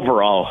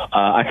overall,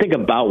 I think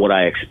about what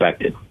I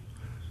expected.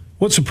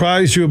 What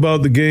surprised you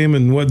about the game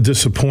and what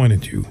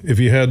disappointed you? If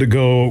you had to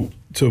go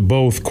to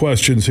both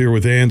questions here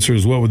with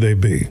answers, what would they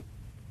be?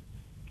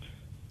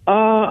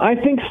 I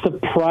think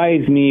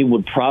surprise me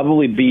would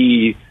probably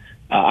be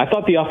I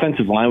thought the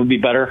offensive line would be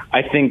better.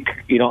 I think,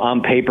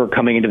 on paper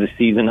coming into the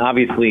season,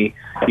 obviously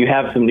you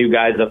have some new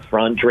guys up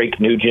front, Drake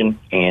Nugent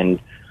and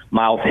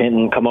Miles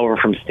Hinton come over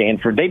from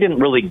Stanford. They didn't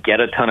really get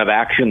a ton of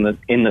action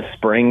in the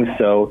spring.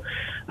 So,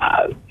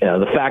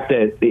 the fact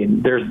that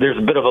there's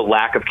a bit of a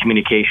lack of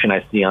communication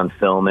I see on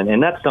film,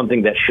 and that's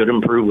something that should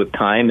improve with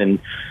time. And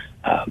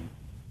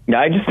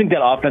I just think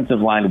that offensive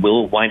line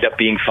will wind up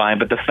being fine.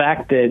 But the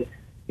fact that,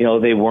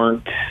 they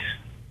weren't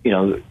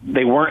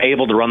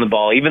able to run the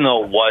ball, even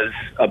though it was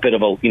a bit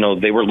of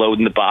they were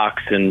loading the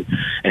box. And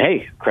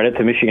hey, credit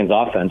to Michigan's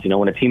offense.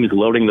 When a team is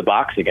loading the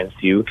box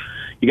against you,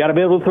 you got to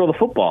be able to throw the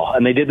football.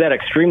 And they did that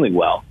extremely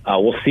well.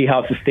 We'll see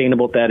how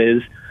sustainable that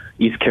is.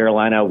 East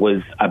Carolina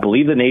was, I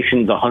believe, the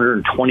nation's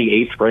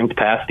 128th ranked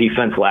pass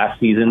defense last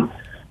season.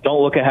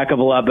 Don't look a heck of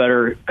a lot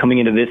better coming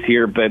into this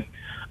year. But,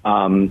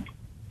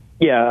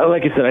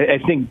 like I said, I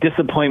think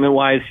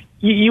disappointment-wise,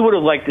 you would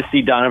have liked to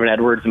see Donovan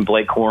Edwards and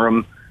Blake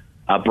Corum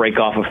break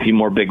off a few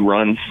more big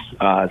runs,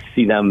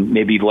 see them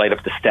maybe light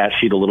up the stat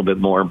sheet a little bit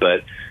more.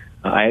 But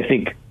I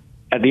think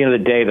at the end of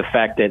the day, the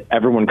fact that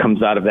everyone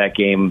comes out of that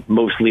game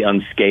mostly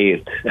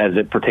unscathed as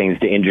it pertains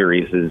to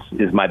injuries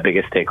is my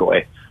biggest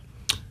takeaway.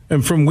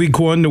 And from week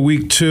 1 to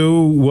week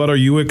 2, what are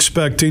you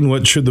expecting?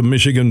 What should the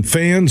Michigan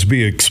fans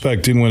be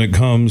expecting when it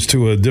comes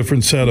to a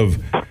different set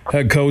of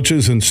head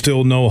coaches and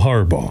still no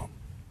Harbaugh?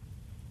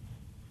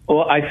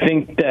 Well, I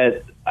think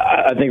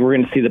we're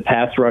going to see the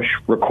pass rush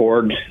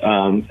record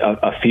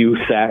a few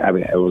sacks. I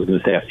mean, I was going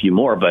to say a few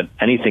more, but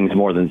anything's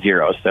more than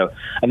 0. So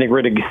I think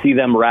we're going to see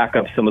them rack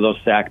up some of those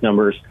sack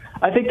numbers.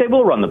 I think they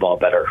will run the ball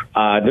better.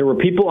 There were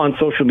people on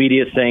social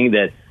media saying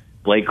that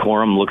Blake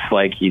Corum looks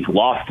like he's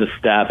lost a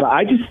step.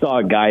 I just saw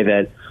a guy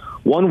that,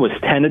 one, was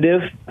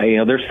tentative.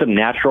 There's some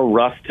natural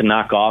rust to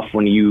knock off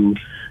when you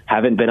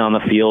haven't been on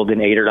the field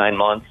in 8 or 9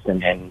 months,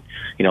 and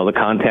the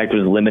contact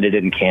was limited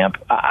in camp.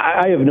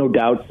 I have no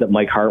doubts that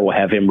Mike Hart will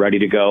have him ready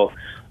to go.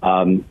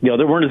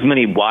 There weren't as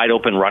many wide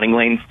open running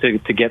lanes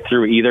to get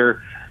through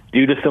either,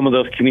 due to some of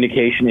those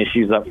communication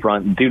issues up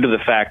front, due to the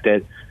fact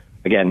that,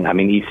 again,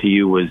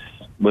 ECU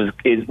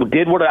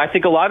did what I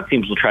think a lot of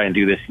teams will try and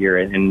do this year,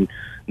 and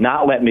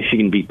not let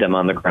Michigan beat them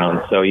on the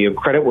ground. So you have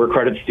credit where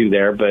credit's due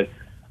there, but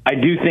I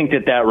do think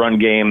that run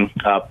game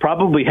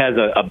probably has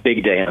a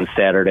big day on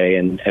Saturday,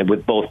 and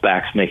with both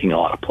backs making a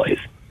lot of plays.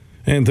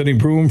 Anthony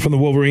Broom from the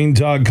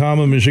Wolverine.com,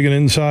 a Michigan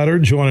insider,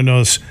 joining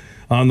us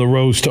on the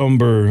Roast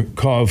Umber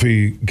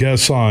Coffee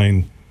guest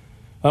line.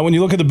 When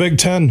you look at the Big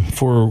Ten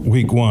for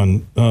week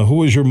 1,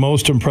 who is your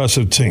most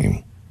impressive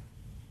team?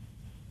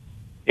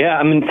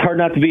 Yeah, it's hard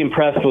not to be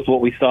impressed with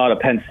what we saw at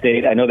Penn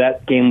State. I know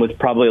that game was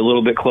probably a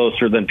little bit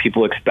closer than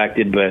people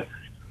expected, but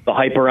the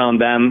hype around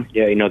them,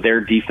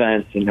 their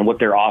defense and what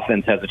their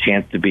offense has a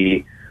chance to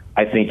be,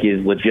 I think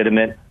is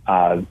legitimate.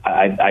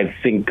 I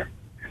think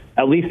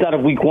at least out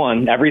of week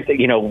one, everything,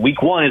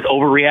 week one is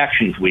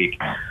overreactions week.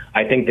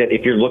 I think that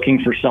if you're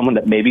looking for someone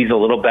that maybe is a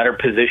little better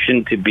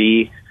positioned to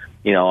be,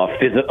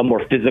 a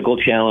more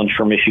physical challenge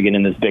for Michigan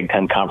in this Big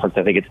Ten conference,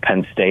 I think it's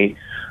Penn State.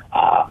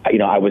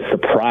 I was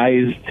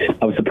surprised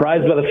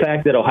by the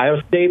fact that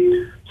Ohio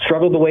State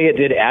struggled the way it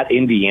did at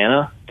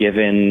Indiana,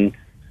 given,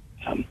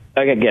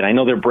 again, I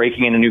know they're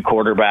breaking in a new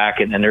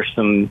quarterback and there's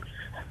some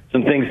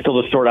things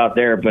still to sort out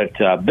there, but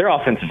their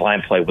offensive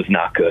line play was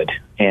not good.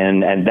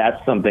 And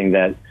that's something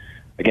that,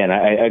 again,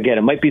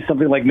 it might be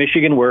something like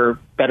Michigan where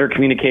better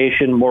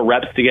communication, more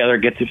reps together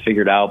gets it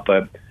figured out.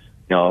 But,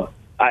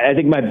 I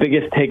think my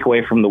biggest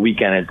takeaway from the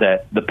weekend is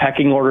that the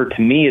pecking order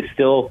to me is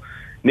still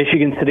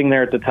Michigan sitting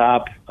there at the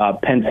top,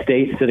 Penn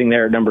State sitting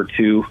there at number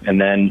 2, and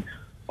then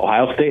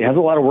Ohio State has a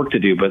lot of work to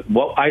do. But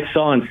what I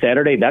saw on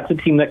Saturday, that's a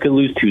team that could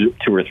lose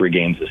two or three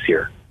games this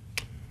year.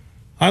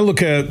 I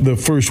look at the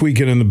first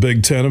weekend in the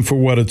Big Ten, and for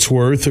what it's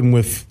worth, and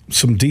with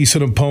some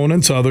decent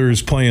opponents,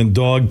 others playing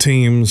dog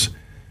teams,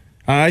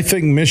 I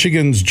think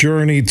Michigan's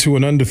journey to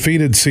an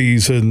undefeated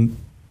season,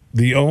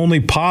 the only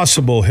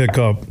possible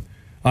hiccup,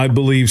 I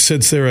believe,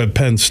 sits there at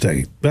Penn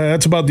State.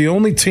 That's about the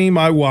only team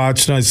I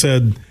watched, and I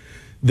said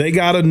they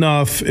got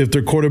enough if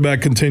their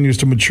quarterback continues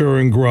to mature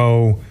and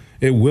grow.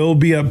 It will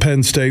be at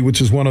Penn State,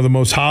 which is one of the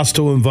most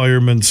hostile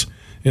environments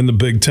in the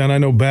Big Ten. I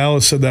know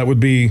Ballas said that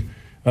would be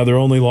their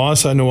only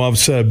loss. I know I've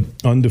said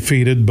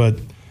undefeated, but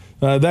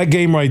that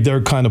game right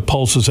there kind of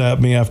pulses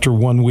at me after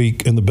 1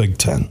 week in the Big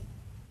Ten.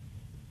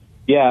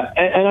 Yeah,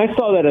 and I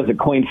saw that as a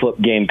coin flip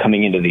game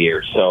coming into the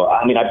year. So,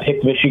 I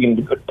picked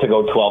Michigan to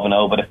go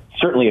 12-0, but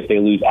certainly if they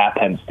lose at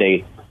Penn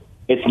State,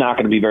 it's not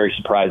going to be very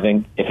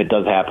surprising if it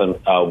does happen.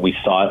 We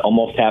saw it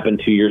almost happen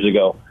 2 years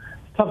ago.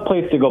 Tough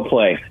place to go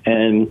play.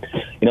 And,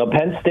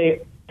 Penn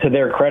State, to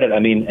their credit,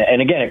 and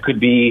again, it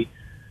could be,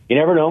 you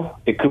never know,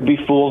 it could be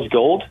fool's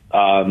gold.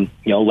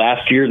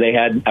 Last year they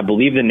had, I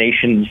believe, the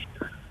nation's,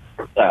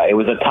 it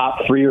was a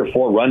top 3 or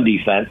 4 run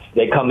defense.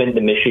 They come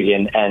into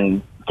Michigan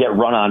and get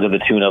run on to the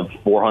tune of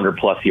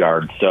 400-plus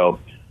yards. So,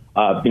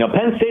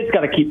 Penn State's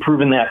got to keep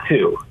proving that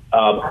too.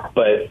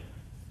 But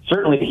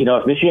certainly,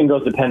 if Michigan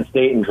goes to Penn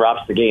State and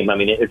drops the game,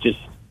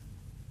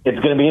 it's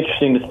going to be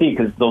interesting to see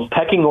because those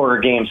pecking order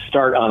games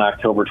start on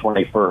October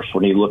 21st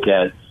when you look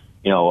at,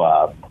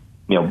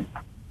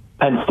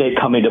 Penn State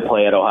coming to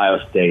play at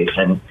Ohio State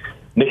and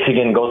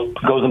Michigan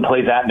goes and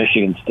plays at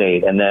Michigan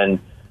State. And then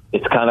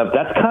that's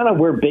kind of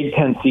where Big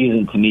Ten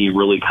season to me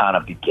really kind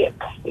of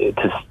begins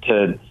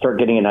to start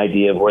getting an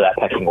idea of where that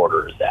pecking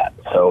order is at.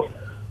 So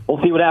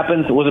we'll see what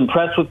happens. I was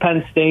impressed with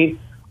Penn State.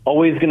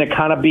 Always going to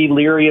kind of be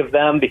leery of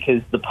them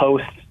because the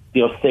post,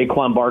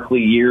 Saquon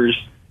Barkley years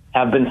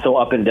have been so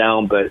up and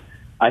down, but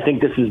I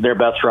think this is their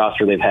best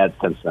roster they've had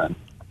since then.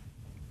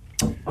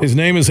 His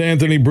name is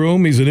Anthony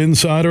Broome. He's an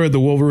insider at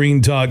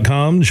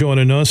thewolverine.com,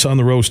 joining us on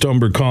the Roast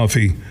Umber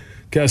Coffee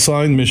guest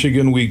line.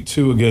 Michigan Week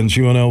 2 against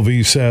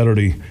UNLV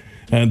Saturday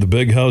at the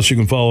Big House. You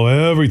can follow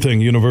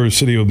everything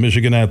University of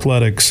Michigan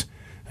Athletics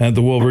at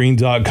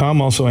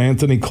thewolverine.com. Also,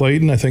 Anthony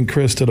Clayton. I think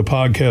Chris did a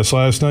podcast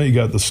last night. You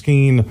got the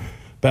Skeen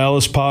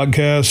Ballas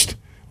podcast,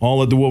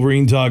 all at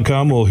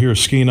thewolverine.com. We'll hear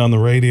Skeen on the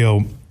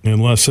radio in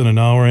less than an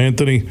hour.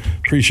 Anthony,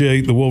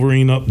 appreciate the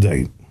Wolverine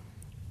update.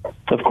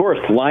 Of course.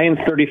 Lions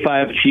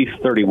 35, Chiefs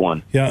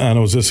 31. Yeah, and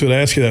I was just going to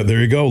ask you that.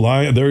 There you go.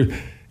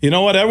 You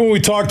know what? Everyone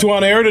we talked to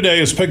on air today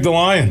has picked the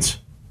Lions.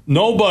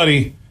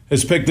 Nobody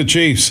has picked the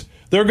Chiefs.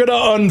 They're going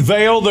to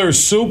unveil their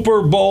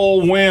Super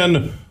Bowl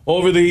win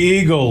over the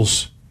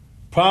Eagles.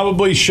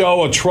 Probably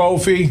show a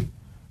trophy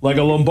like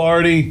a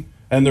Lombardi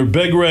and their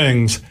big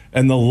rings.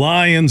 And the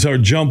Lions are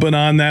jumping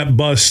on that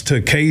bus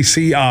to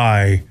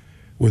KCI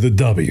with a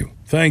W.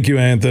 Thank you,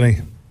 Anthony.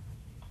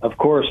 Of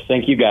course.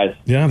 Thank you, guys.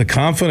 Yeah, the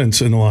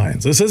confidence in the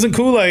Lions. This isn't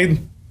Kool-Aid.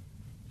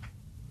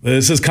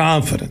 This is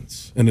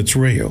confidence, and it's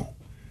real.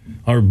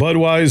 Our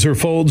Budweiser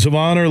Folds of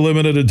Honor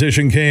limited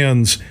edition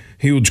cans.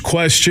 Huge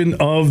question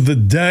of the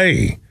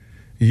day.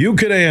 You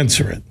could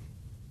answer it.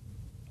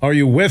 Are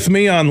you with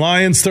me on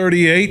Lions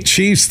 38,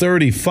 Chiefs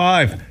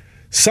 35?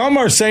 Some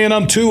are saying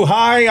I'm too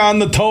high on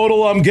the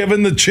total. I'm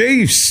giving the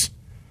Chiefs.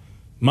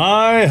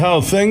 My,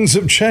 how things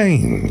have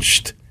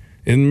changed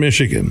in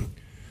Michigan.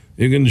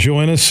 You can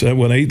join us at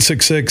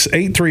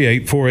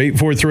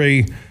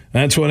 1-866-838-4843.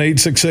 That's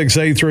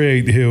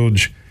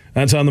 1-866-838-HUGE.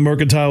 That's on the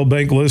Mercantile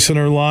Bank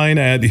listener line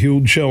at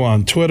Huge Show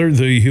on Twitter,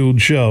 The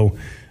Huge Show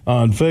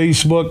on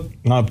Facebook.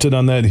 Opted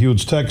on that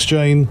huge text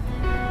chain.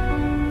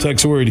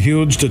 Text the word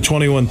HUGE to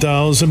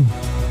 21,000.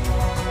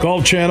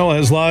 Golf Channel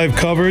has live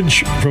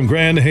coverage from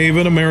Grand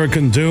Haven,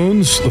 American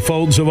Dunes, the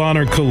Folds of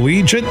Honor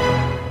Collegiate.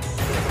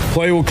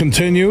 Play will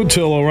continue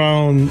till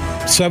around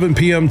 7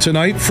 p.m.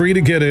 tonight. Free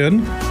to get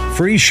in.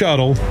 Free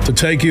shuttle to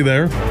take you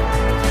there.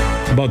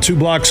 About 2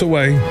 blocks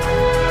away.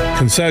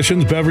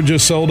 Concessions,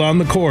 beverages sold on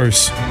the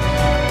course.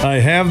 I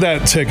have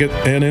that ticket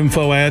and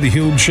info at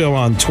Huge Show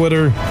on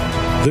Twitter,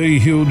 The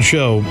Huge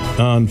Show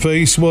on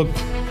Facebook.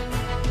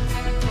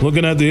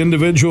 Looking at the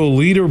individual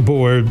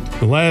leaderboard,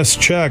 the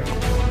last check,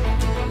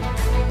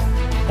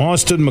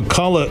 Austin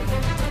McCullough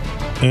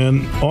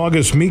and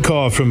August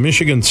Meekhoff from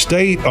Michigan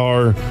State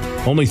are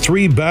only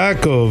 3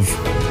 back of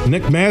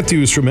Nick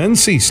Matthews from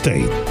NC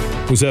State,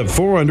 who's at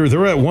 4 under.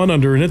 They're at 1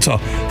 under, and it's a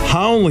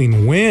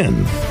howling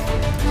wind.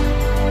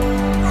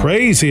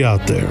 Crazy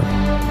out there.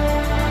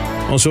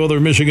 Also, other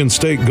Michigan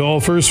State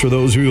golfers, for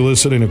those of you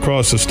listening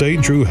across the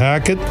state, Drew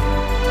Hackett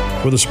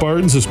for the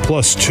Spartans is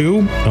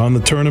 +2 on the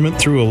tournament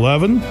through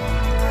 11.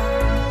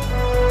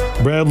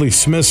 Bradley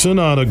Smithson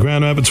out of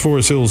Grand Rapids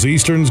Forest Hills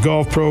Eastern's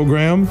golf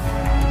program.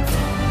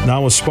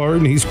 Now a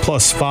Spartan, he's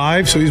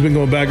 +5, so he's been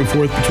going back and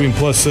forth between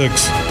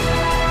 +6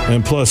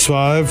 and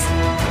 +5.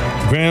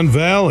 Grand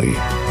Valley,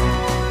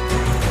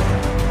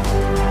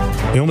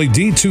 the only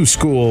D2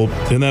 school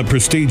in that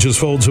prestigious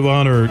Folds of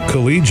Honor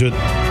Collegiate.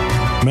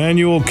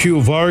 Manuel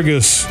Q.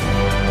 Vargas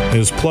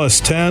is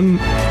 +10.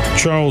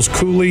 Charles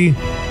Cooley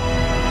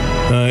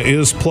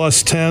is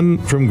 +10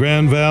 from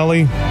Grand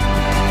Valley.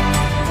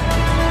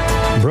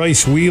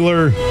 Bryce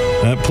Wheeler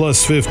at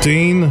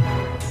 +15.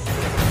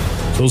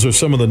 Those are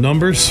some of the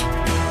numbers.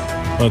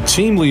 A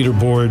team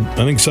leaderboard,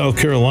 I think South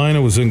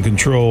Carolina was in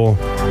control.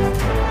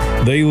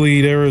 They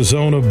lead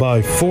Arizona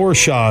by 4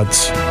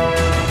 shots.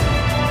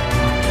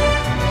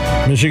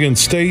 Michigan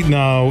State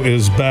now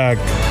is back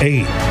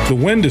 8. The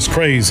wind is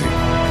crazy.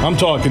 I'm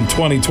talking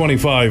 20,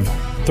 25,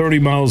 30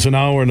 miles an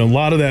hour, and a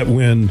lot of that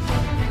wind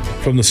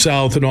from the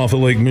south and off of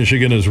Lake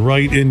Michigan is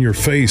right in your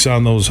face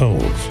on those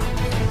holes.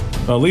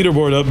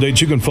 Leaderboard updates,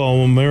 you can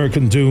follow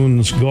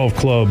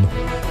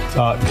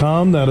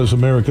AmericanDunesGolfClub.com. That is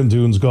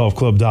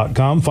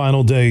AmericanDunesGolfClub.com.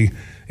 Final day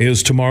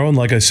is tomorrow, and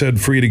like I said,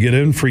 free to get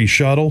in, free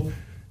shuttle.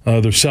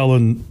 They're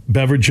selling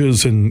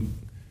beverages and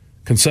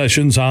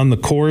concessions on the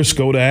course.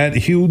 Go to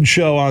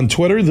 @HugeShow on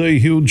Twitter, The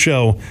Huge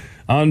Show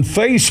on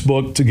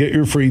Facebook to get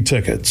your free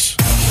tickets.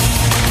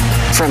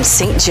 From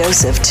St.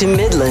 Joseph to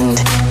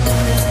Midland,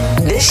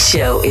 this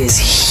show is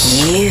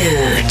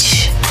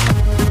huge.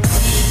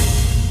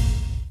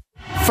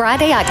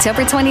 Friday,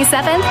 October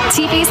 27th,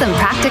 TVs and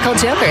Practical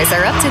Jokers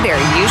are up to their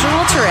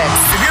usual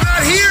tricks. If you're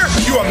not here,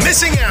 you are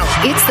missing out.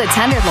 It's the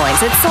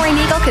Tenderloins at Soaring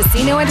Eagle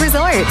Casino and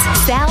Resort.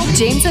 Sal,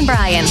 James, and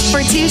Brian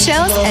for 2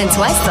 shows and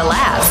twice the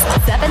laughs.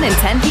 7 and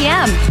 10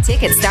 p.m.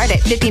 Tickets start at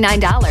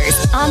 $59.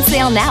 On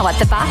sale now at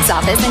the box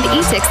office and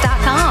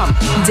etix.com.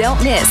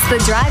 Don't miss the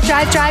Drive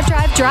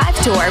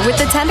Tour with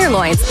the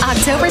Tenderloins,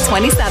 October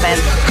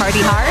 27th.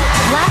 Party hard,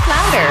 laugh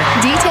louder.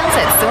 Details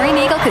at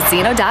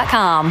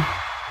SoaringEagleCasino.com.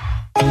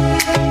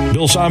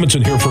 Bill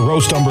Simonson here for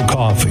Roast Umber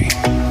Coffee.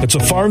 It's a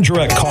farm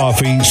direct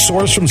coffee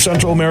sourced from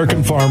Central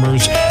American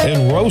farmers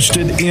and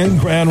roasted in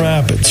Grand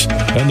Rapids.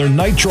 And their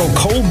Nitro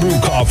Cold Brew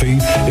Coffee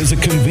is a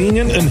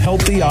convenient and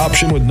healthy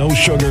option with no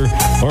sugar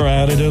or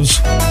additives.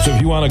 So if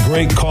you want a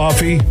great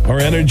coffee or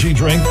energy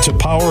drink to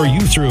power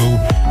you through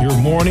your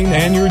morning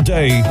and your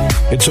day,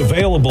 it's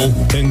available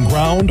in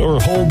ground or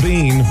whole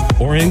bean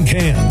or in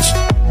cans.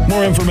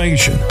 More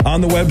information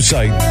on the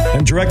website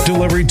and direct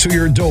delivery to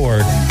your door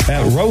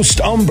at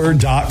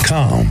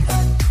roastumber.com.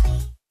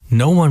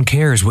 No one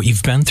cares what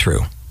you've been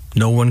through.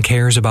 No one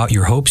cares about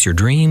your hopes, your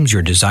dreams,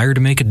 your desire to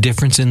make a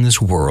difference in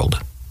this world.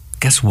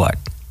 Guess what?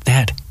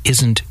 That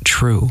isn't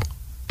true.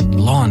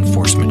 Law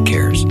enforcement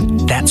cares.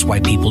 That's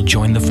why people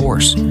join the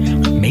force.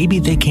 Maybe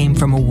they came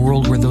from a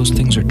world where those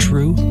things are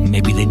true.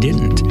 Maybe they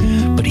didn't.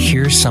 But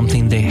here's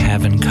something they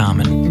have in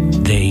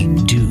common. They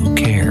do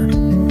care.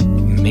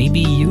 Maybe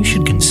you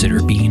should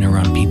consider being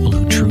around people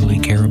who truly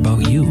care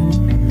about you.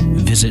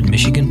 Visit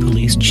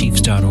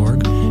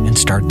MichiganPoliceChiefs.org and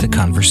start the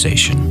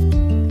conversation.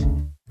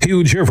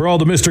 Huge here for all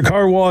the Mr.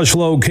 Car Wash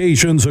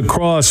locations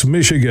across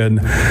Michigan.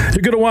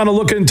 You're going to want to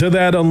look into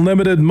that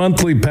unlimited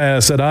monthly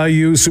pass that I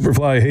use.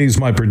 Superfly Hayes,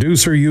 my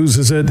producer,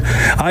 uses it.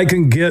 I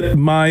can get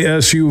my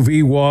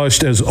SUV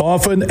washed as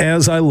often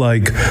as I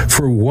like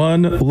for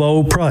one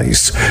low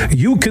price.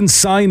 You can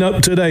sign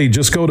up today.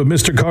 Just go to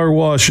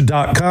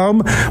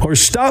MrCarWash.com or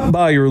stop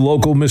by your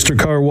local Mr.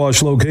 Car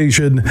Wash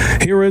location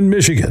here in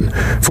Michigan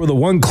for the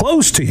one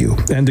close to you.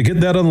 And to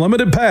get that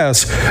unlimited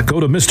pass, go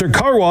to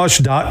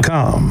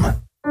MrCarWash.com.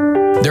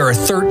 There are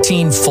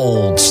 13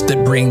 folds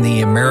that bring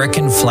the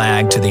American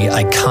flag to the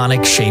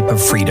iconic shape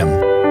of freedom.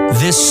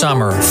 This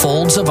summer,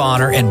 Folds of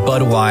Honor and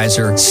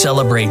Budweiser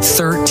celebrate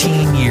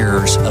 13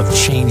 years of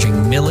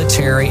changing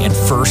military and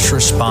first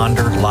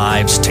responder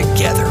lives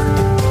together.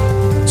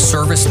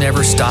 Service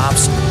never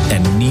stops,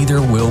 and neither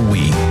will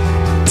we.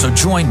 So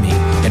join me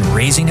in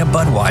raising a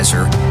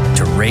Budweiser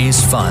to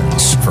raise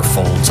funds for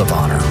Folds of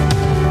Honor.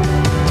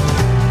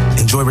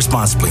 Enjoy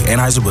responsibly.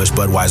 Anheuser-Busch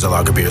Budweiser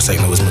Lager Beer,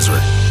 St. Louis,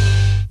 Missouri.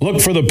 Look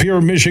for the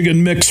Pure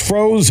Michigan Mix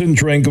frozen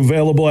drink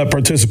available at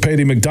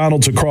participating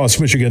McDonald's across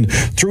Michigan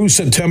through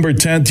September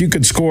 10th. You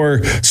could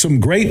score some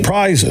great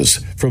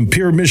prizes from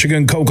Pure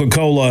Michigan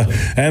Coca-Cola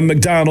and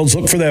McDonald's.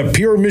 Look for that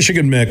Pure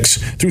Michigan Mix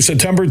through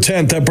September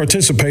 10th at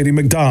participating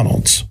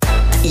McDonald's.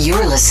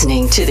 You're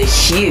listening to The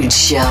Huge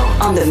Show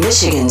on the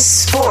Michigan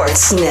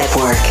Sports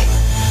Network.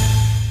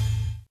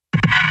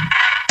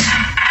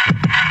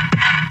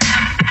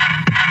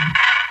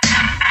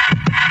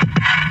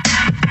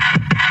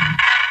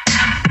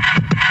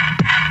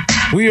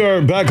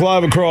 are back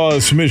live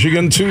across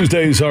Michigan.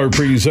 Tuesdays are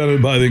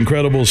presented by the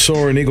incredible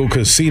Soaring Eagle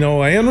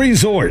Casino and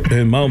Resort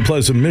in Mount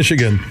Pleasant,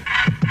 Michigan.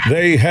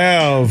 They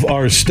have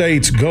our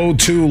state's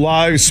go-to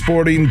live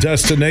sporting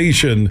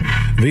destination,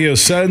 the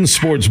Ascend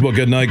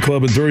Sportsbook and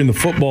Nightclub. And during the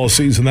football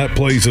season, that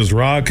place is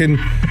rocking.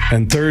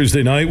 And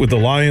Thursday night with the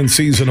Lions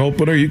season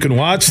opener, you can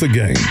watch the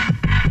game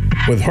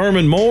with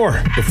Herman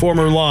Moore, the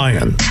former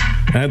Lion,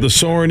 at the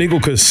Soaring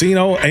Eagle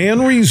Casino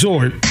and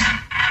Resort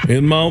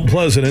in Mount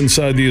Pleasant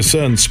inside the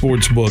Ascend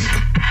Sportsbook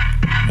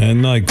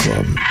and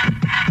Nightclub.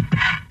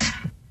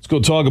 Let's go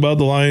talk about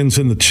the Lions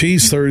and the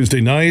Chiefs Thursday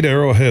night,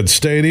 Arrowhead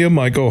Stadium.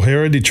 Mike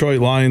O'Hara,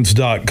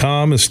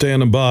 DetroitLions.com, is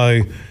standing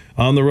by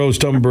on the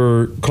Roast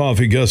Umber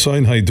Coffee guest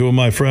line. How you doing,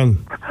 my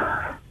friend?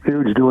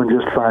 Huge, doing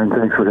just fine.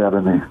 Thanks for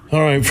having me.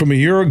 All right, from a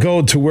year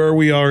ago to where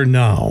we are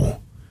now,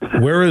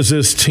 where is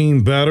this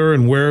team better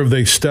and where have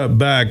they stepped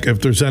back,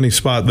 if there's any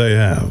spot they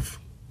have?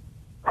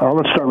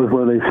 Let's start with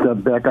where they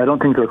stepped back. I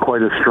don't think they're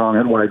quite as strong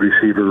at wide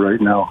receiver right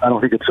now. I don't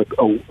think it's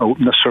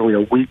necessarily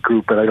a weak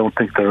group, but I don't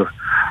think they're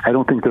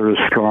as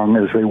strong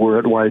as they were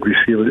at wide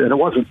receiver. And it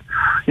wasn't,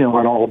 an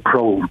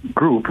all-pro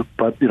group,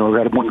 but they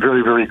had one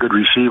very, very good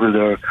receiver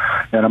there,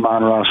 and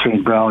Amon-Ra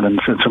St. Brown,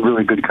 and some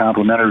really good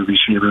complementary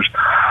receivers.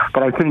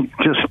 But I think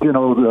just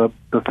the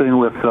thing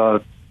with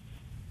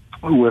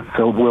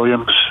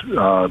Williams.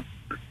 I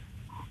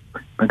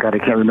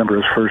can't remember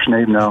his first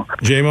name now.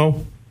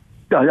 J-Mo?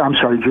 I'm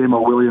sorry,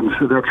 J-Mo Williams.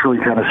 That's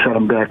really kind of set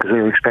them back because they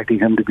were expecting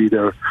him to be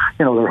their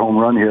home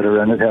run hitter,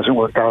 and it hasn't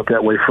worked out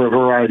that way for a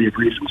variety of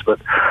reasons.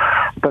 But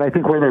I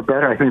think where they're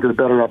better, I think they're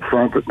better up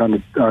front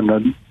on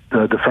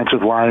the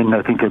defensive line.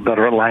 I think they're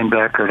better at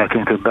linebacker, and I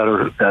think they're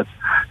better at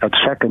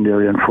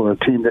secondary. And for a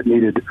team that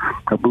needed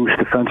a boost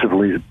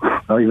defensively,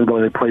 even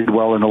though they played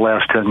well in the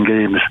last 10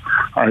 games,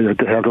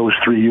 to have those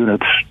three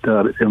units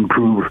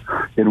improve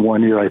in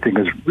 1 year, I think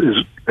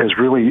is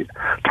really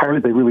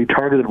targeted. They really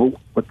targeted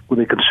what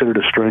they considered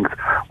a strength,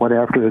 went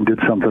after it and did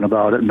something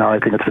about it. And now I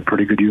think it's a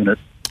pretty good unit.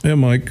 Yeah,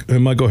 Mike.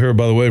 And Michael O'Hara,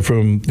 by the way,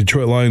 from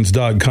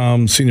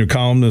DetroitLions.com, senior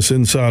columnist,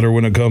 insider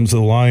when it comes to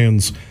the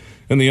Lions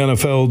and the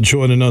NFL,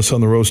 joining us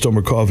on the Roast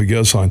Umber Coffee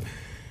guest line.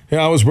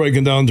 Yeah, I was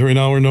breaking down during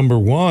hour number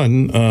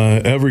one,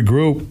 every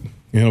group,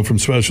 from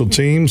special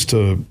teams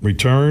to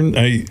return.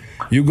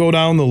 You go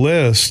down the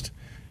list,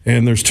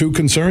 and there's two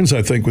concerns,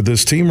 I think, with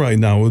this team right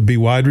now. It would be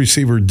wide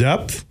receiver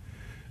depth,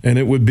 and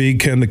it would be,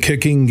 can the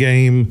kicking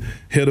game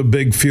hit a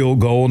big field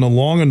goal and a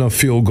long enough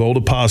field goal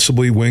to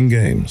possibly win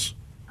games?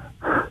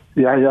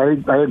 Yeah,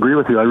 I agree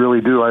with you. I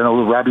really do. I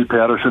know Robbie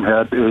Patterson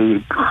had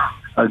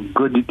a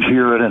good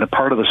year and a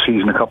part of the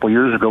season a couple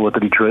years ago with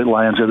the Detroit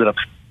Lions. Ended up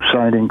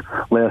signing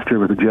last year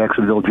with the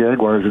Jacksonville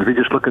Jaguars. And if you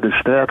just look at his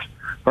stats,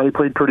 he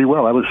played pretty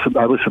well. I was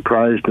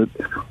surprised that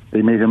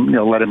they made him,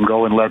 let him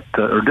go and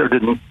or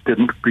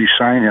didn't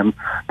re-sign him,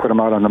 put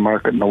him out on the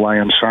market, and the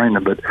Lions signed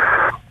him. But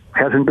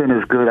hasn't been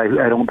as good.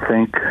 I don't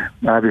think.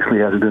 Obviously,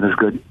 hasn't been as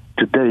good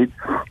to date.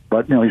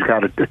 But he's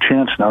got a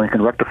chance now. He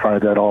can rectify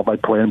that all by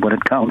playing when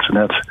it counts, and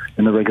that's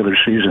in the regular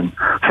season.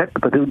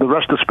 But the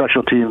rest of the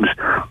special teams,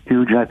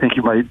 huge. And I think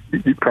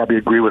you'd probably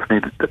agree with me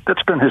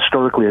that's been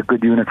historically a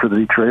good unit for the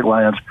Detroit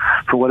Lions.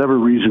 For whatever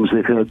reasons,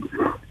 they've had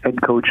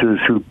head coaches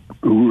who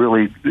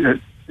really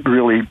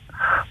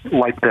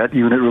liked that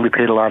unit, really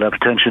paid a lot of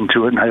attention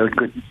to it, and hired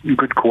good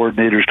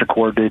coordinators to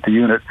coordinate the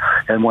unit.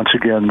 And once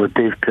again, with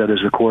Dave Pitt as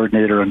the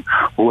coordinator, and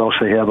who else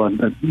they have on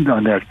that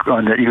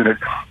unit,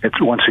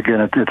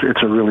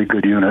 it's a really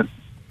good unit.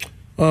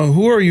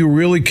 Who are you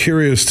really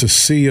curious to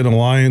see in a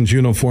Lions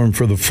uniform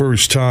for the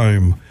first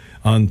time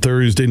on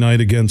Thursday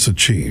night against the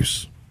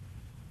Chiefs?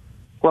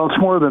 Well, it's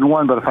more than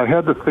one, but if I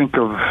had to think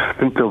of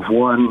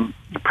one,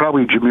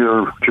 probably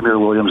Jameer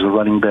Williams, the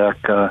running back,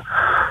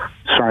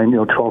 signed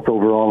 12th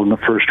overall in the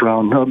first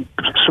round.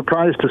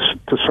 Surprised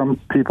to some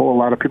people, a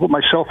lot of people,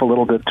 myself a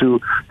little bit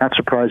too. Not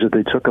surprised that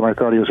they took him. I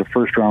thought he was a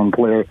first round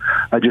player.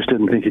 I just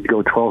didn't think he'd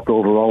go 12th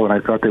overall, and I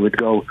thought they would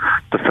go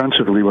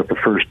defensively with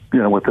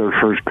with their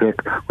first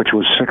pick, which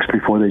was 6th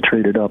before they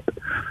traded up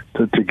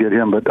to get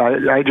him. But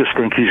I just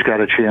think he's got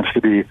a chance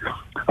to be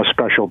a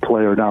special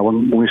player. Now,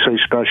 when we say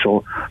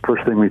special,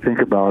 first thing we think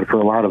about for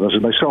a lot of us,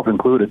 and myself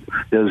included,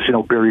 is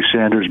Barry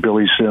Sanders,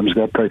 Billy Sims,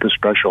 that type of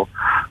special.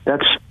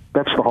 That's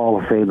the Hall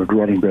of Fame of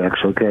running backs,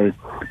 okay?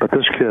 But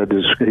this kid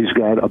he's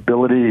got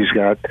ability,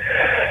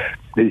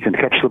 he can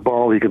catch the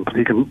ball, he can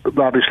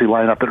obviously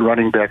line up at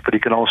running back, but he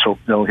can also,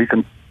 he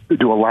can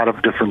do a lot of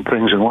different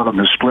things, and one of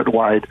them is split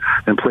wide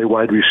and play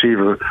wide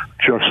receiver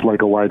just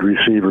like a wide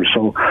receiver.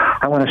 So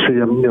I want to see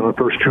him, the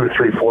first 2,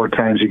 3, 4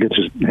 times he gets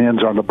his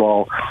hands on the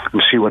ball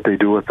and see what they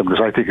do with them,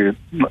 because I think,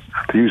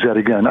 to use that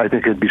again, I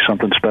think it'd be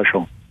something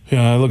special.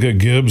 Yeah, I look at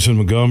Gibbs and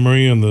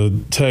Montgomery and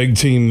the tag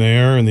team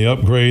there and the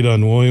upgrade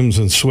on Williams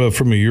and Swift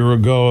from a year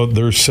ago.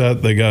 They're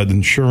set. They got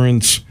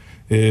insurance.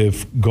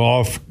 If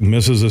Goff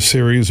misses a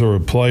series or a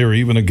play or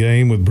even a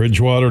game with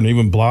Bridgewater and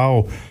even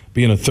Blau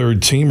being a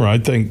third teamer, I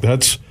think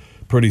that's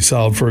pretty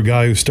solid for a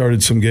guy who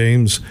started some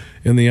games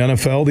in the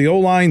NFL. The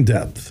O-line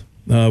depth,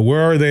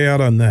 where are they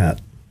at on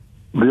that?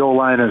 The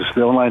O-line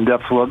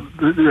depth.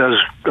 As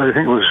I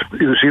think it was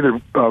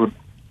either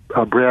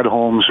Brad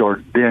Holmes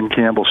or Dan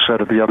Campbell said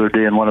it the other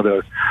day in one of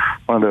their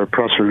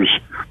pressers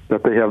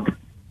that they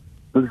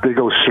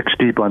go 6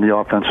 deep on the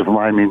offensive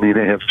line, meaning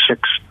they have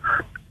 6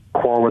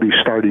 quality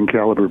starting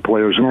caliber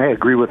players, and I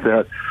agree with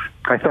that.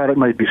 I thought it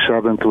might be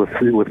 7th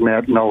with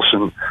Matt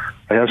Nelson.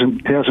 He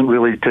hasn't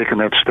really taken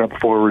that step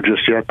forward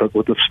just yet, but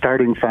with the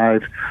starting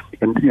 5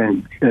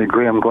 and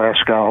Graham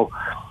Glasgow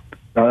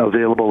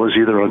available as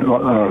either as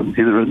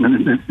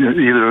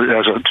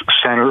a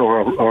center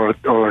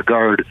or a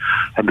guard,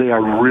 and they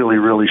are really,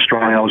 really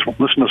strong. I was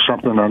listening to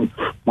something on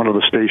one of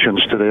the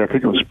stations today. I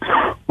think it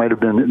might have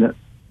been the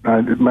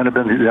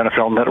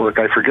NFL Network.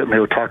 I forget. And they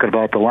were talking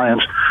about the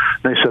Lions.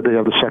 They said they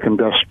have the second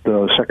best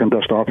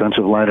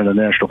offensive line in the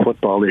National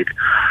Football League.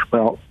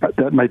 Well,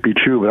 that might be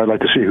true, but I'd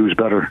like to see who's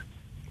better.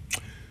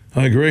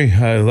 I agree.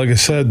 Like I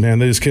said, man,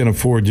 they just can't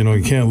afford.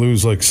 You can't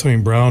lose like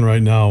St. Brown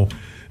right now.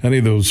 Any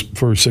of those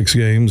first 6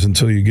 games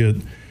until you get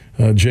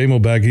J-Mo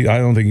back. I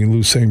don't think you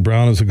lose St.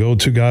 Brown as a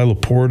go-to guy.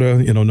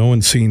 Laporta, no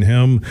one's seen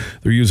him.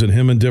 They're using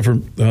him in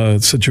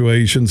different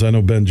situations. I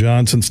know Ben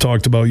Johnson's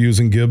talked about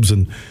using Gibbs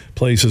in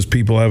places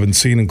people haven't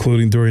seen,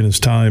 including during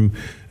his time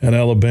at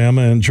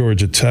Alabama and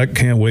Georgia Tech.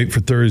 Can't wait for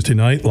Thursday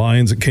night.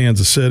 Lions at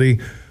Kansas City.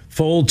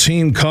 Full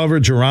team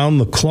coverage around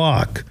the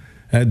clock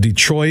at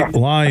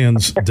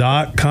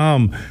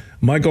DetroitLions.com.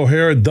 Mike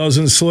O'Hara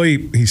doesn't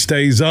sleep. He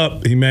stays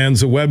up. He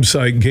mans the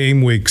website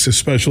game weeks,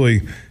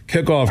 especially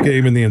kickoff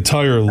game in the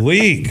entire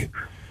league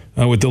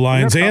with the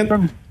Lions. And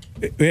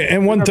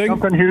one thing.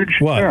 Something huge.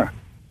 What? Yeah.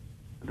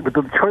 But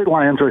the Detroit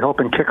Lions are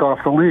helping kick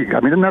off the league. I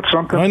mean, isn't that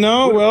something? I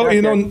know.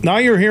 Well, now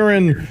you're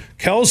hearing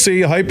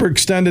Kelsey,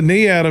 hyperextended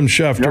knee. Adam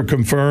Schefter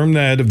confirmed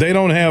that if they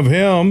don't have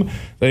him,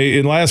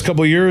 in the last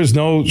couple of years,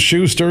 no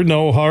Schuster,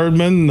 no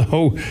Hardman,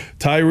 no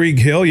Tyreek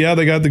Hill. Yeah,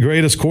 they got the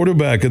greatest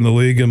quarterback in the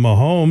league in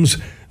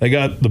Mahomes. They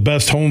got the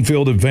best home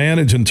field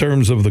advantage in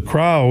terms of the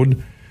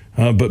crowd.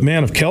 But,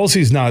 man, if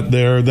Kelsey's not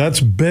there, that's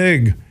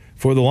big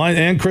for the Lions.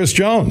 And Chris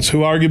Jones,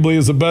 who arguably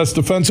is the best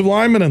defensive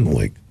lineman in the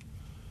league.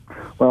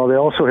 Well, they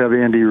also have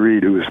Andy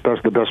Reid, who is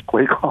the best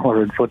play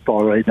caller in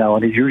football right now,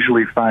 and he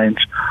usually finds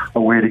a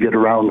way to get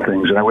around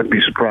things. And I wouldn't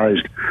be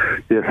surprised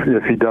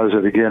if he does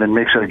it again and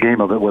makes it a game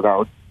of it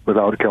without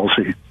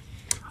Kelsey.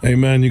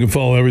 Amen. You can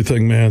follow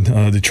everything, man.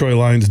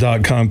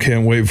 DetroitLions.com.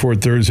 Can't wait for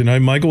it Thursday night.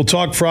 Mike, we'll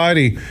talk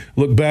Friday.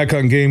 Look back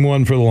on Game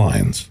 1 for the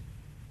Lions.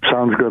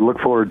 Sounds good. Look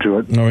forward to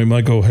it. All right,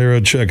 Mike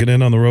O'Hara checking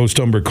in on the Roast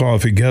Umber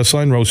Coffee guest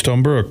line. Roast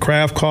Umber, a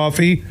craft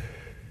coffee.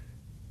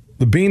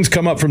 The beans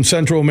come up from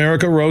Central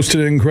America,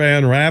 roasted in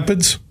Grand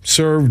Rapids,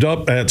 served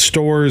up at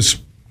stores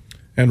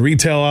and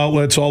retail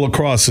outlets all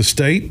across the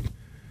state.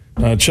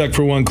 Check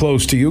for one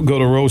close to you. Go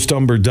to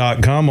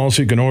roastumber.com.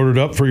 Also, you can order it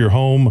up for your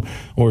home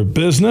or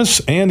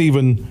business and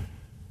even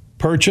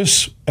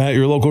purchase at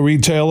your local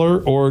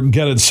retailer or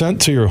get it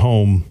sent to your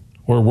home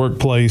or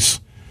workplace.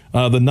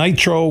 The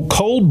Nitro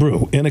Cold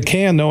Brew in a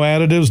can, no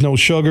additives, no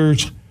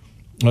sugars,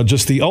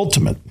 just the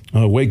ultimate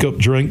wake-up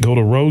drink. Go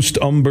to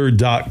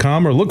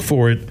roastumber.com or look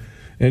for it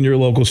in your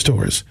local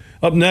stores.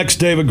 Up next,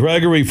 David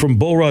Gregory from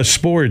Bull Rush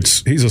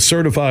Sports. He's a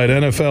certified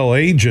NFL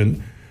agent,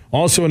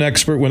 also an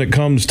expert when it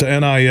comes to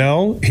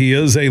NIL. He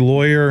is a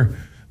lawyer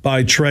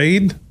by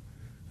trade.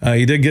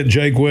 He did get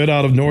Jake Witt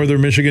out of Northern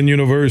Michigan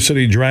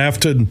University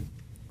drafted,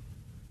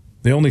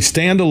 the only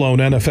standalone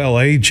NFL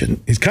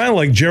agent. He's kind of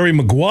like Jerry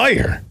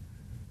Maguire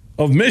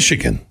of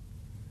Michigan.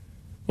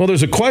 Well,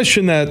 there's a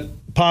question that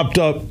popped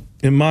up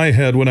in my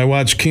head when I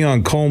watched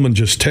Keon Coleman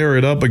just tear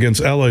it up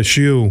against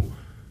LSU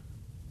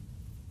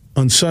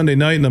on Sunday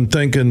night, and I'm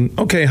thinking,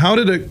 okay, how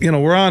did it,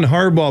 we're on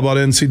Harbaugh about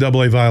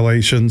NCAA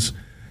violations.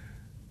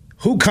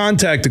 Who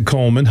contacted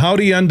Coleman? How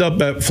did he end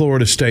up at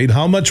Florida State?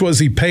 How much was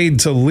he paid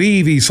to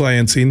leave East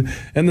Lansing?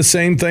 And the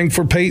same thing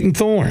for Peyton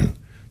Thorne.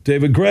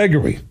 David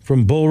Gregory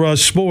from Bull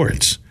Rush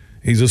Sports.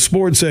 He's a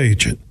sports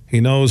agent. He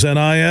knows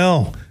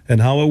NIL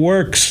and how it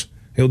works.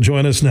 He'll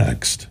join us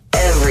next.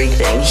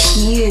 Everything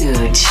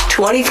huge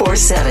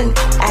 24/7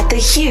 at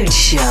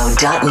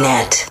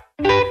thehugeshow.net.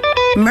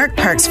 Merck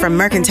Perks from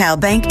Mercantile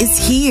Bank is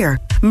here.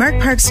 Merck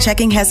Perks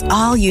checking has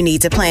all you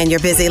need to plan your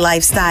busy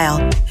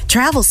lifestyle.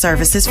 Travel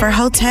services for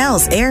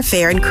hotels,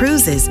 airfare, and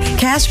cruises,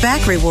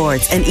 cashback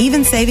rewards, and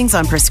even savings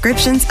on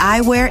prescriptions,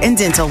 eyewear, and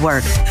dental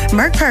work.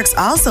 Merck Perks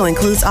also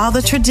includes all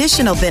the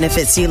traditional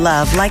benefits you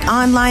love, like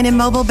online and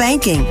mobile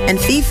banking, and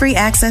fee-free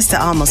access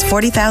to almost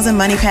 40,000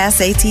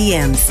 MoneyPass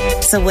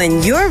ATMs. So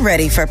when you're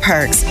ready for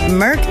perks,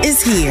 Merck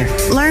is here.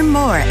 Learn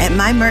more at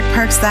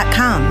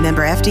mymerckperks.com,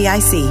 member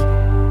FDIC.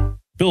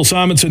 Bill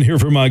Simonson here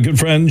for my good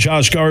friend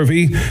Josh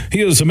Garvey.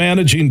 He is a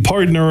managing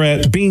partner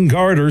at Bean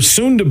Garter,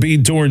 soon to be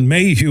Dorn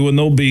Mayhew, and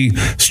they'll be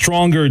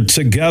stronger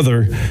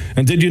together.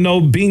 And did you know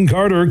Bean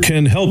Garter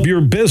can help your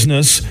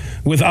business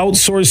with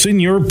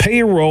outsourcing your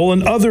payroll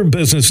and other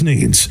business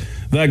needs?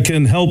 that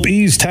can help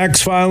ease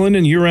tax filing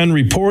and year-end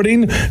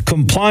reporting,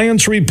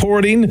 compliance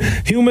reporting,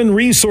 human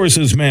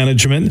resources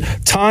management,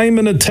 time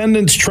and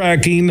attendance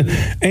tracking,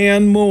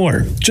 and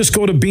more. Just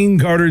go to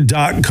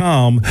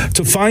BeanCarter.com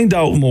to find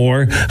out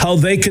more how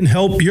they can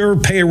help your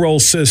payroll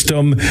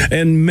system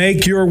and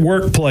make your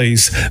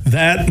workplace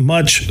that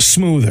much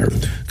smoother.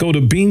 Go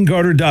to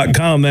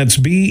BeanCarter.com. That's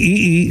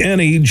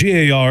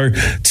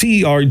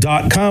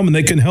BeanEgartr.com, and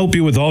they can help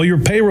you with all your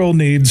payroll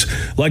needs.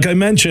 Like I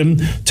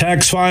mentioned,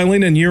 tax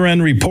filing and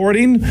year-end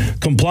reporting,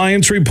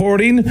 compliance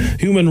reporting,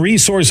 human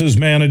resources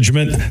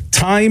management,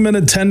 time and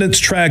attendance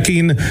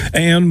tracking,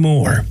 and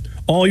more.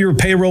 All your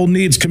payroll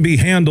needs can be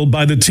handled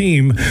by the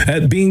team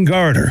at Bean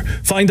Garter.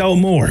 Find out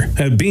more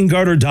at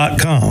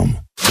BeanCarter.com.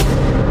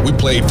 We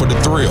played for the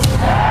thrill,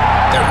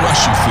 that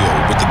rush you feel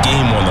with the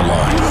game on the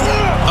line.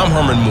 I'm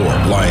Herman Moore,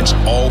 Lions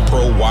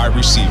All-Pro wide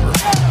receiver.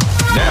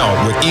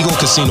 Now, with Eagle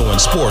Casino and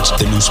Sports,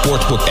 the new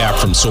sportsbook app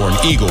from Soaring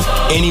Eagle,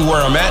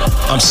 anywhere I'm at,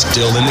 I'm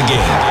still in the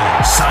game.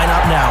 Sign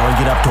up now and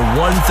get up to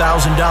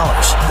 $1,000.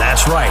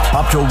 That's right,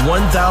 up to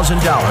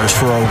 $1,000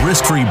 for a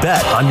risk-free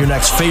bet on your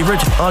next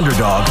favorite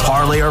underdog,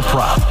 parlay, or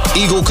prop.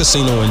 Eagle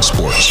Casino and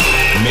Sports.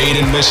 Made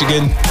in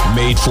Michigan,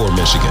 made for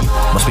Michigan.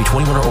 Must be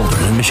 21 or older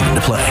in Michigan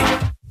to play.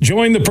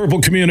 Join the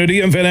Purple Community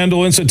and Van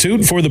Andel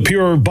Institute for the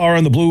Pure Bar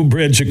on the Blue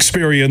Bridge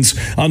experience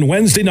on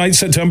Wednesday night,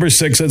 September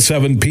 6th at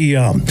 7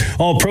 p.m.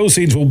 All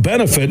proceeds will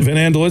benefit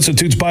Van Andel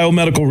Institute's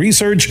biomedical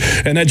research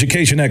and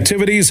education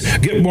activities.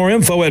 Get more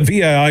info at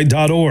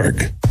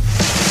VII.org.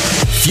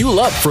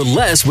 Fuel up for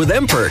less with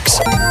M-Perks.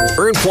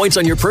 Earn points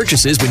on your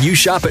purchases when you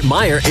shop at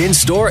Meijer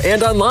in-store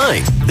and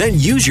online. Then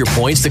use your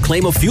points to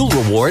claim a fuel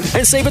reward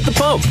and save at the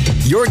pump.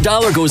 Your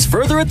dollar goes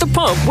further at the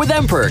pump with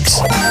M-Perks.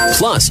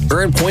 Plus,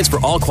 earn points for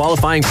all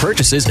qualifying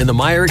purchases in the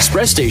Meijer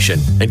Express station.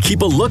 And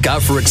keep a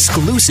lookout for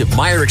exclusive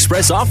Meijer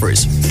Express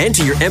offers.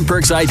 Enter your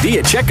M-Perks ID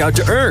at checkout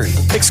to earn.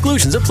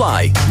 Exclusions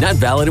apply. Not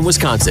valid in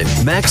Wisconsin.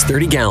 Max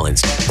 30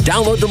 gallons.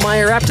 Download the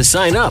Meijer app to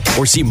sign up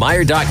or see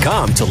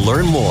Meijer.com to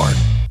learn more.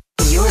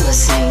 You're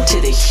listening to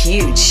The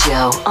Huge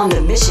Show on the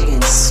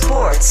Michigan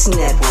Sports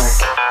Network.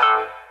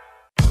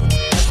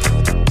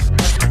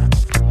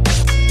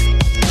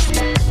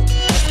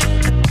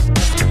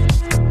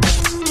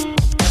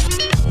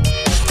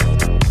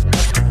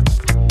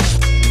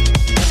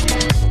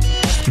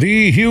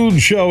 The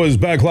Huge Show is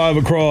back live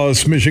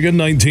across Michigan,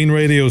 19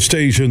 radio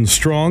stations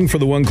strong. For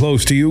the one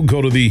close to you,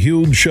 go to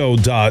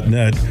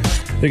thehugeshow.net.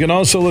 You can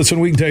also listen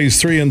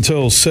weekdays 3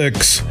 until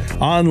 6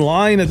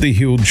 online at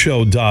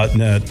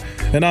thehugeshow.net.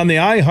 And on the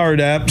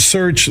iHeart app,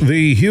 search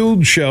The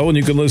Huge Show, and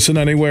you can listen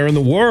anywhere in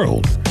the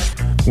world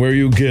where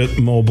you get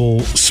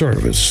mobile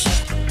service.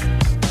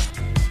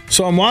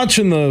 So I'm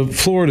watching the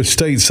Florida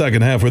State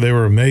second half where they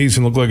were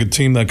amazing, looked like a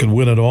team that could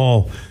win it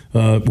all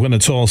when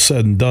it's all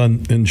said and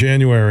done in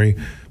January.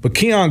 But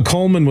Keon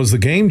Coleman was the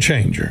game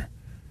changer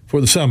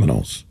for the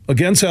Seminoles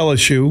against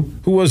LSU,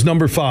 who was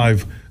number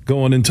 5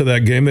 going into that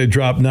game. They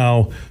dropped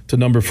now to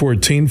number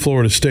 14.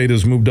 Florida State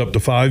has moved up to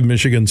 5.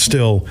 Michigan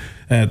still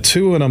at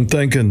 2. And I'm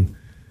thinking,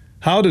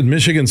 how did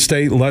Michigan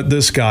State let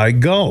this guy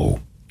go?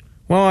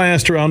 Well, I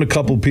asked around a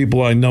couple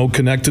people I know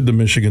connected to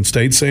Michigan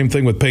State. Same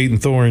thing with Peyton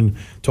Thorne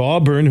to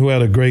Auburn, who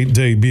had a great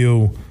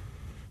debut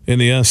in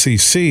the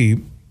SEC.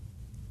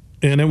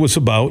 And it was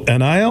about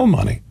NIL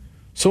money.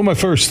 So my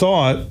first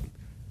thought,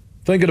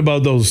 thinking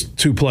about those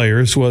two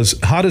players, was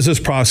how does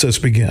this process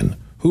begin?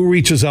 Who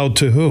reaches out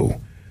to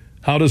who?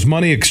 How does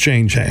money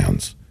exchange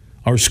hands?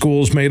 Are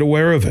schools made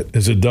aware of it?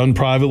 Is it done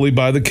privately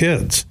by the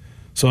kids?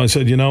 So I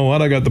said, you know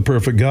what? I got the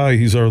perfect guy.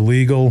 He's our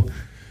legal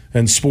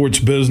and sports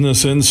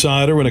business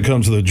insider when it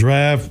comes to the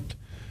draft,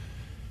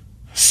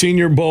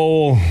 Senior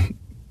Bowl,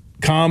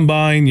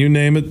 Combine, you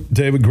name it.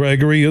 David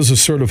Gregory is a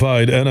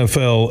certified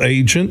NFL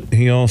agent.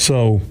 He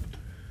also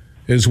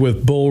is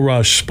with Bull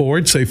Rush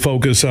Sports. They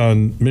focus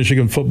on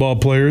Michigan football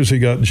players. He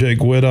got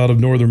Jake Witt out of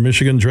Northern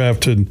Michigan,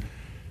 drafted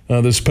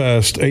this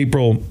past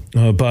April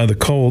by the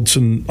Colts.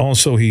 And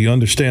also he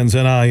understands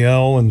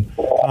NIL and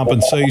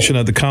compensation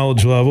at the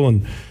college level.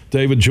 And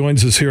David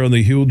joins us here on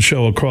the Huge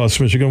Show across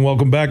Michigan.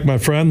 Welcome back, my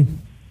friend.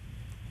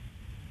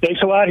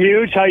 Thanks a lot,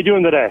 Huge. How you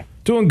doing today?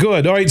 Doing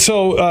good. All right,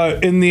 so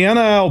in the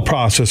NIL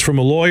process, from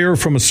a lawyer,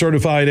 from a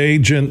certified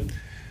agent,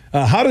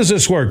 how does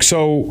this work?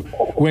 So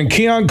when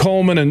Keon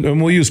Coleman,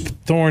 and we'll use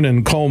Thorne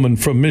and Coleman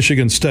from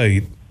Michigan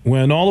State,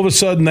 when all of a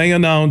sudden they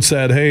announce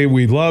that, hey,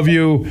 we love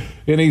you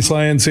in East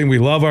Lansing, we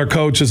love our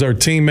coaches, our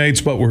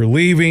teammates, but we're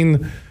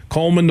leaving,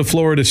 Coleman to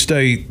Florida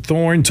State,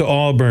 Thorne to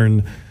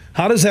Auburn,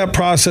 how does that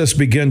process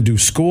begin? Do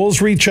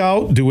schools reach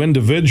out? Do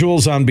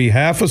individuals on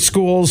behalf of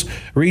schools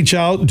reach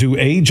out? Do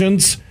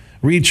agents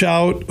reach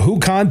out? Who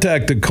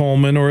contacted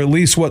Coleman, or at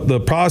least what the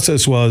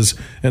process was?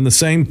 And the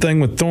same thing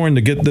with Thorne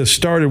to get this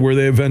started where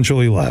they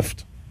eventually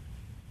left.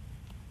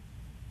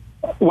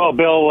 Well,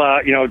 Bill,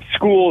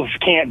 schools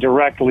can't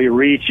directly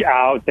reach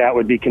out. That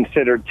would be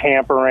considered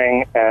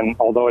tampering. And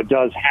although it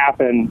does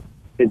happen,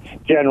 it's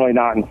generally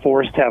not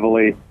enforced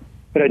heavily.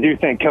 But I do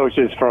think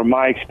coaches, from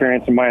my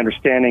experience and my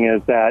understanding,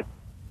 is that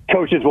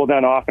coaches will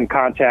then often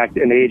contact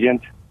an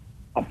agent,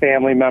 a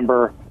family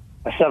member,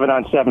 a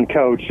 7-on-7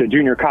 coach, a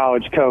junior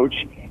college coach,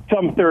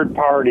 some third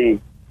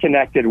party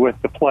connected with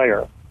the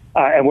player.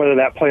 And whether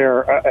that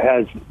player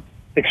has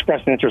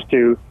expressed an interest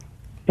to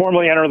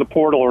formally enter the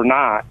portal or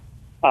not,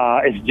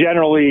 it's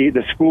generally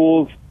the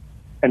schools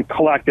and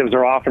collectives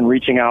are often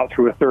reaching out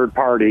through a third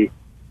party.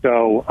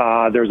 So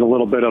there's a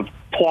little bit of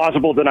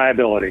plausible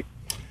deniability.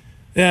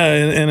 Yeah,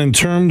 and in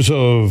terms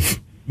of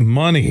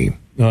money,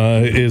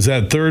 is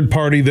that third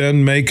party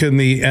then making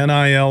the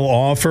NIL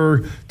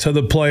offer to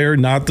the player,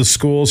 not the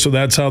school? So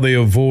that's how they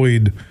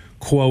avoid,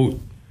 quote,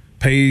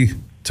 pay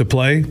to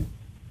play?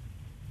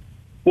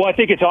 Well, I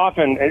think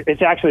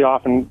it's actually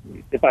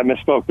often, if I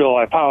misspoke, Bill,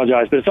 I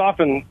apologize, but it's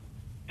often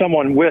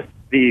someone with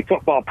the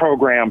football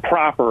program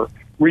proper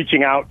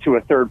reaching out to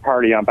a third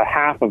party on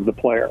behalf of the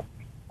player.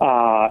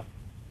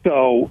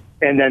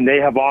 And then they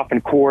have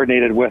often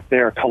coordinated with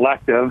their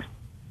collective,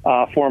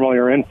 formally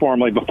or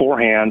informally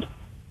beforehand.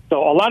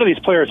 So a lot of these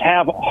players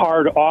have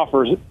hard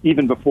offers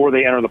even before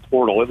they enter the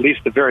portal, at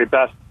least the very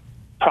best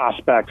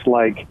prospects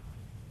like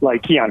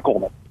Keon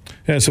Coleman.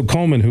 Yeah, so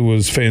Coleman, who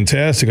was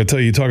fantastic. I tell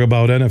you, talk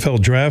about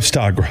NFL draft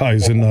stock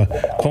rising.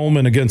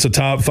 Coleman against a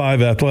top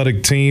 5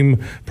 athletic team,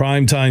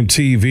 primetime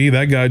TV.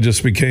 That guy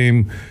just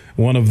became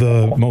one of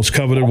the most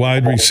coveted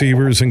wide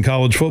receivers in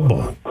college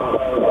football.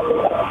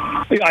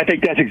 I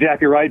think that's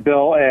exactly right,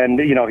 Bill. And,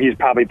 he's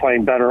probably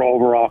playing better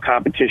overall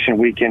competition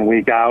week in,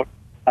 week out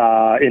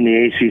in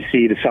the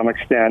ACC to some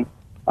extent.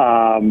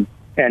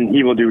 And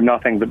he will do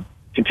nothing but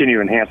continue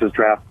to enhance his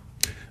draft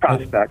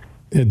prospects.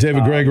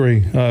 David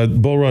Gregory,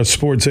 Bull Rush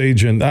sports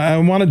agent. I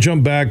want to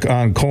jump back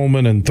on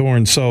Coleman and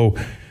Thorne. So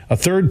a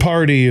third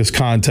party is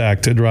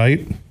contacted,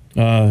 right?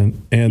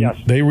 And yes.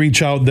 They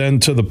reach out then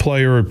to the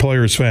player or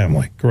player's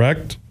family,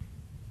 correct?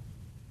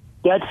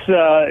 That's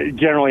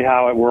generally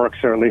how it works,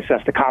 or at least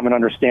that's the common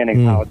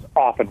understanding how it's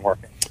often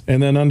working.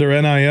 And then under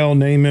NIL,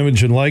 name,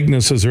 image, and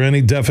likeness, is there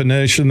any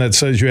definition that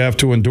says you have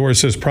to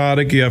endorse this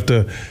product? You have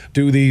to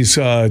do these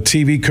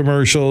TV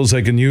commercials.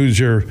 They can use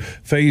your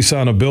face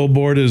on a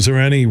billboard. Is there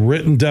any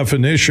written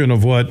definition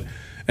of what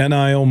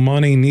NIL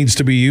money needs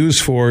to be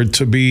used for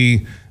to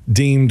be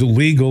deemed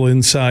legal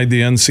inside the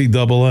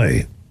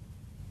NCAA?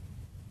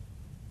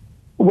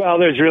 Well,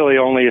 there's really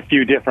only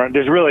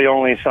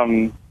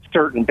some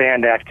certain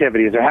banned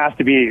activities. There has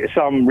to be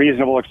some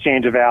reasonable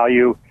exchange of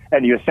value,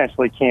 and you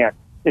essentially can't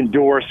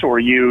endorse or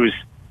use,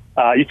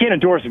 you can't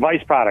endorse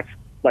vice products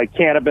like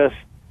cannabis,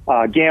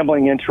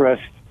 gambling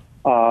interest,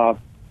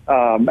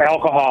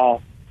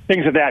 alcohol,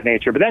 things of that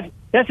nature. But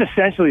that's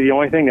essentially the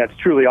only thing that's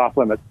truly off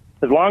limits.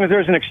 As long as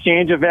there's an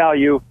exchange of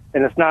value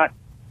and it's not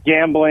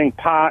gambling,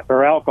 pot,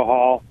 or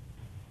alcohol,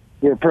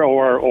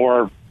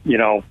 or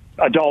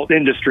adult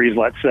industries,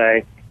 let's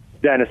say,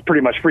 then it's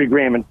pretty much free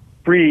reign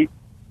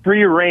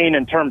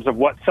in terms of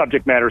what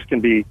subject matters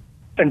can be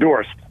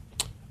endorsed.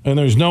 And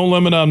there's no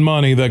limit on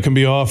money that can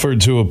be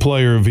offered to a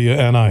player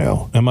via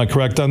NIL. Am I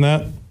correct on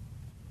that?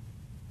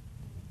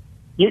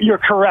 You're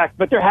correct,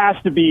 but there has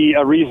to be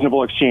a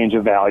reasonable exchange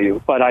of value.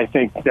 But I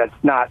think that's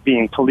not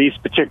being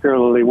policed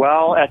particularly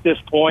well at this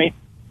point.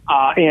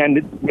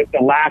 And with the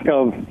lack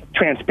of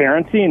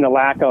transparency and the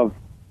lack of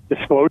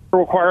disclosure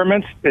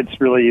requirements, it's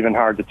really even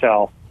hard to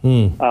tell.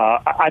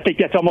 I think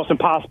that's almost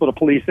impossible to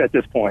police at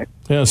this point.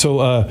 Yeah,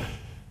 so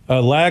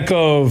a lack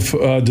of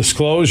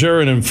disclosure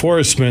and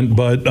enforcement,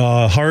 but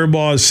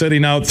Harbaugh is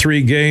sitting out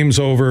 3 games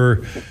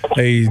over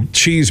a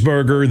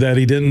cheeseburger that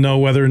he didn't know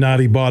whether or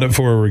not he bought it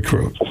for a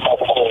recruit.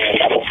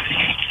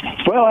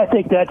 Well, I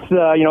think that's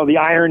the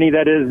irony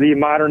that is the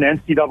modern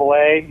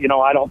NCAA.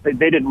 I don't think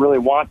they didn't really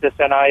want this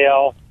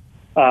NIL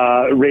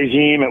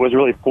regime. It was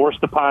really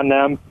forced upon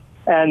them.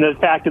 And the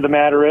fact of the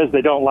matter is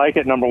they don't like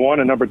it, number one.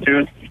 And number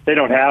two, they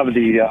don't have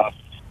the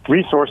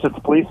resources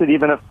to police it,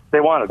 even if they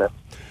wanted it.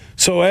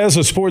 So as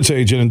a sports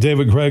agent, and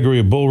David Gregory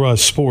of Bull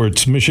Rush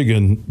Sports,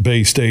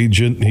 Michigan-based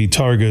agent, he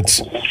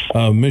targets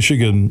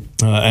Michigan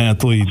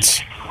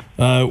athletes.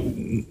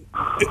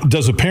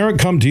 Does a parent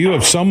come to you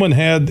if someone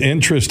had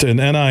interest in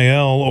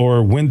NIL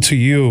or went to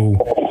you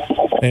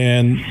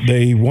and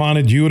they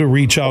wanted you to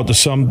reach out to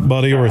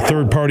somebody or a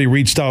third party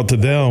reached out to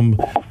them?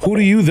 Who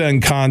do you then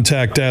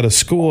contact at a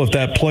school if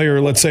that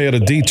player, let's say at a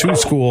D2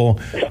 school,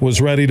 was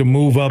ready to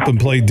move up and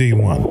play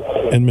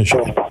D1 in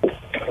Michigan?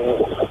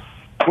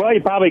 Well,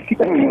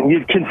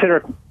 you'd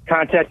consider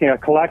contacting a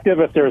collective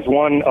if there's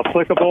one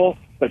applicable,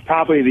 but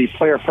probably the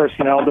player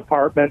personnel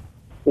department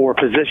or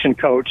position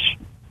coach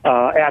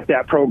at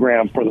that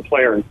program for the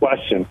player in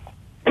question.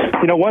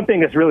 One thing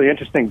that's really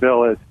interesting,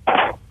 Bill, is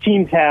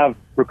teams have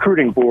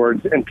recruiting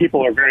boards, and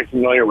people are very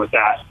familiar with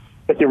that.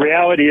 But the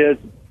reality is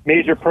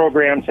major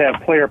programs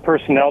have player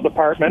personnel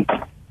departments,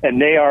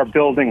 and they are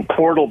building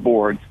portal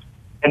boards.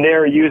 And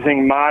they're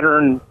using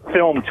modern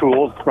film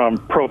tools from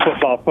Pro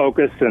Football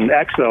Focus and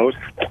Exos.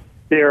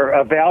 They're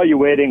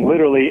evaluating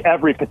literally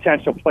every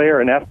potential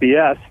player in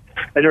FBS,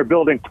 and they're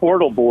building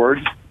portal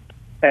boards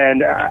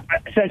and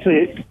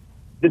essentially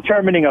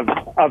determining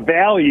a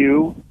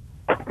value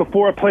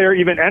before a player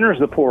even enters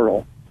the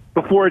portal,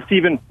 before it's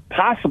even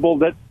possible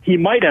that he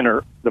might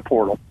enter the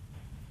portal.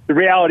 The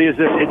reality is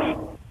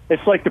that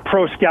it's like the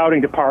pro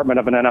scouting department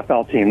of an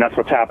NFL team. That's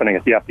what's happening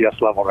at the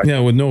FBS level right now. Yeah,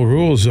 with no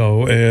rules,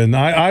 though. And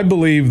I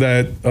believe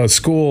that a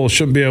school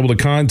shouldn't be able to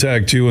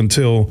contact you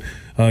until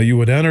you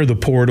would enter the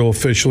portal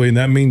officially, and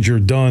that means you're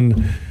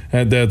done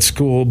at that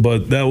school.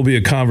 But that will be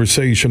a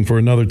conversation for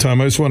another time.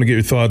 I just want to get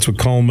your thoughts with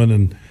Coleman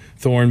and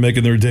Thorne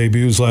making their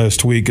debuts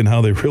last week and how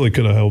they really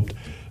could have helped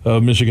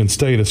Michigan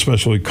State,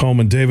 especially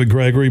Coleman. David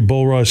Gregory,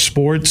 Bull Rush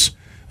Sports.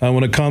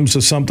 When it comes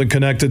to something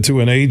connected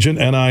to an agent,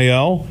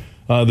 NIL,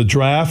 the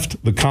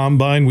draft, the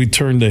combine, we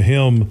turn to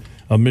him,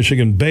 a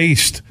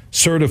Michigan-based,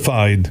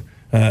 certified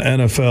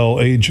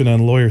NFL agent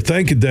and lawyer.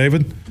 Thank you,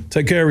 David.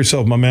 Take care of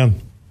yourself, my man.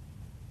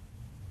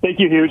 Thank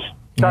you, Hughes.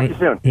 Talk to you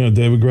soon. Yeah,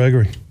 David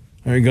Gregory.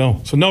 There you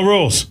go. So no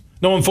rules,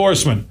 no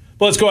enforcement.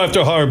 But let's go after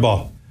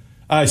Harbaugh.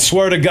 I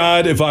swear to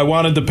God, if I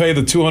wanted to pay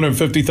the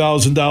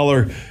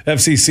 $250,000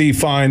 FCC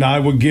fine, I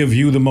would give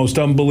you the most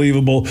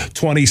unbelievable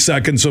 20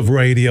 seconds of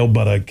radio,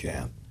 but I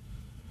can't.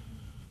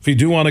 If you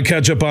do want to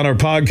catch up on our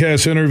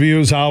podcast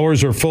interviews,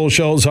 hours, or full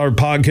shows, our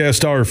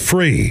podcasts are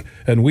free.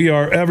 And we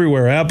are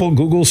everywhere. Apple,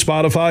 Google,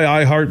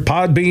 Spotify, iHeart,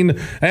 Podbean,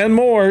 and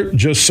more.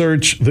 Just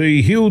search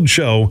The Huge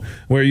Show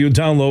where you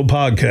download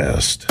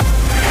podcast.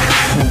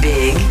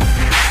 Big,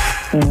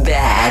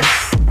 bad,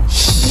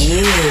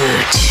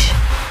 huge.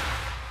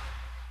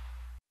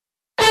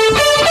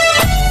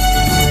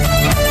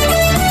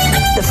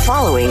 The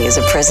following is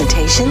a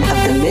presentation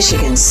of the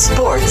Michigan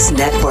Sports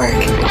Network.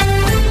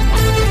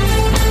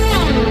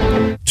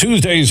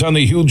 Tuesdays on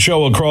the Huge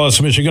Show across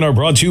Michigan are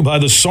brought to you by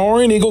the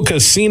Soaring Eagle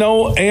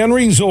Casino and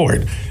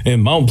Resort in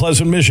Mount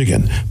Pleasant,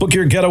 Michigan. Book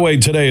your getaway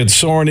today at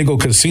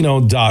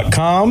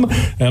SoaringEagleCasino.com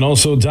and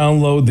also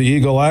download the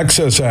Eagle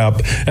Access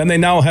app. And they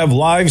now have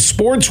live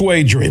sports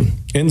wagering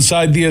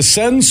inside the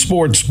Ascend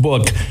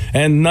Sportsbook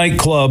and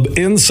Nightclub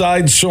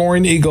inside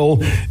Soaring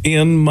Eagle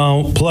in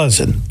Mount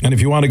Pleasant. And if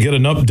you want to get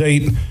an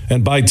update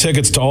and buy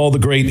tickets to all the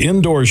great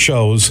indoor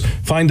shows,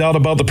 find out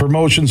about the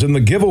promotions and the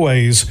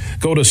giveaways,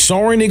 go to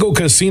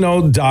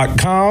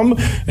SoaringEagleCasino.com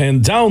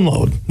and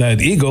download that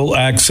Eagle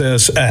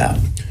Access app.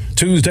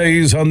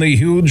 Tuesdays on the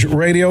Huge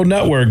Radio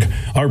Network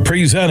are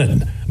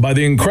presented by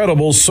the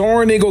incredible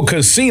Soaring Eagle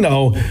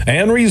Casino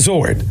and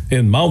Resort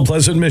in Mount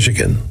Pleasant,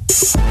 Michigan.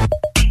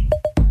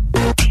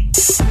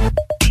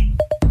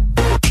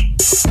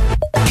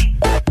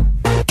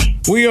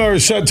 We are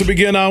set to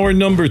begin hour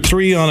number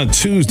 3 on a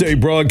Tuesday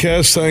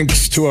broadcast,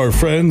 thanks to our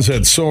friends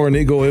at Soaring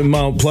Eagle in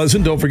Mount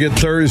Pleasant. Don't forget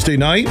Thursday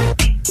night,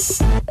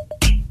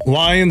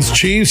 Lions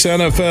Chiefs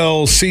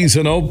NFL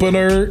season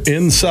opener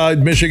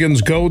inside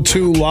Michigan's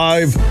go-to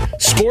live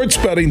sports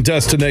betting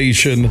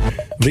destination,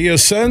 the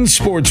Ascend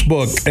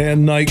Sportsbook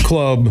and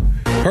Nightclub.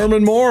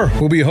 Herman Moore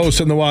will be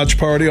hosting the watch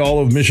party. All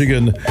of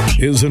Michigan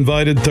is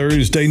invited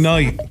Thursday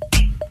night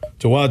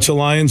to watch the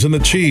Lions and the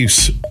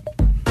Chiefs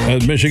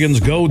at Michigan's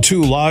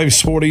go-to live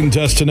sporting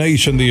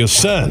destination, the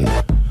Ascend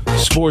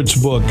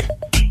Sportsbook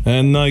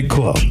and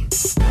Nightclub.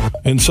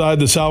 Inside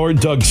this hour,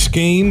 Doug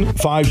Skeen,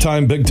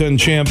 5-time Big Ten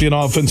champion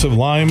offensive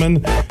lineman,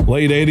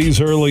 late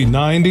 80s, early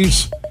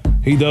 90s.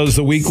 He does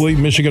the weekly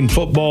Michigan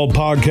football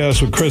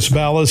podcast with Chris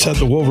Ballas at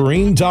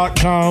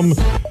thewolverine.com.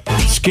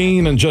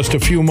 Skeen in just a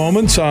few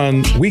moments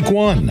on week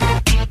 1.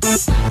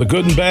 The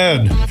good and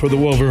bad for the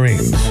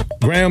Wolverines.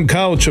 Graham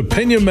Couch,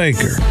 opinion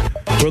maker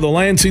for the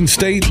Lansing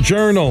State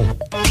Journal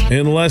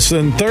in less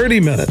than 30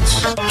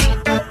 minutes.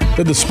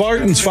 Did the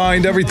Spartans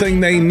find everything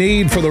they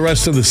need for the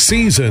rest of the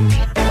season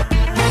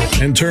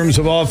in terms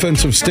of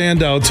offensive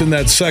standouts in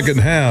that second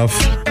half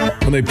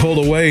when they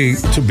pulled away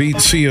to beat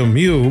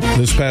CMU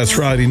this past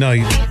Friday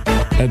night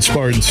at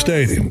Spartan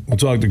Stadium? We'll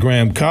talk to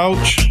Graham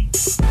Couch.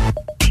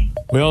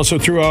 We also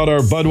threw out our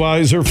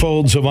Budweiser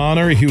Folds of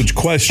Honor, huge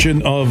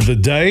question of the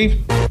day.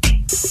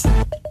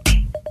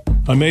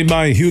 I made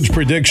my huge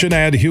prediction.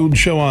 Add Huge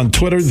Show on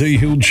Twitter, The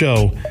Huge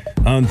Show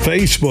on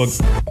Facebook.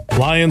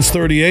 Lions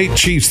 38,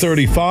 Chiefs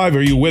 35.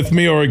 Are you with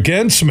me or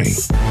against me?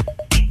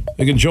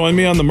 You can join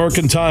me on the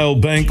Mercantile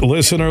Bank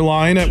listener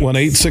line at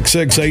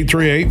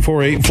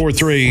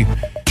 1-866-838-4843.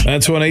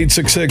 That's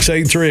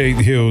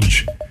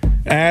 1-866-838-HUGE.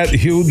 At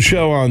Huge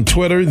Show on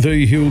Twitter,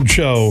 The Huge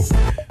Show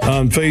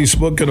on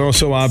Facebook, and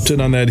also opt in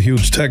on that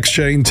huge text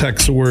chain.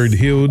 Text the word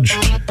HUGE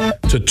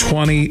to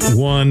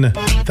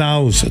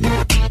 21,000.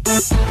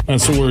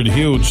 That's the word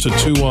HUGE to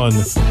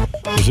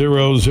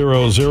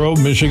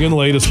 21000. Michigan,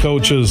 latest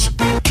coaches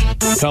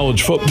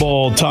college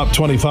football top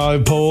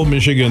 25 poll.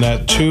 Michigan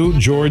at 2,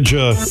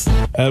 Georgia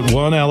at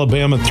 1,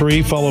 Alabama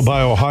 3, followed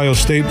by Ohio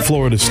State.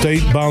 Florida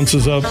State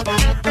bounces up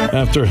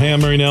after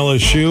hammering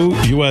LSU.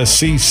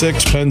 USC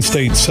 6, Penn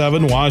State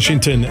 7,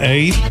 Washington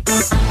 8.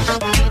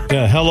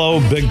 Yeah, hello,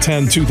 Big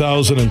Ten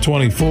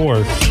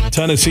 2024.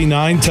 Tennessee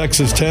 9,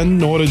 Texas 10,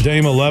 Notre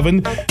Dame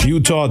 11,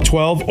 Utah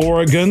 12,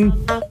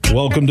 Oregon.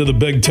 Welcome to the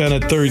Big Ten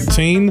at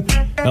 13.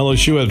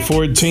 LSU at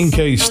 14,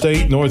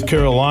 K-State, North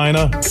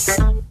Carolina,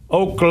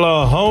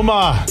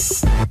 Oklahoma,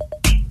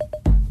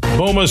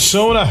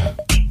 Bomasuna.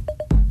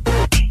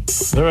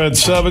 They're at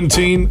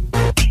 17.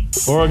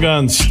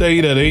 Oregon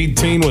State at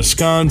 18.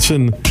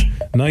 Wisconsin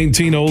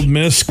 19. Ole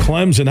Miss.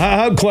 Clemson.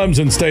 How'd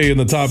Clemson stay in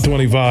the top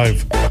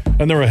 25?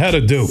 and they're ahead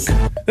of Duke.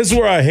 This is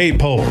where I hate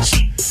polls.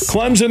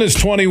 Clemson is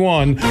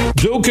 21,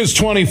 Duke is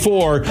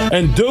 24,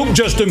 and Duke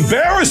just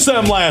embarrassed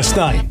them last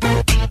night.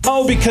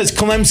 Oh, because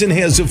Clemson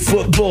has a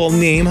football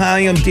name. Hi,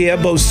 I'm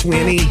Dabo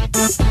Swinney.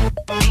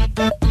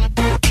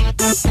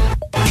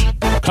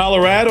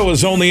 Colorado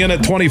is only in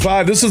at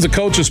 25. This is the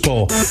coaches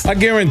poll. I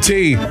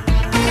guarantee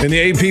in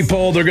the AP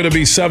poll, they're going to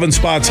be 7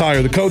 spots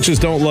higher. The coaches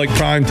don't like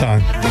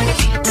primetime.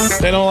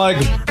 They don't like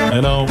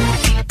them.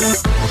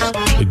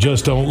 They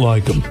just don't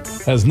like them.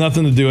 Has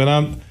nothing to do.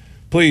 And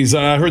please,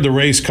 I heard the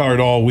race card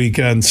all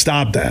weekend.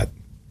 Stop that.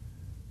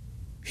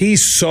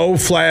 He's so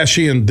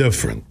flashy and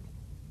different.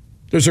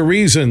 There's a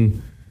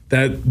reason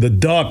that the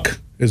duck,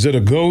 is it a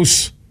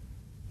goose?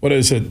 What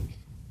is it?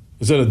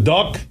 Is it a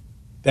duck?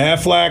 The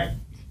Aflac?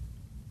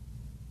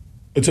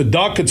 It's a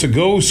duck, it's a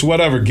goose,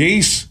 whatever.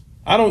 Geese?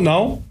 I don't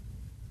know.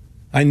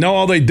 I know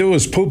all they do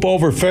is poop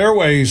over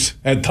fairways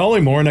at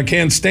Tullymore, and I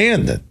can't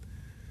stand it.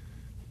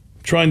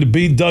 Trying to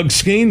beat Doug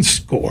Skeen's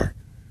score.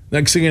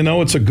 Next thing you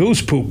know, it's a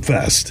goose poop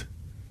fest.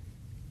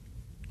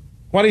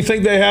 Why do you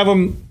think they have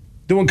him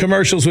doing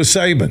commercials with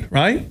Saban,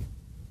 right?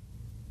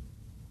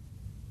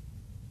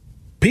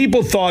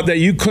 People thought that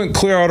you couldn't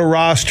clear out a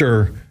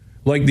roster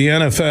like the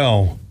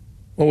NFL,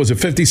 what was it,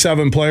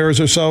 57 players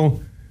or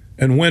so,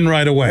 and win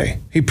right away.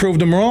 He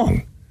proved them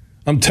wrong.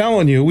 I'm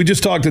telling you, we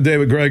just talked to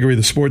David Gregory,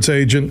 the sports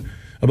agent,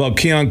 about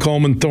Keon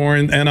Coleman,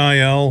 Thorne,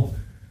 NIL.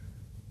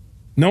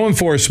 No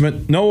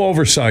enforcement, no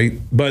oversight,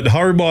 but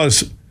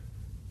Harbaugh's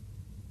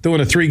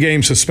doing a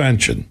 3-game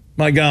suspension.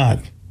 My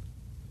God.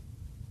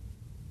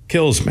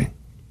 Kills me.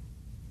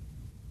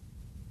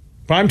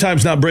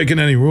 Primetime's not breaking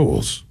any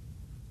rules.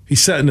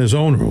 He's setting his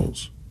own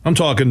rules. I'm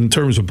talking in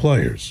terms of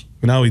players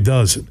and how he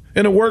does it.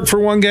 And it worked for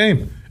one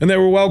game, and they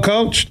were well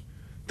coached.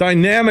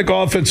 Dynamic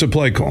offensive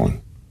play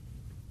calling.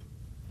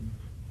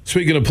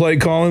 Speaking of play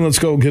calling, let's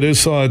go get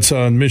his thoughts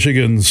on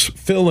Michigan's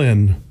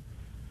fill-in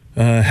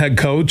head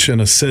coach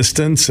and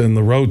assistants and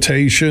the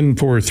rotation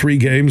for 3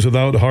 games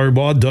without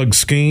Harbaugh. Doug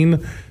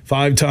Skeen,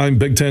 5-time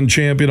Big Ten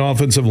champion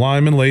offensive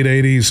lineman, late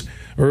 80s,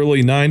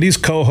 early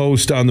 90s,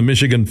 co-host on the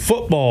Michigan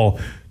Football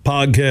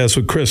Podcast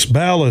with Chris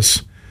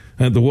Ballas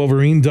at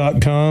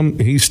thewolverine.com.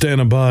 He's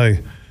standing by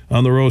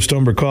on the Roast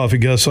Umber Coffee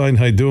guest line.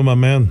 How you doing, my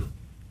man?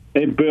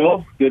 Hey,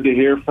 Bill. Good to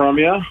hear from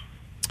you.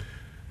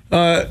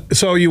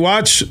 So you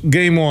watched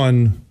game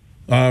 1.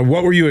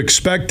 What were you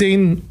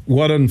expecting?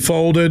 What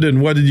unfolded?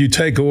 And what did you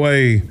take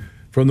away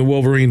from the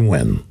Wolverine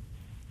win?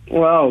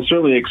 Well,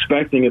 certainly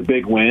expecting a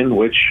big win,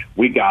 which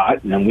we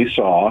got and we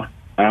saw.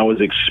 I was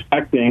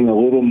expecting a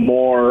little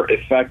more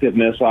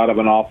effectiveness out of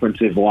an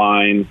offensive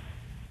line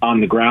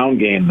on the ground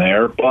game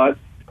there. But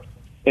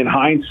in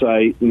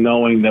hindsight,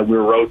 knowing that we're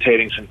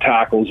rotating some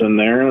tackles in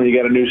there, and you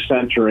got a new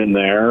center in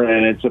there,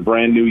 and it's a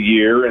brand new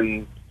year,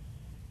 and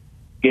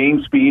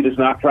game speed is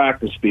not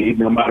practice speed,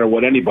 no matter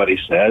what anybody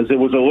says. It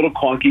was a little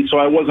clunky, so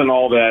I wasn't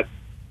all that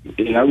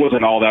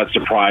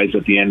surprised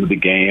at the end of the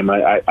game.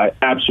 I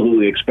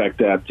absolutely expect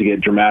that to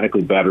get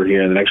dramatically better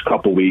here in the next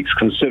couple of weeks,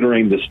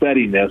 considering the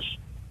steadiness,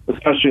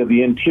 especially of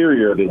the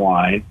interior of the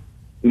line.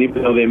 And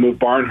even though they moved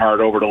Barnhart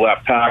over to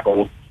left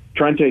tackle,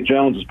 Trente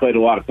Jones has played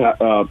a lot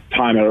of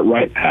time at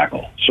right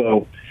tackle.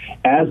 So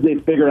as they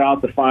figure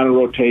out the final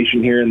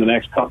rotation here in the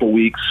next couple of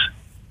weeks,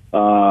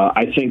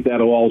 I think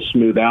that'll all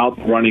smooth out.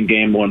 The running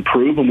game will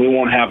improve, and we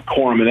won't have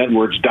Corum and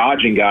Edwards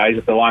dodging guys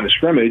at the line of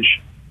scrimmage,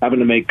 having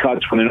to make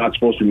cuts when they're not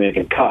supposed to be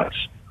making cuts.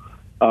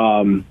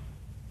 I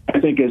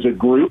think as a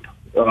group,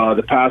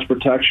 the pass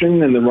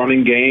protection and the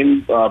running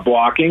game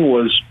blocking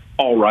was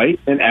all right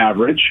and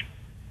average.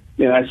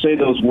 And I say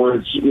those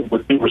words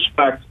with due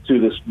respect to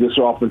this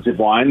offensive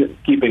line,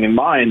 keeping in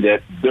mind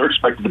that they're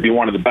expected to be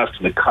one of the best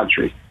in the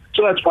country.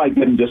 So that's why I give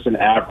them just an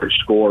average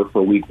score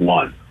for week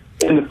 1.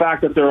 And the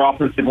fact that their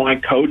offensive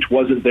line coach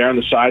wasn't there on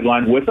the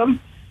sideline with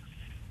them,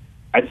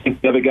 I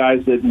think the other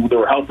guys that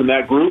were helping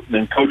that group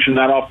and coaching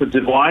that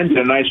offensive line did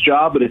a nice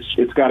job, but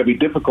it's got to be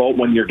difficult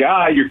when your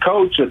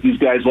coach that these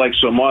guys like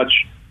so much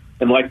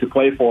and like to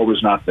play for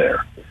was not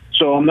there.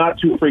 So I'm not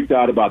too freaked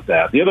out about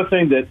that. The other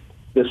thing that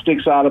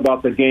sticks out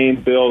about the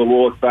game, Bill, that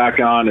we'll look back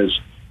on is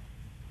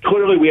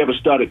clearly we have a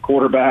stud at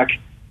quarterback.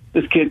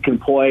 This kid can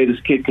play.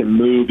 This kid can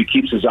move. He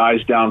keeps his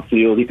eyes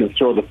downfield. He can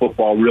throw the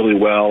football really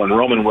well. And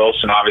Roman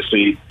Wilson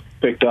obviously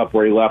picked up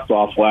where he left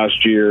off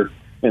last year,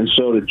 and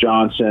so did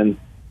Johnson.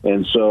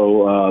 And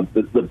so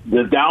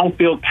the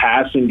downfield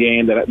passing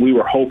game that we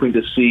were hoping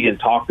to see and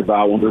talked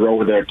about when we were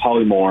over there at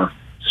Tullymore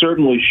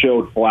certainly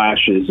showed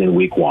flashes in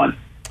week 1.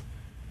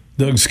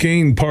 Doug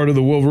Skeen, part of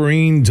the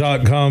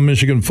Wolverine.com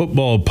Michigan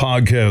Football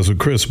Podcast with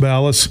Chris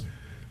Ballas,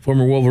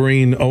 former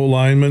Wolverine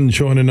O-lineman,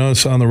 joining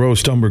us on the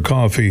Roast Umber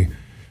Coffee.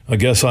 I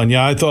guess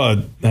I thought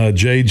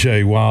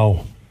JJ,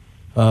 wow,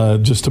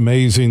 just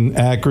amazing.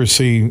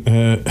 Accuracy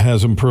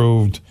has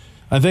improved.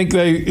 I think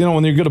when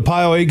you're going to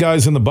pile 8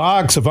 guys in the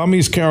box, if I'm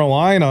East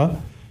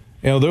Carolina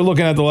they're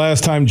looking at the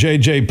last time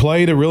JJ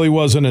played. It really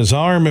wasn't his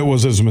arm. It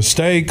was his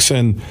mistakes.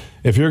 And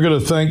if you're going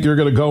to think you're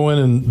going to go in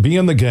and be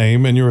in the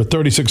game and you're a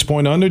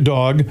 36-point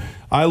underdog,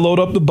 I load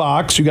up the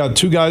box. You got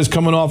 2 guys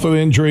coming off of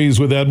injuries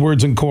with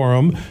Edwards and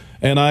Corum,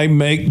 and I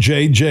make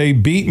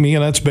JJ beat me,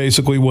 and that's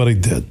basically what he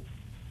did.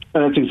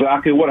 And that's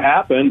exactly what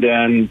happened.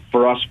 And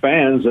for us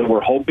fans that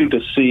were hoping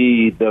to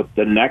see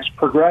the next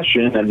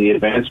progression and the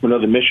advancement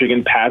of the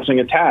Michigan passing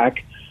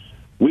attack,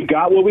 we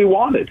got what we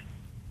wanted.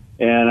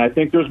 And I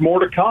think there's more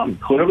to come.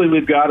 Clearly,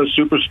 we've got a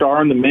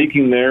superstar in the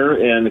making there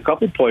and a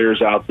couple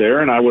players out there.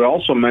 And I would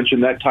also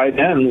mention that tight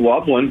end,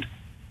 Loveland.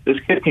 This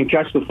kid can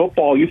catch the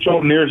football. You throw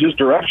him near his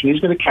direction,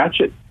 he's going to catch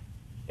it.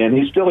 And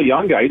he's still a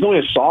young guy. He's only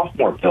a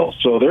sophomore, Bill.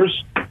 So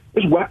there's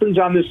weapons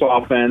on this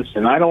offense,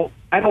 and I don't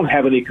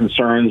have any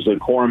concerns that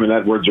Corum and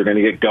Edwards are going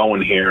to get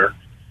going here.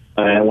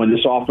 And when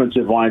this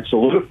offensive line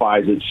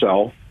solidifies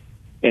itself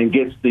and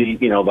gets the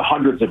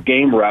hundreds of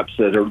game reps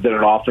that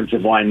an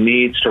offensive line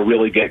needs to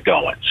really get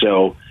going.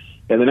 So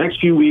in the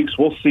next few weeks,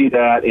 we'll see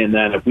that. And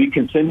then if we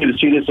continue to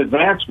see this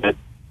advancement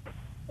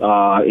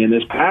in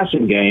this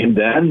passing game,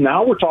 then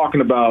now we're talking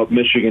about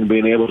Michigan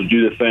being able to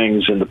do the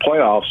things in the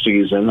playoff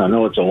season. I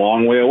know it's a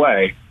long way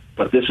away,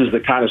 but this is the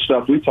kind of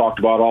stuff we talked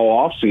about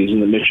all offseason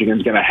that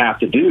Michigan's going to have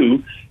to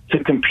do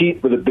to compete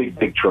for the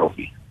big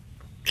trophy.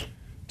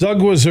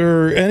 Doug, was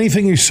there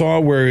anything you saw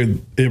where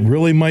it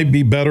really might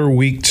be better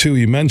week 2?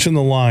 You mentioned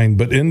the line,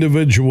 but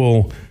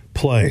individual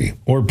play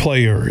or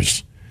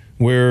players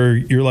where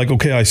you're like,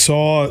 okay, I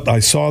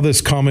saw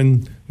this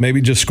coming, maybe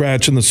just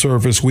scratching the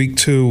surface. Week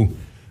 2,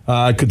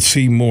 I could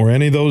see more.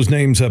 Any of those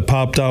names that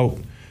popped out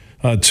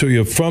to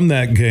you from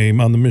that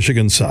game on the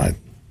Michigan side?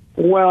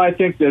 Well, I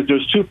think that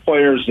there's 2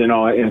 players, and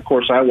of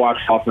course I watch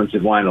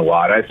offensive line a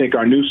lot. I think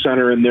our new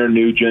center in there,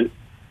 Nugent,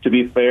 to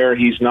be fair,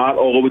 he's not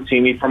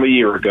Oluwatimi from a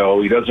year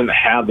ago. He doesn't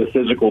have the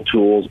physical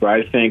tools, but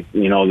I think,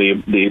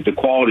 the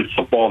quality of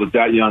football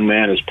that young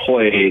man has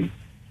played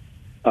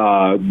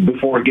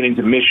before getting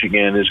to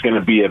Michigan is going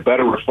to be a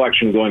better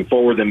reflection going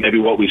forward than maybe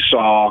what we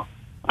saw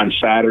on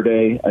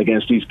Saturday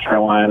against East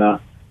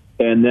Carolina.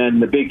 And then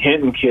the big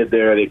Hinton kid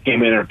there that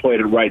came in and played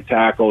at right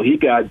tackle, he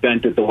got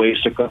bent at the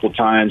waist a couple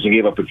times and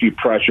gave up a few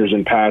pressures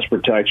in pass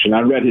protection.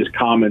 I read his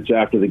comments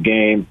after the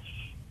game.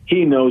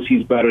 He knows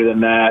he's better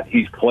than that.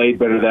 He's played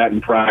better than that in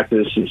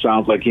practice. It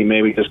sounds like he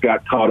maybe just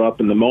got caught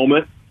up in the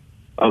moment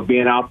of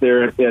being out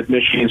there at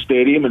Michigan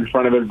Stadium in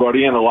front of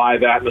everybody in a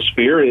live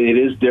atmosphere. It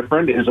is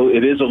different. It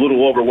is a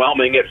little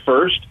overwhelming at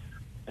first.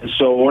 And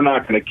so we're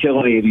not going to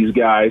kill any of these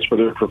guys for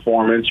their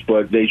performance,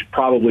 but they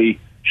probably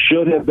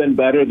should have been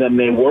better than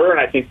they were, and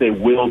I think they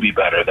will be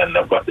better than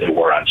what they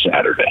were on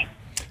Saturday.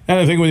 And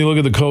I think when you look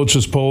at the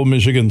coaches poll,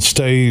 Michigan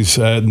stays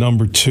at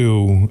number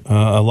 2.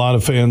 A lot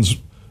of fans,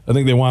 I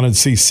think they wanted to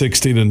see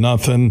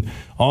 60-0.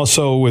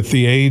 Also, with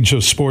the age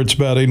of sports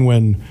betting,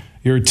 when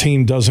your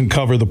team doesn't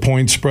cover the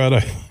point spread,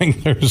 I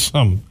think there's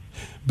some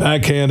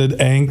backhanded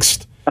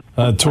angst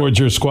towards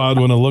your squad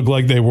when it looked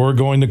like they were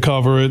going to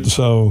cover it.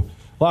 So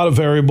a lot of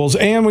variables.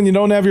 And when you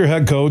don't have your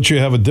head coach, you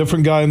have a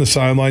different guy in the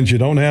sidelines. You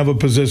don't have a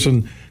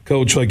position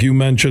coach like you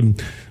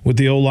mentioned with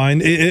the O-line.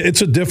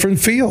 It's a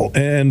different feel.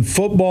 And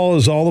football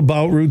is all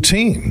about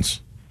routines.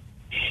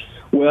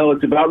 Well,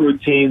 it's about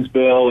routines,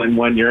 Bill, and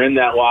when you're in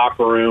that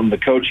locker room, the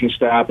coaching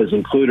staff is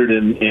included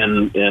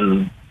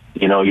in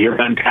your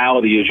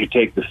mentality as you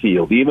take the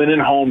field. Even in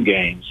home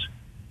games,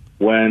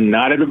 when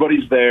not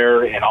everybody's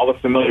there and all the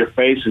familiar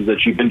faces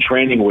that you've been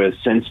training with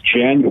since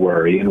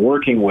January and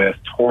working with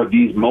toward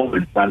these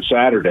moments on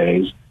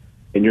Saturdays,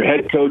 and your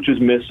head coach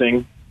is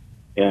missing,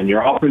 and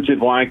your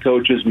offensive line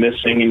coach is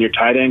missing, and your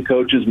tight end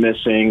coach is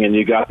missing, and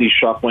you got these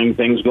shuffling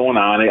things going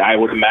on, I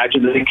would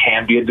imagine that it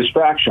can be a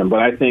distraction. But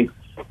I think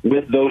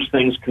with those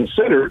things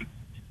considered,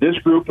 this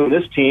group and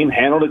this team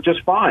handled it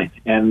just fine.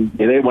 And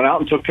they went out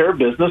and took care of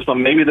business. So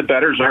maybe the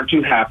bettors aren't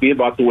too happy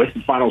about the way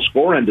the final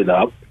score ended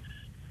up.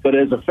 But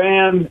as a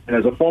fan and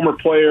as a former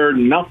player,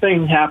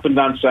 nothing happened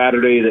on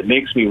Saturday that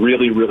makes me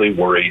really, really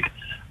worried.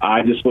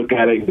 I just look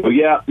at it and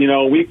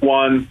go, week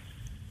 1,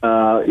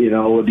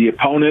 the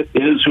opponent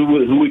is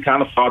who we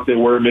kind of thought they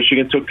were.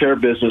 Michigan took care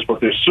of business, but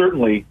there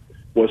certainly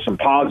was some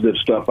positive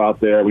stuff out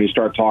there when you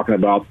start talking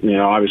about,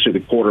 obviously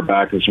the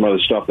quarterback and some other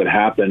stuff that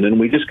happened. And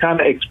we just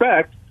kind of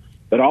expect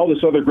that all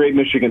this other great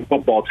Michigan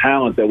football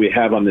talent that we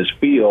have on this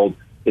field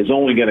is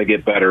only going to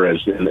get better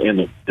as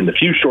in the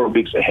few short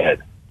weeks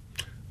ahead.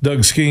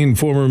 Doug Skeen,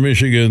 former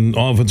Michigan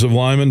offensive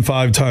lineman,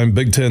 5-time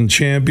Big Ten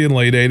champion,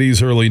 late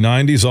 80s, early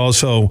 90s.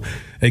 Also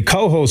a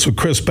co-host with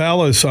Chris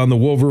Ballas on the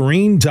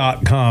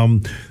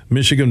Wolverine.com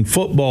Michigan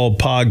football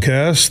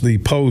podcast. The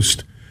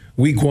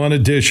post-week 1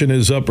 edition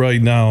is up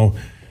right now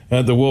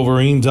at the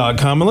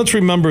Wolverine.com. And let's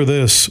remember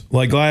this,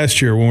 like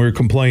last year when we were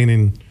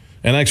complaining,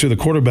 and actually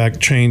the quarterback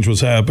change was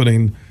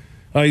happening.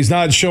 He's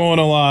not showing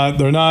a lot.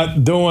 They're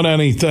not doing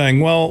anything.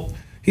 Well,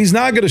 he's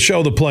not going to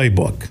show the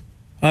playbook.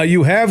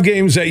 You have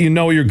games that you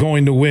know you're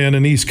going to win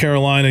in East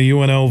Carolina,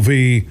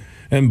 UNLV,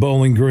 and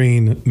Bowling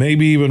Green.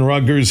 Maybe even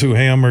Rutgers, who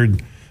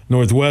hammered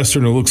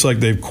Northwestern, who looks like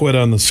they've quit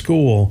on the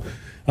school.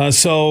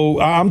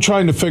 So I'm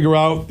trying to figure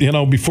out,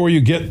 before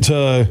you get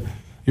to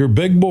your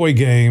big boy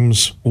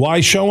games, why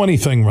show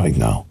anything right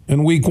now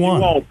in week one?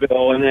 You won't,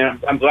 Bill,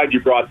 and I'm glad you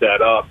brought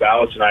that up.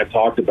 Alex and I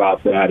talked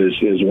about that is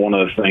one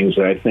of the things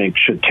that I think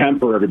should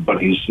temper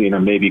everybody's,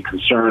 maybe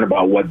concern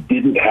about what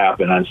didn't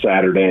happen on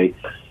Saturday.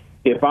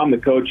 If I'm the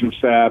coaching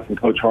staff and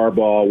Coach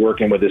Harbaugh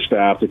working with his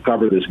staff to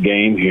cover this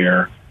game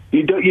here,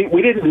 we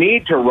didn't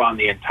need to run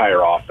the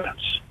entire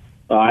offense.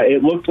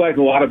 It looked like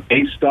a lot of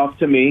base stuff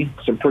to me,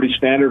 some pretty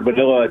standard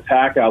vanilla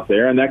attack out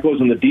there, and that goes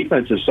on the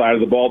defensive side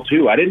of the ball,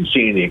 too. I didn't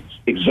see any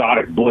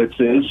exotic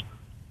blitzes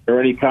or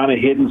any kind of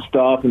hidden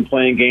stuff and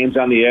playing games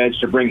on the edge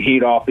to bring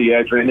heat off the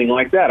edge or anything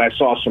like that. I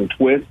saw some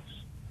twists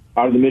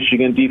out of the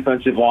Michigan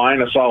defensive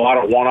line. I saw a lot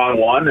of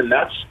one-on-one, and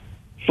that's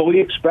fully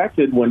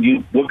expected when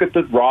you look at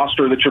the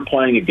roster that you're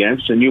playing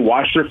against and you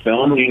watch their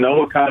film and you know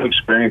what kind of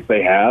experience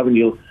they have, and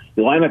you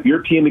line up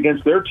your team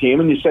against their team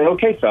and you say,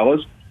 okay,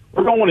 fellas,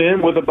 we're going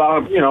in with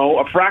about,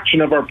 a fraction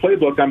of our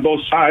playbook on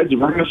both sides,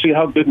 and we're going to see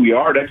how good we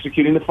are at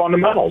executing the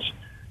fundamentals.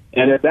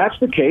 And if that's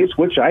the case,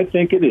 which I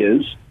think it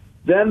is,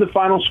 then the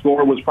final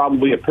score was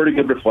probably a pretty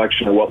good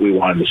reflection of what we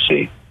wanted to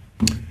see.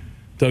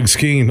 Doug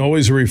Skeen,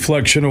 always a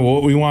reflection of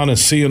what we want to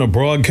see in a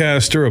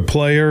broadcaster, a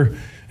player,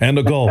 and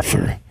a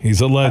golfer.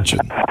 He's a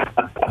legend,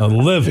 a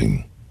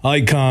living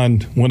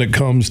icon when it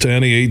comes to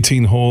any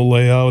 18-hole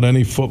layout,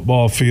 any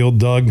football field,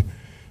 Doug.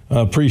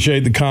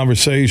 Appreciate the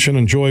conversation.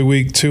 Enjoy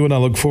week 2, and I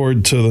look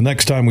forward to the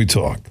next time we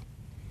talk.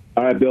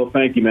 All right, Bill.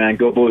 Thank you, man.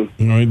 Go Blue.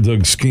 All right,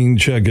 Doug Skeen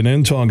checking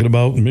in, talking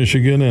about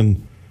Michigan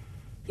and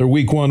their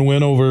week 1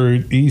 win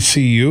over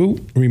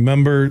ECU.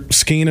 Remember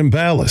Skeen and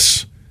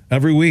Ballas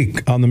every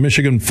week on the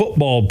Michigan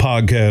Football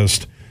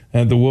Podcast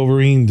at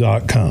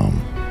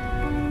thewolverine.com.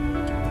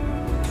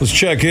 Let's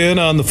check in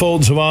on the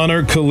Folds of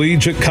Honor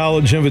Collegiate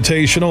College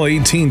Invitational.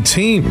 18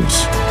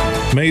 teams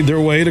made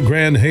their way to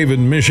Grand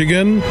Haven,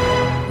 Michigan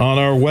on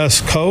our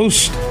West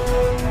Coast,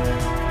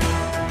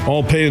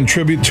 all paying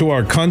tribute to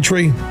our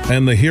country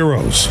and the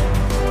heroes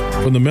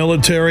from the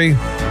military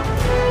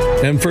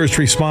and first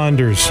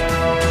responders,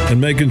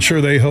 and making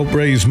sure they help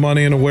raise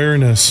money and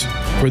awareness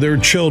for their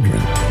children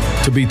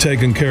to be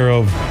taken care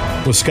of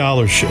with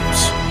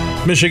scholarships.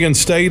 Michigan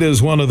State is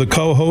one of the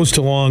co-hosts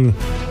along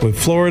with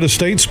Florida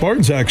State.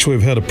 Spartans actually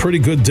have had a pretty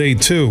good day,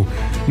 too.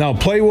 Now,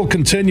 play will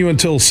continue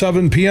until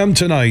 7 p.m.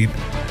 tonight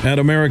at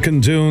American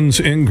Dunes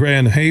in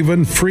Grand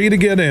Haven. Free to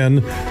get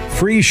in,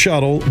 free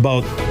shuttle,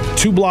 about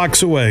 2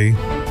 blocks away.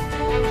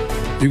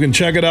 You can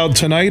check it out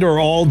tonight or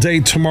all day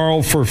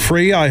tomorrow for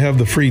free. I have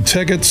the free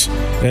tickets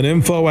and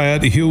info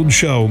at Huge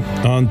Show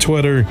on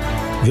Twitter,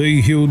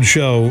 The Huge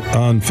Show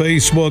on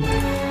Facebook.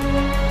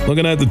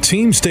 Looking at the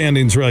team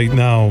standings right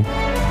now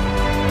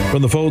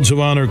from the Folds of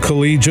Honor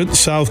Collegiate,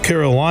 South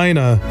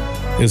Carolina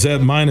is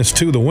at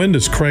 -2. The wind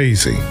is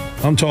crazy.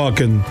 I'm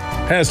talking,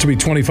 has to be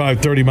 25,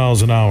 30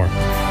 miles an hour.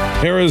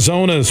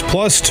 Arizona is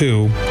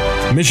 +2.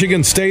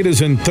 Michigan State is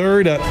in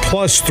third at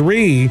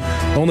 +3,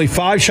 only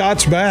 5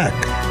 shots back.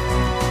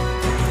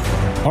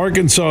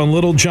 Arkansas and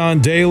Little John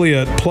Daly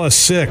at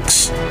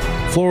 +6.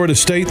 Florida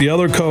State, the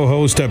other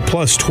co-host, at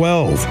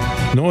 +12.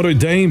 Notre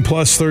Dame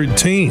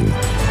 +13.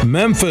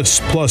 Memphis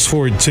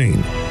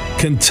 +14.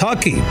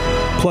 Kentucky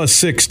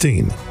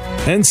 +16.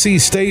 NC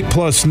State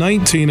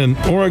 +19, and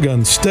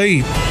Oregon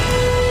State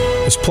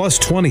is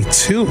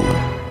 +22.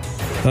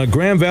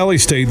 Grand Valley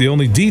State, the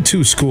only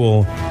D2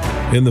 school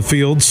in the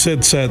field,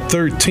 sits at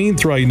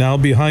 13th right now.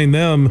 Behind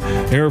them,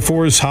 Air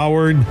Force,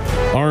 Howard,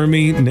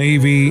 Army,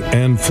 Navy,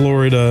 and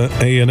Florida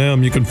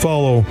A&M. You can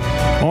follow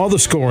all the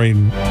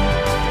scoring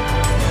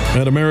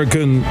at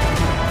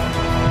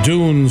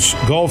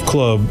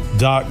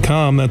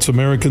AmericanDunesGolfClub.com. That's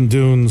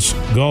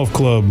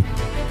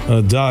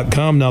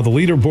AmericanDunesGolfClub.com. Now, the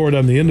leaderboard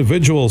on the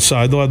individual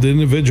side, they'll have the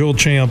individual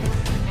champ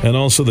and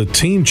also the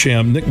team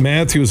champ. Nick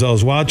Matthews, I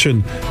was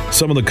watching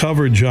some of the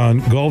coverage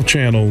on Golf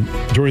Channel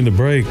during the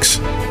breaks.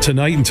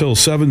 Tonight until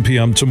 7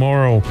 p.m.,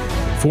 tomorrow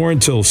 4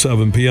 until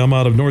 7 p.m.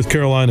 out of North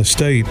Carolina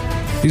State.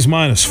 He's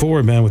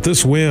 -4, man. With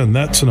this win,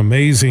 that's an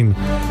amazing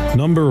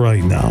number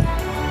right now.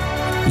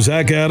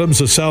 Zach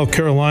Adams of South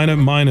Carolina at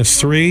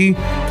 -3.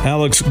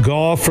 Alex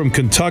Goff from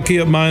Kentucky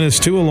at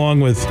 -2,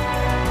 along with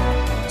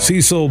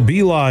Cecil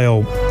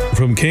Belisle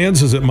from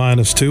Kansas at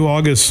 -2.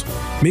 August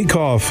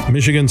Meekhoff,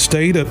 Michigan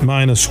State at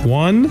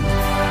 -1.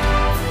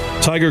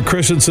 Tiger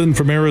Christensen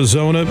from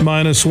Arizona at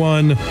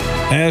 -1.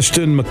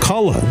 Ashton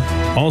McCullough,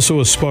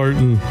 also a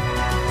Spartan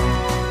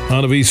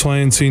out of East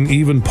Lansing,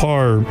 even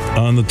par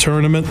on the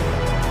tournament.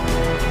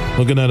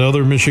 Looking at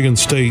other Michigan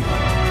State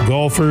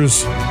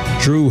golfers,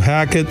 Drew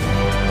Hackett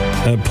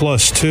at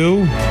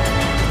 +2.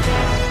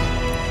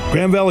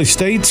 Grand Valley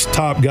State's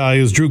top guy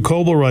is Drew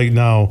Coble right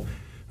now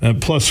at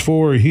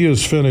 +4. He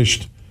is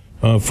finished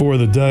for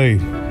the day.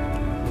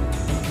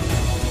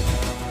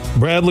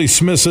 Bradley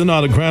Smithson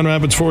out of Grand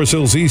Rapids, Forest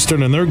Hills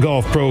Eastern in their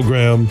golf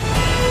program.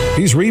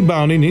 He's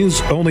rebounding.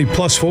 He's only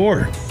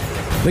 +4.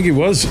 I think he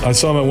was. I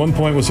saw him at one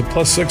point was a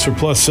 +6 or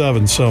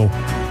 +7. So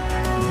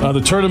The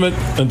tournament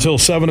until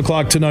 7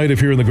 o'clock tonight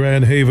if you're in the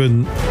Grand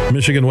Haven,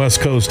 Michigan West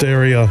Coast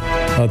area.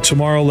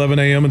 Tomorrow, 11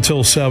 a.m.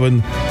 until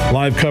 7.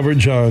 Live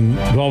coverage on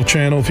Golf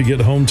Channel if you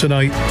get home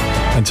tonight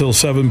until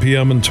 7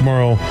 p.m. and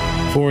tomorrow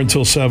 4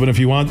 until 7. If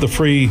you want the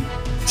free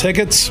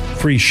tickets,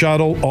 free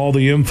shuttle, all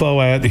the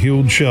info at The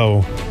Huge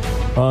Show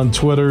on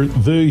Twitter,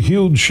 The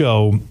Huge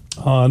Show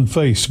on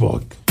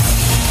Facebook.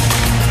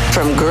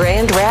 From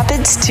Grand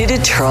Rapids to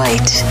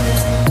Detroit,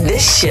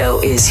 this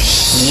show is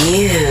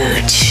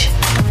huge.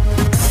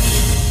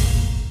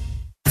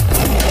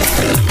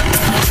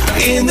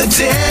 In the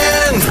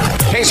den.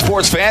 Hey,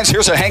 sports fans,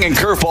 here's a hanging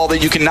curveball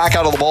that you can knock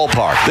out of the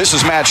ballpark. This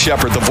is Matt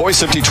Shepard, the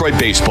voice of Detroit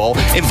baseball,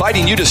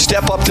 inviting you to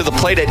step up to the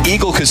plate at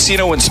Eagle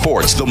Casino and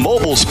Sports, the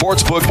mobile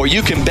sports book where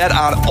you can bet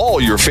on all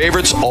your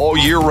favorites all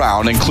year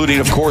round, including,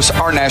 of course,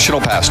 our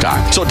national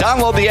pastime. So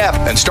download the app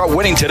and start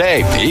winning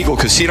today. Eagle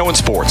Casino and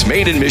Sports,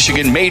 made in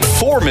Michigan, made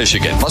for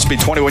Michigan. Must be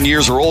 21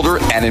 years or older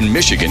and in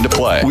Michigan to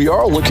play. We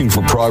are looking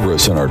for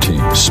progress in our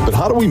teams, but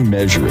how do we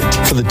measure it?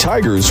 For the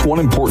Tigers, one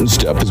important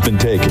step has been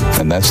taken,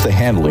 and that's the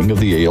handling of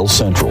the AL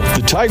Central.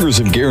 The Tigers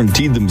have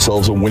guaranteed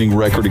themselves a winning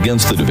record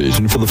against the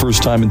division for the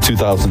first time in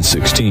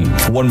 2016.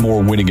 One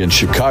more win against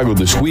Chicago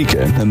this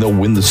weekend, and they'll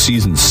win the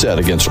season set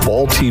against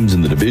all teams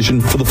in the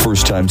division for the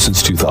first time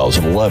since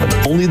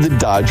 2011. Only the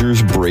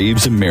Dodgers,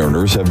 Braves, and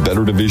Mariners have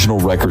better divisional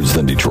records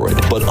than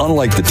Detroit. But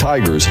unlike the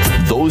Tigers,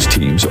 those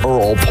teams are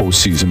all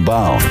postseason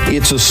bound.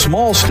 It's a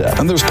small step,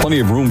 and there's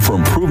plenty of room for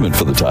improvement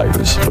for the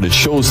Tigers, but it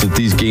shows that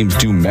these games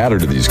do matter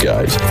to these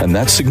guys, and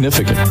that's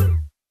significant.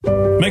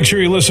 Make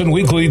sure you listen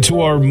weekly to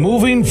our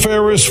Moving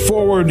Ferris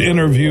Forward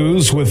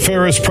interviews with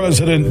Ferris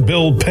President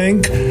Bill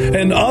Pink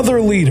and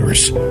other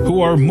leaders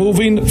who are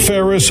moving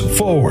Ferris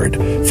forward.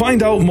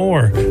 Find out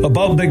more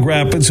about Big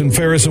Rapids and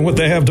Ferris and what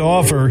they have to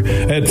offer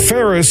at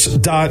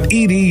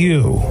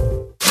ferris.edu.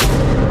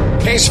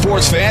 Hey,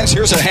 sports fans,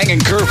 here's a hanging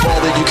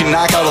curveball that you can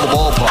knock out of the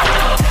ballpark.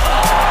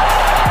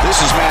 This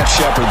is Matt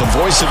Shepard, the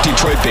voice of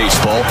Detroit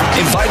baseball,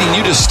 inviting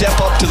you to step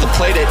up to the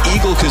plate at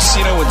Eagle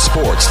Casino and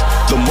Sports,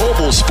 the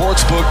mobile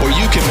sports book where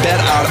you can bet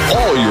on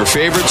all your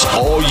favorites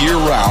all year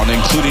round,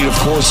 including, of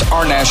course,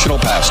 our national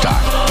pastime.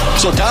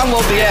 So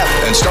download the app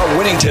and start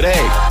winning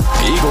today.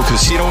 Eagle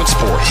Casino and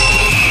Sports.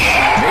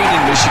 Made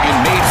in Michigan,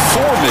 made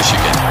for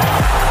Michigan.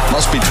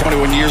 Must be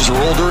 21 years or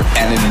older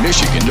and in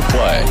Michigan to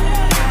play.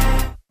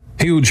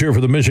 Huge here for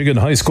the Michigan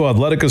High School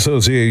Athletic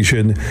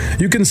Association.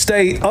 You can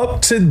stay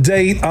up to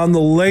date on the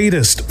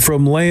latest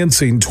from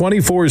Lansing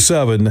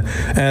 24/7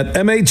 at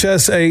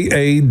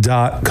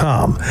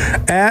MHSAA.com,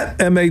 at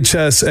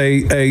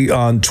MHSAA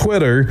on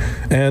Twitter,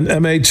 and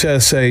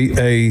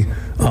MHSAA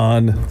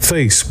on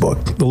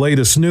Facebook. The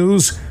latest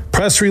news,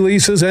 press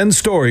releases, and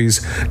stories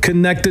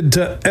connected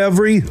to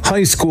every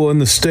high school in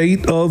the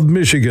state of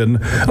Michigan,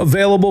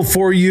 available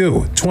for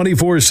you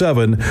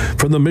 24/7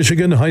 from the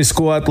Michigan High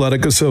School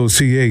Athletic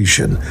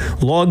Association.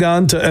 Log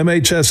on to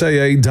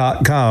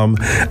MHSAA.com,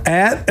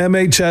 at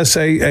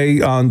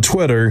MHSAA on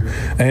Twitter,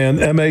 and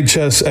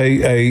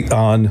MHSAA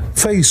on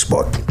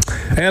Facebook.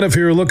 And if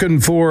you're looking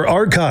for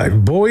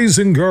archive boys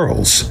and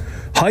girls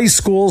high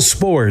school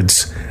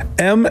sports,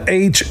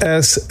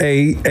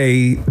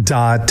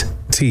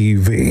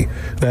 MHSAA.TV.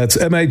 That's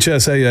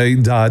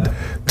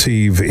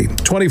MHSAA.TV.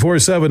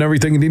 24/7,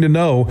 everything you need to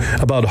know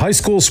about high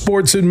school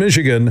sports in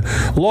Michigan.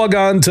 Log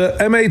on to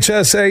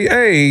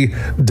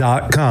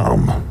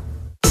MHSAA.com.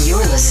 You're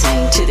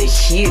listening to The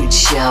Huge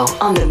Show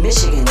on the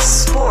Michigan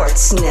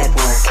Sports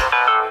Network.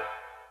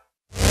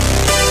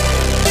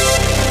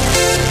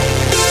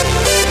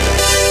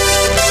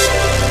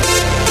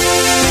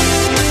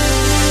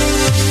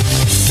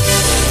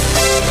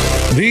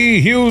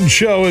 The Huge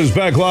Show is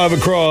back live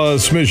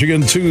across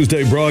Michigan.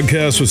 Tuesday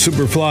broadcast with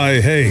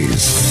Superfly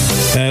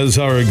Hayes as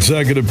our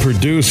executive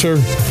producer.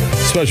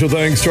 Special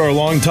thanks to our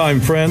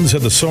longtime friends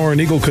at the Soaring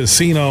Eagle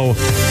Casino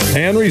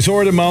and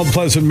Resort in Mount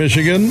Pleasant,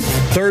 Michigan.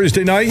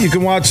 Thursday night, you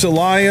can watch the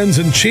Lions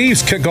and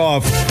Chiefs kick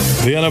off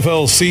the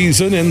NFL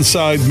season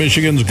inside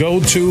Michigan's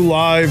go-to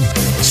live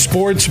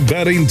sports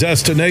betting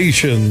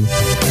destination,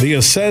 the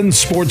Ascend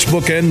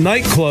Sportsbook and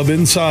Nightclub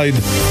inside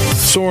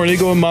Soaring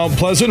Eagle in Mount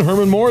Pleasant.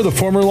 Herman Moore, the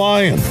former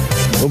Lion,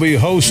 will be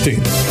hosting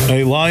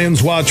a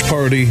Lions watch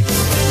party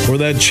for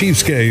that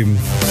Chiefs game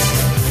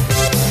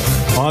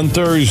on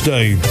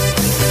Thursday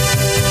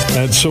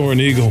at Soaring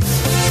Eagle.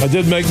 I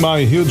did make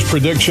my huge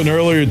prediction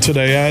earlier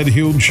today at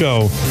Huge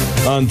Show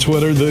on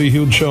Twitter, The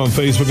Huge Show on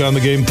Facebook on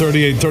the game,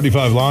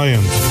 38-35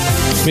 Lions.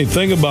 I mean,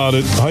 think about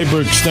it.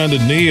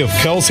 Hyperextended knee. If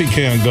Kelsey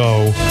can't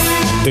go,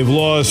 they've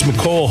lost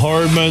McCole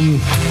Hardman,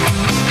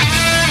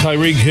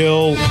 Tyreek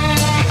Hill,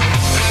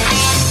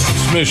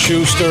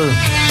 Smith-Schuster,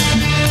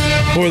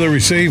 or the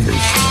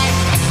receivers.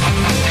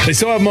 They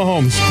still have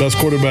Mahomes, best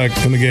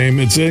quarterback in the game.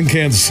 It's in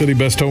Kansas City,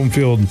 best home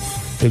field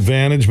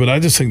advantage, but I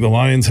just think the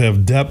Lions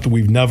have depth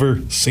we've never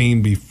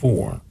seen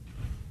before.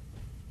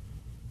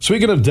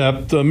 Speaking of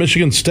depth,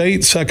 Michigan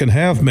State, second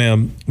half,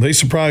 man, they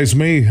surprised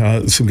me.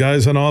 Some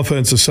guys on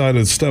offense decided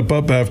to step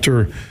up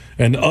after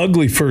an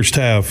ugly first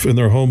half in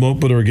their home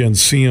opener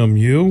against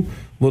CMU.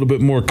 little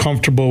bit more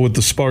comfortable with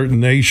the Spartan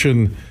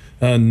Nation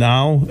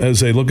now as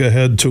they look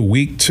ahead to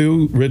week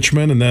 2,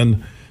 Richmond, and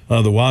then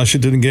the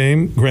Washington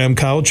game. Graham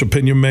Couch,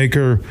 opinion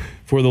maker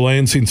for the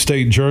Lansing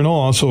State Journal,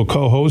 also a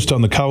co-host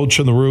on the Couch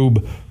and the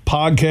Rube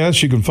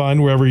podcast. You can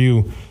find wherever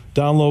you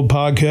download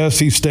podcasts.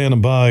 He's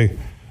standing by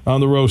on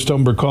the Roast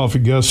Umber Coffee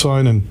guest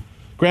line. And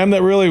Graham,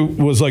 that really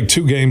was like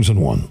 2 games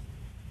in one.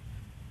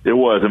 It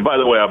was. And by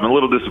the way, I'm a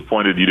little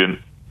disappointed you didn't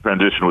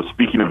transition with,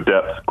 speaking of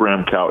depth,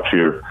 Graham Couch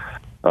here.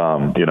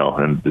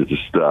 And it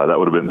just that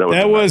would have been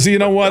that was you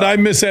know what, I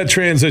missed that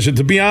transition.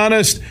 To be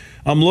honest,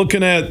 I'm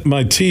looking at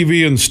my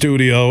TV in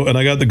studio, and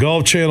I got the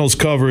Golf Channel's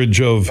coverage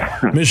of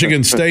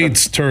Michigan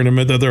State's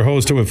tournament that they're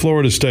hosting with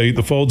Florida State,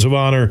 the Folds of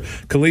Honor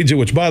Collegiate.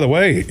 Which, by the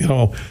way,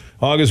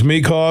 August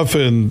Meekhoff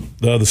and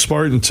the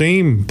Spartan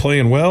team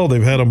playing well.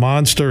 They've had a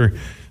monster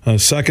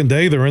second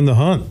day. They're in the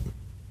hunt.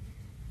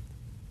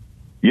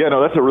 Yeah,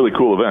 no, that's a really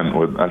cool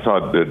event. I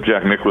saw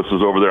Jack Nicklaus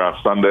was over there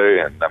on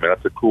Sunday, and I mean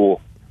that's a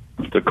cool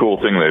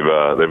thing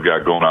they've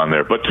got going on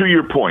there. But to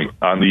your point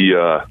on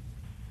the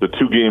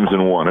 2 games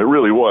in one, it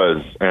really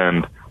was,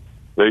 and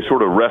they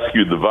sort of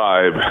rescued the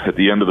vibe at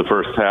the end of the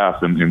first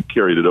half and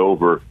carried it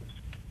over.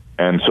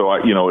 And so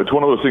it's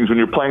one of those things when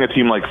you're playing a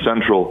team like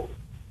Central,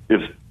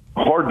 it's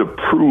hard to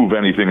prove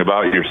anything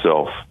about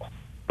yourself,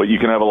 but you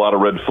can have a lot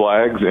of red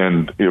flags,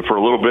 and for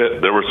a little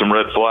bit there were some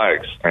red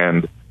flags.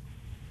 And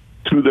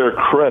to their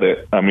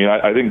credit, I mean,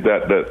 I think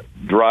that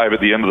drive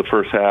at the end of the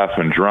first half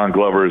and Jerron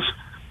Glover's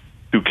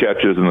 2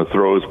 catches and the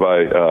throws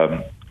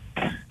by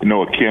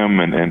Noah Kim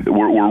and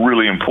were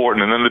really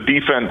important. And then the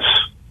defense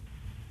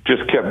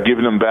just kept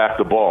giving them back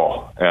the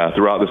ball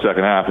throughout the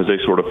second half as they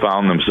sort of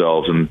found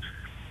themselves. And,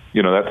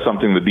 that's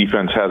something the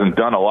defense hasn't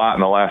done a lot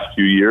in the last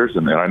few years.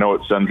 And I know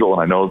it's Central,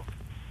 and I know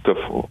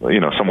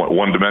it's somewhat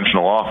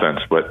one-dimensional offense,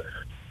 but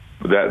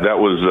that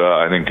was,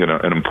 I think,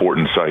 an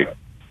important sight.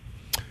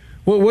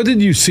 Well, what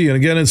did you see? And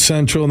again, it's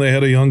Central, and they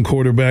had a young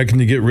quarterback, and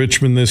you get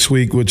Richmond this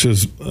week, which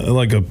is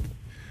like a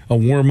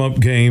warm-up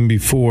game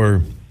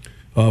before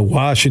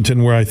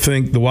Washington, where I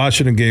think the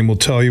Washington game will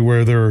tell you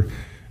where their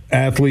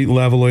athlete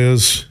level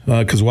is,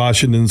 because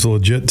Washington's a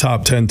legit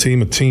top 10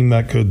 team, a team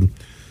that could,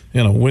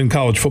 win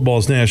college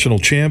football's national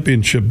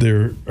championship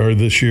there or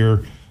this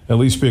year, at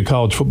least be a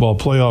college football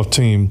playoff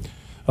team.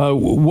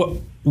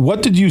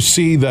 What did you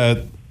see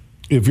that,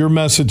 if your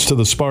message to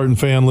the Spartan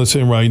fan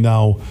listening right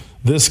now,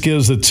 this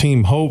gives the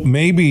team hope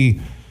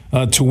maybe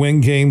to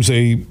win games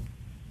they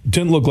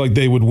didn't look like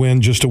they would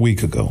win just a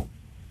week ago?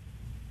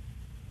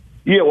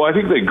 Yeah, well, I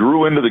think they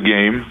grew into the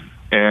game,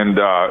 and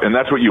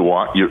that's what you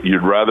want.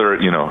 You'd rather,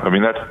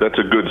 that's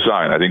a good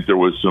sign. I think there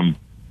was some,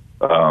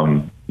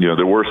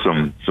 there were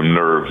some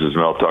nerves, as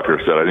Mel Tucker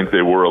said. I think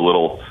they were a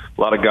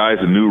lot of guys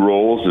in new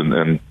roles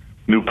and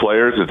new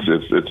players.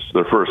 It's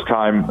their first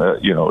time,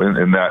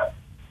 in that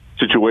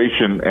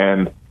situation.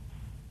 And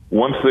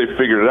once they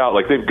figured it out,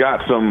 like they've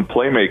got some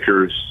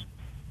playmakers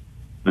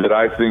that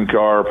I think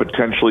are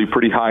potentially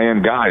pretty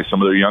high-end guys,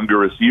 some of their younger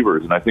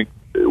receivers. And I think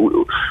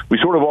we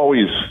sort of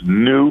always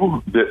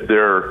knew that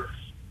their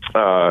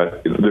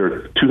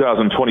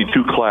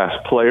 2022 class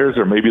players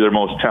are maybe their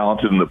most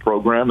talented in the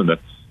program, and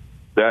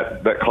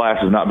that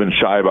class has not been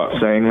shy about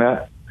saying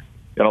that.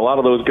 And a lot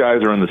of those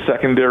guys are in the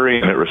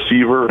secondary and at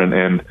receiver,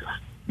 and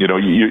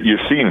you're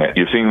seeing it.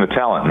 You're seeing the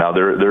talent. Now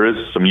there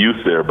is some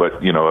youth there,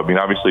 but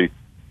obviously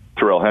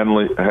Terrell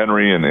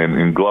Henry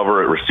and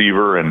Glover at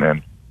receiver,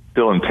 and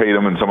Dylan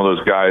Tatum and some of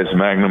those guys,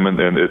 Magnum and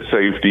at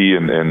safety,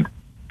 and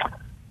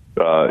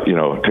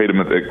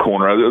Tatum at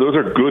corner. Those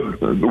are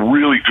good,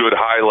 really good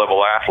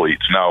high-level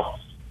athletes. Now,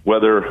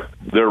 whether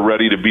they're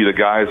ready to be the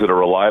guys that are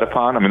relied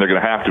upon, they're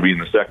going to have to be in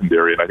the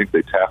secondary, and I think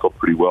they tackle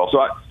pretty well.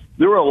 So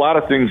there were a lot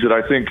of things that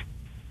I think,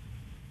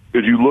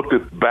 as you looked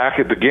back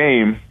at the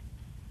game,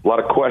 a lot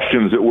of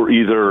questions that were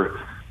either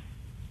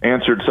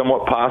answered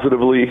somewhat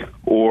positively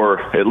or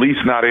at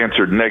least not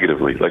answered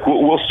negatively. Like,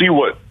 we'll see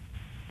what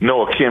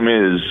Noah Kim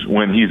is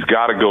when he's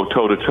got to go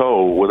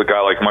toe-to-toe with a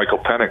guy like Michael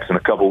Penix in a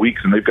couple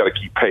weeks, and they've got to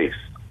keep pace.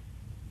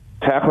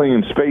 Tackling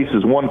in space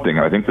is one thing.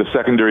 I think the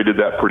secondary did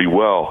that pretty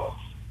well,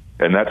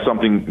 and that's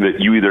something that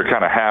you either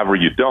kind of have or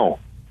you don't.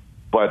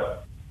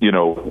 But,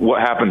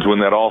 what happens when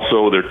that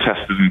also they're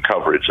tested in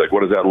coverage? Like, what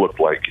does that look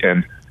like?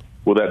 And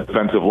will that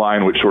defensive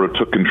line, which sort of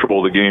took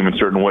control of the game in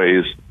certain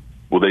ways,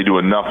 will they do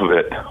enough of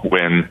it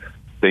when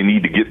they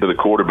need to get to the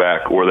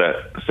quarterback or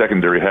that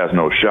secondary has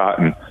no shot?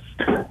 And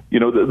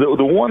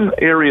the one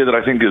area that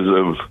I think is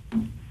of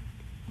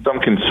some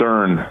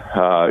concern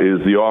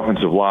is the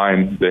offensive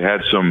line. They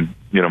had some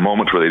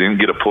moments where they didn't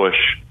get a push,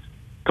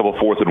 a couple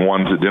 4th and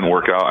 1s that didn't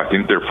work out. I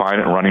think they're fine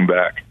at running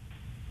back,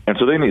 and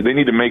so they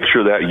need to make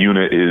sure that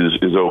unit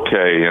is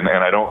okay. And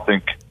I don't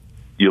think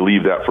you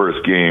leave that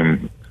first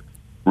game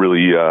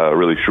really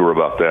sure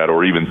about that,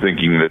 or even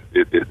thinking that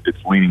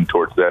it's leaning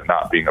towards that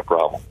not being a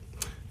problem.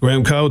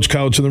 Graham Couch,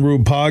 Couch in the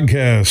Rube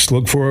podcast.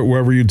 Look for it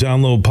wherever you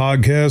download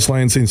podcasts.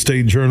 Lansing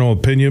State Journal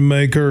opinion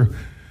maker.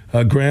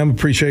 Graham,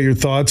 appreciate your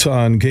thoughts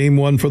on Game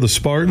 1 for the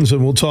Spartans,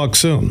 and we'll talk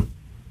soon.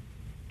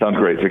 Sounds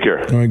great. Take care.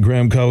 All right,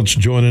 Graham Couch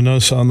joining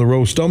us on the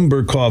Roast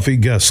Umber Coffee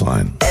guest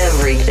line.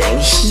 Everything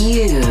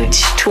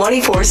huge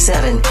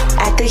 24/7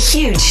 at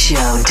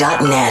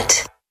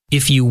thehugeshow.net.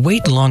 If you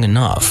wait long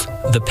enough,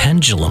 the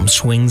pendulum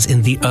swings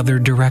in the other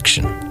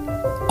direction.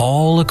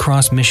 All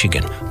across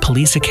Michigan,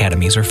 police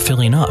academies are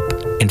filling up.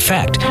 In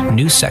fact,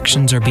 new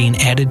sections are being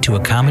added to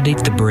accommodate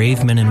the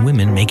brave men and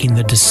women making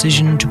the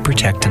decision to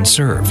protect and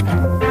serve.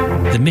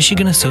 The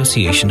Michigan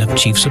Association of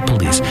Chiefs of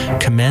Police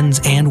commends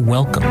and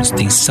welcomes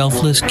these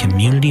selfless,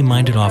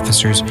 community-minded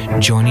officers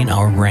joining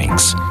our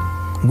ranks.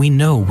 We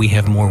know we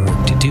have more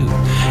work to do,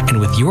 and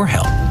with your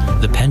help,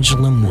 the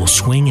pendulum will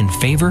swing in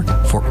favor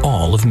for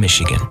all of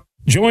Michigan.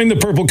 Join the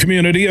Purple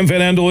community and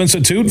Van Andel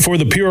Institute for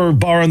the Pure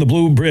Bar on the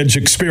Blue Bridge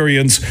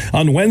experience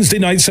on Wednesday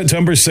night,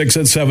 September 6th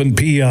at 7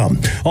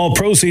 p.m. All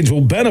proceeds will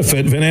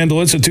benefit Van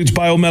Andel Institute's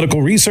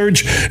biomedical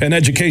research and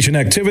education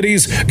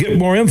activities. Get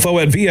more info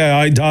at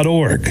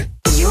VAI.org.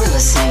 You're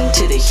listening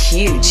to The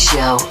Huge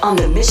Show on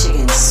the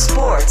Michigan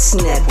Sports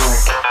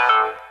Network.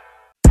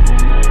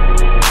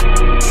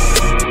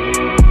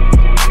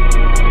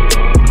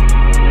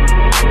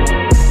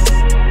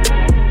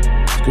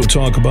 We'll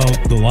talk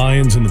about the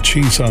Lions and the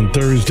Chiefs on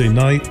Thursday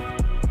night.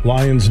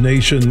 Lions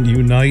Nation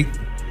Unite.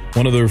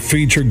 One of their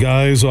featured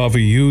guys off of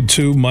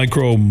YouTube,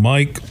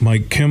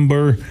 Mike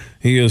Kimber.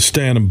 He is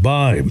standing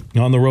by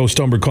on the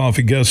Roast Umber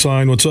Coffee guest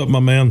line. What's up, my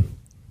man?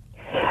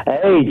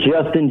 Hey,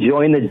 just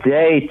enjoying the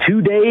day.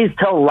 2 days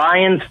till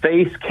Lions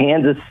face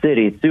Kansas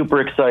City.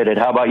 Super excited.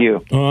 How about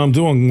you? I'm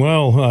doing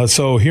well.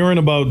 So hearing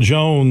about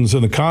Jones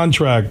and the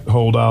contract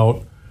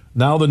holdout,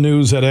 now the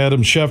news that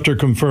Adam Schefter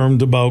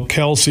confirmed about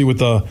Kelsey with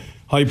the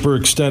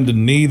hyperextended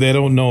knee. They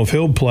don't know if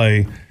he'll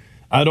play.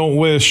 I don't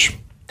wish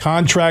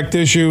contract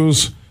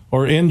issues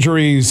or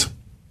injuries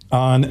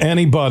on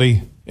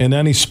anybody in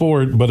any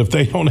sport, but if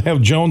they don't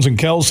have Jones and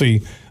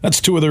Kelsey,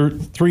 that's two of their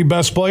three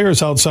best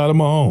players outside of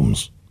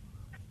Mahomes.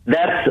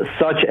 That's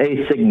such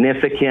a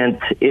significant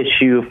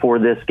issue for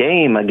this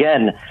game.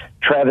 Again,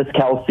 Travis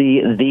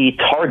Kelce, the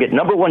target,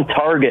 number one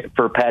target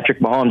for Patrick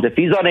Mahomes. If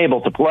he's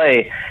unable to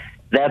play,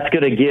 that's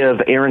going to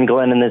give Aaron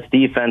Glenn and this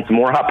defense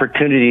more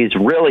opportunities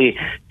really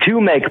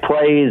to make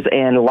plays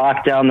and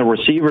lock down the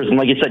receivers. And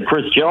like you said,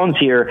 Chris Jones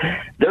here,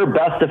 their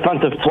best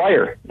defensive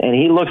player, and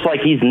he looks like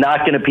he's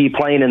not going to be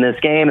playing in this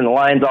game, and the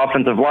Lions'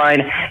 offensive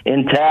line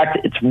intact.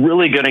 It's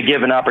really going to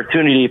give an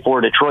opportunity for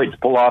Detroit to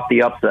pull off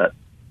the upset.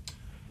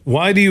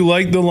 Why do you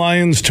like the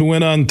Lions to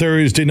win on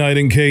Thursday night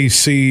in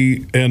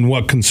KC, and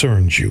what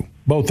concerns you?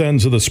 Both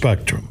ends of the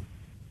spectrum.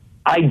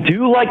 I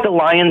do like the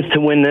Lions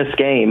to win this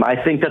game. I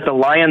think that the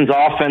Lions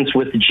offense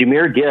with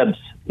Jahmyr Gibbs,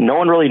 no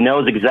one really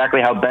knows exactly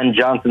how Ben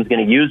Johnson's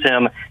going to use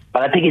him,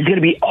 but I think he's going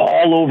to be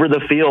all over the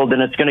field,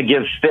 and it's going to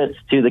give fits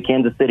to the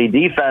Kansas City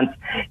defense.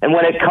 And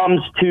when it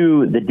comes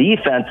to the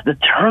defense, the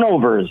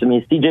turnovers, I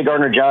mean, C.J.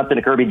 Gardner-Johnson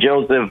and Kirby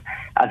Joseph,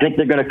 I think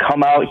they're going to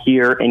come out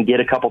here and get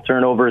a couple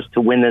turnovers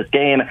to win this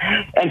game.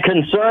 And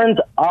concerns,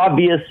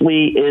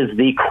 obviously, is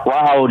the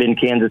crowd in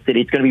Kansas City.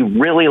 It's going to be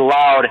really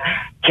loud.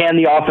 Can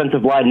the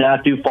offensive line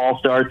not do false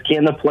starts?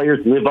 Can the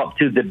players live up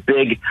to the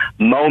big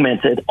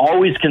moments? It's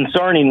always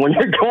concerning when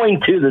you're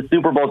going to the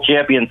Super Bowl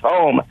champions'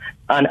 home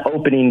on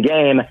opening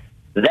game.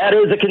 That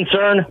is a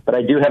concern, but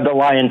I do have the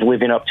Lions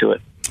living up to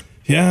it.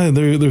 Yeah,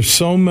 there's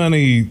so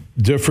many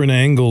different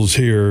angles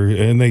here,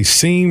 and they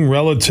seem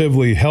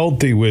relatively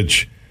healthy,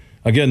 which,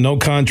 again, no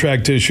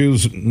contract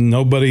issues,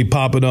 nobody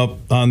popping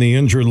up on the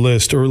injured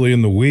list early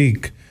in the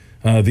week.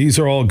 These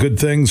are all good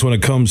things when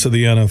it comes to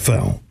the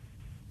NFL.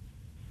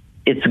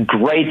 It's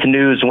great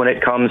news when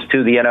it comes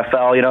to the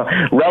NFL. You know,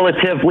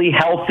 relatively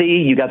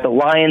healthy. You got the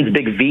Lions.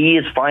 Big V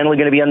is finally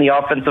going to be on the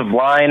offensive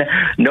line.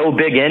 No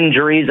big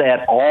injuries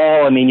at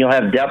all. I mean, you'll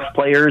have depth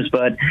players,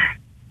 but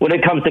when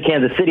it comes to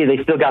Kansas City,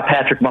 they still got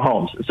Patrick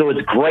Mahomes. So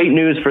it's great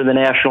news for the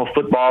National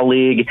Football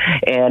League,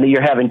 and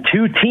you're having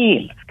two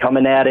teams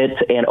coming at it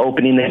and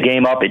opening the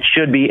game up. It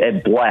should be a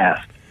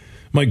blast.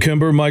 Mike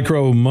Kimber,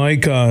 Micro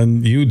Mike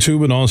on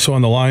YouTube and also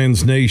on the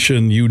Lions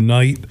Nation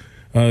Unite.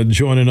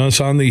 Joining us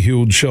on the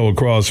Huge Show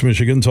across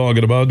Michigan,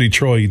 talking about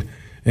Detroit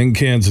and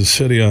Kansas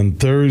City on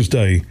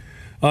Thursday.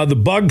 The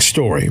Bug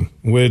story,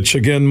 which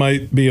again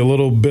might be a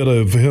little bit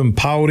of him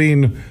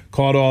pouting,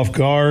 caught off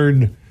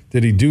guard.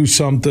 Did he do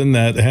something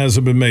that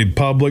hasn't been made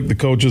public? The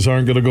coaches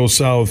aren't going to go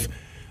south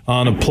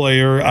on a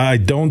player. I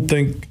don't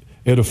think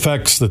it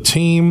affects the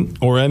team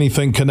or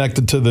anything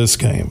connected to this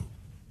game.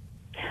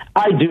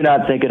 I do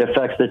not think it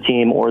affects the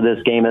team or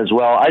this game as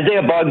well.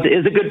 Isaiah Buggs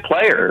is a good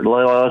player.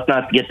 Let's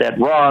not get that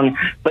wrong,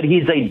 but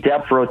he's a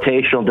depth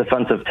rotational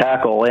defensive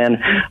tackle. And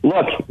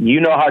look, you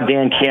know how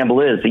Dan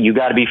Campbell is. You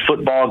got to be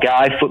football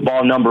guy,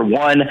 football number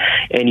one,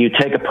 and you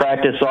take a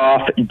practice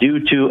off due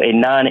to a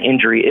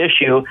non-injury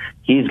issue,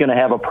 he's going to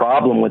have a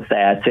problem with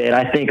that. And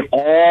I think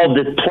all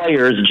the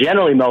players,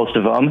 generally most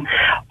of them,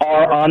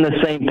 are on the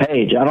same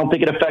page. I don't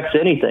think it affects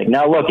anything.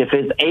 Now, look, if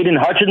it's Aiden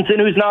Hutchinson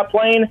who's not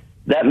playing,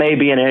 that may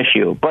be an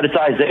issue, but it's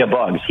Isaiah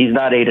Buggs. He's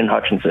not Aiden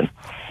Hutchinson.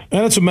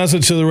 And it's a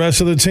message to the rest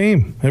of the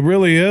team. It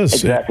really is.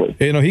 Exactly.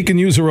 You know, he can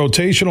use a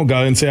rotational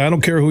guy and say, I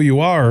don't care who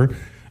you are.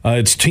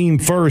 It's team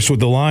first with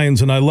the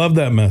Lions, and I love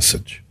that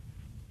message.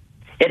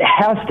 It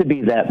has to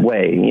be that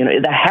way.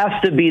 That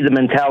has to be the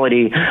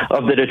mentality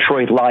of the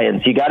Detroit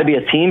Lions. You got to be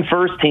a team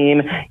first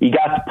team. You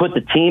got to put the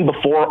team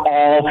before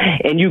all,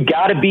 and you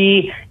got to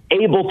be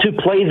able to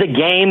play the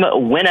game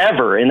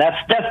whenever. And that's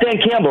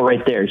Dan Campbell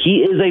right there. He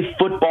is a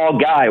football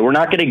guy. We're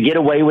not going to get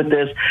away with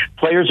this.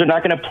 Players are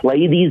not going to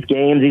play these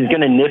games. He's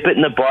going to nip it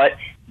in the butt,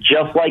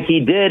 just like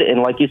he did.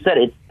 And like you said,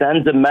 it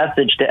sends a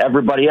message to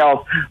everybody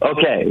else.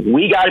 Okay,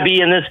 we got to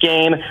be in this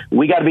game.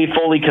 We got to be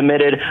fully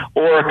committed,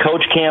 or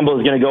Coach Campbell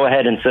is going to go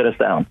ahead and sit us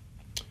down.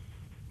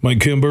 Mike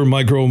Kimber,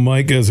 Micro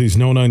Mike, as he's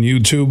known on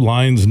YouTube,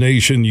 Lions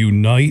Nation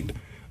Unite,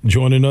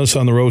 joining us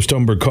on the Roast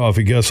Umber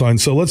Coffee guest line.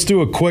 So let's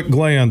do a quick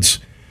glance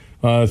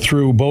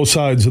through both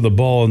sides of the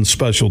ball and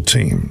special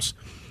teams.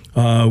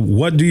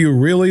 What do you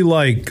really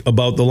like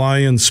about the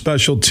Lions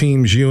special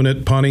teams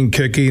unit, punting,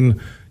 kicking,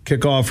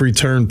 kickoff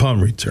return,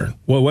 punt return?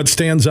 Well, what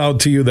stands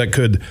out to you that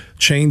could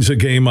change the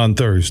game on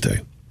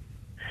Thursday?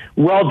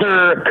 Well,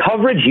 their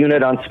coverage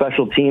unit on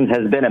special teams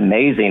has been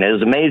amazing. It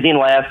was amazing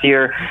last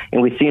year,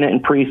 and we've seen it in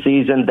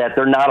preseason that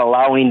they're not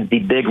allowing the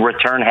big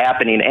return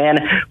happening.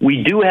 And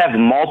we do have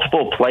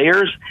multiple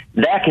players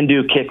that can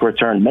do kick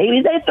return.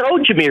 Maybe they throw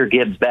Jahmyr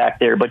Gibbs back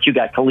there, but you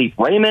got Khalif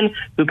Raymond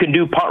who can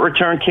do punt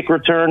return, kick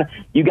return.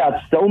 You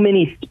got so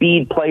many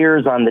speed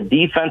players on the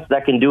defense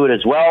that can do it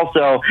as well.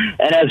 So,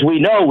 and as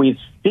we know, we've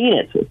seen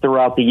it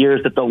throughout the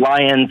years that the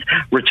Lions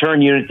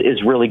return unit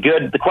is really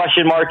good. The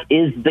question mark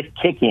is the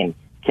kicking.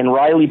 Can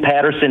Riley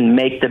Patterson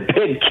make the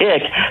big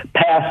kick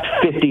past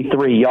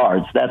 53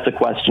 yards? That's a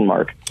question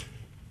mark.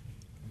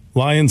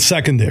 Lions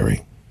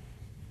secondary.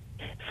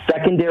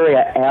 Secondary,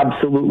 I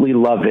absolutely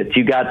love it.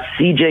 You got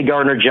C.J.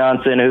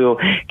 Gardner-Johnson, who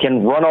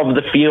can run over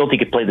the field. He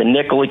could play the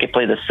nickel. He could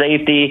play the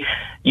safety.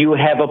 You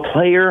have a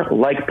player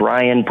like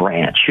Brian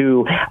Branch,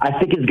 who I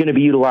think is going to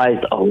be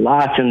utilized a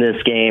lot in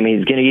this game.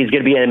 He's going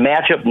to be a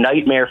matchup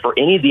nightmare for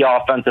any of the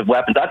offensive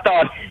weapons. I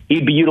thought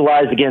he'd be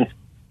utilized against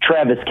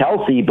Travis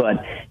Kelce,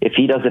 but if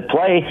he doesn't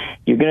play,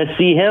 you're going to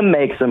see him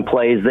make some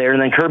plays there.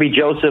 And then Kirby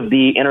Joseph,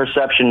 the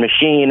interception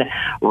machine,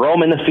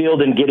 roaming the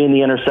field and getting the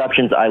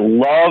interceptions. I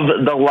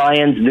love the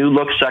Lions' new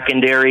look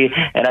secondary,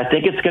 and I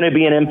think it's going to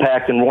be an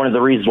impact and one of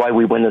the reasons why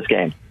we win this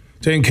game.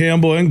 Dan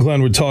Campbell and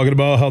Glenn were talking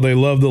about how they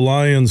love the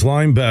Lions'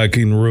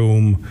 linebacking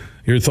room.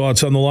 Your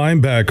thoughts on the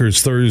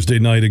linebackers Thursday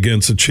night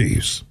against the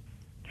Chiefs?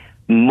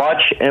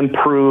 Much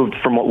improved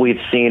from what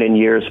we've seen in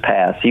years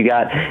past. You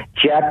got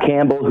Jack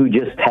Campbell, who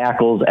just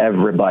tackles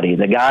everybody.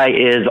 The guy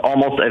is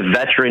almost a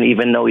veteran,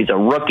 even though he's a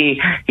rookie.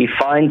 He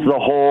finds the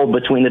hole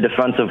between the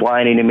defensive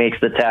line and he makes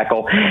the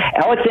tackle.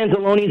 Alex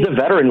Anzalone's a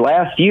veteran.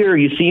 Last year,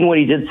 you've seen what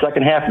he did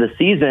second half of the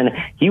season.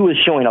 He was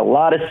showing a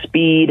lot of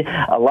speed,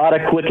 a lot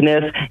of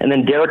quickness, and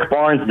then Derek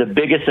Barnes, the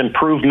biggest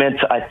improvement,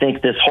 I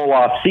think, this whole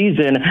off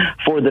season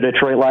for the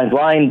Detroit Lions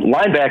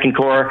linebacking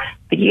core.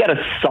 I think you got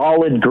a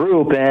solid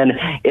group, and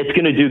it's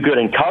going to do good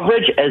in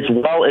coverage as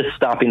well as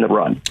stopping the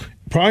run.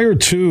 Prior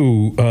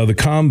to the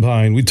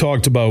Combine, we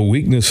talked about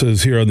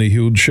weaknesses here on the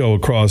Huge Show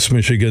across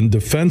Michigan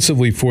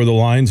defensively for the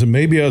Lions and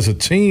maybe as a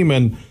team,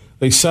 and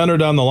they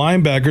centered on the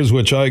linebackers,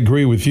 which I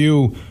agree with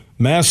you,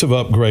 massive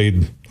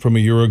upgrade from a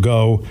year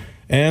ago,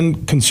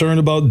 and concerned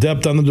about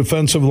depth on the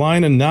defensive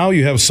line, and now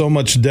you have so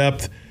much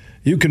depth,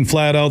 you can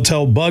flat out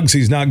tell Bugs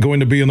he's not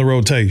going to be in the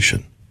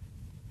rotation.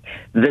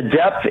 The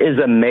depth is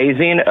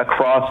amazing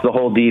across the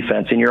whole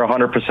defense, and you're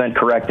 100%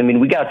 correct. I mean,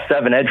 we got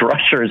 7 edge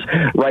rushers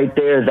right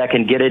there that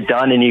can get it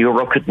done, and you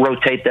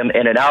rotate them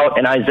in and out.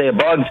 And Isaiah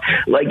Bugs,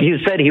 like you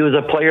said, he was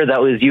a player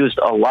that was used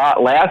a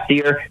lot last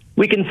year.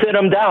 We can sit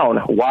him down.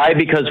 Why?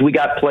 Because we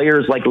got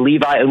players like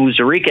Levi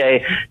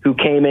Onwuzurike who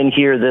came in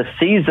here this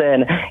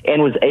season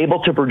and was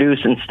able to produce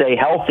and stay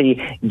healthy,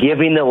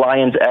 giving the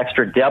Lions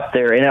extra depth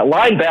there. And at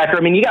linebacker,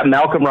 I mean, you got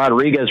Malcolm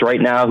Rodriguez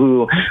right now,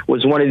 who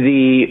was one of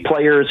the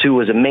players who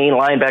was a main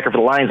linebacker for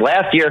the Lions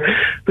last year,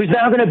 who's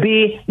now going to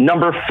be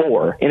number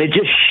 4. And it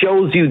just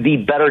shows you the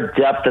better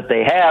depth that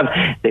they have.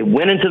 They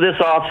went into this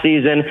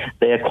offseason,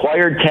 they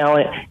acquired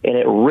talent, and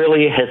it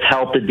really has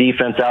helped the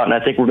defense out. And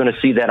I think we're going to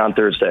see that on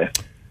Thursday.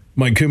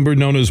 Mike Kimber,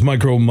 known as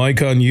Micro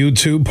Mike on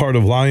YouTube, part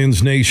of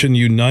Lions Nation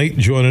Unite,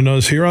 joining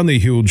us here on the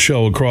Huge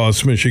Show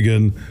across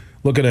Michigan,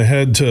 looking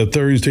ahead to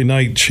Thursday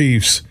night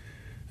Chiefs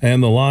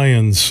and the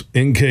Lions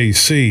in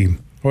KC.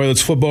 All right,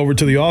 let's flip over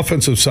to the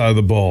offensive side of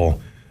the ball.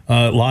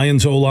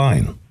 Lions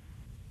O-line.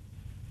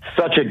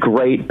 Such a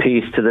great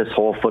piece to this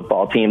whole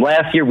football team.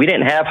 Last year, we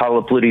didn't have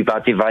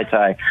Halapoulivaati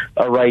Vaitai,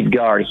 a right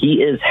guard. He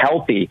is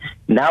healthy.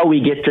 Now we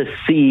get to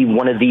see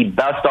one of the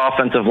best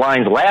offensive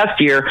lines last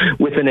year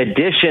with an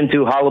addition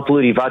to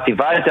Halapoulivaati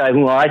Vaitai,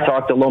 who I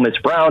talked to Lomas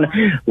Brown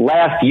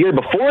last year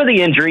before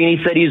the injury, and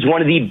he said he's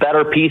one of the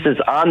better pieces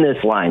on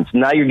this line. So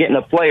now you're getting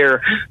a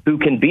player who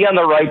can be on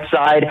the right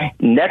side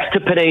next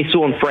to Penei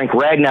Sewell and Frank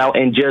Ragnow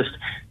and just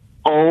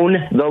own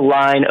the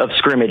line of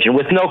scrimmage. And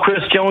with no Chris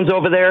Jones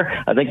over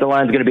there, I think the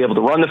Lions are going to be able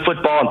to run the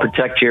football and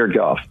protect Jared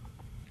Goff.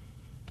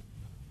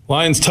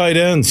 Lions tight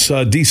ends,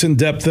 decent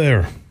depth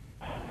there.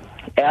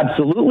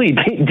 absolutely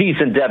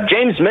decent depth.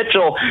 James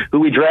Mitchell, who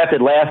we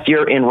drafted last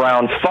year in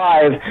round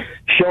 5,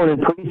 shown in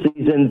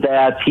preseason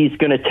that he's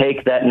going to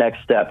take that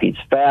next step. He's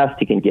fast,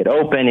 he can get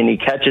open, and he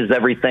catches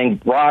everything.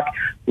 Brock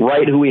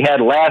Wright, who we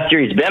had last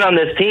year, he's been on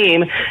this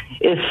team,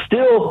 is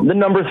still the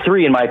number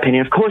 3 in my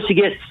opinion. Of course, you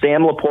get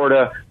Sam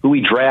Laporta, who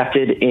we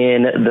drafted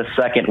in the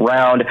 2nd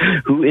round,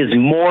 who is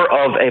more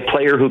of a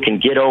player who can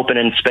get open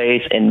in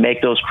space and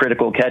make those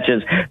critical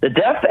catches. The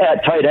depth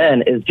at tight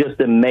end is just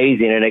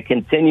amazing, and it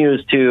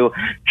continues to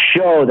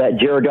show that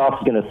Jared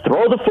Goff is going to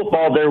throw the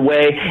football their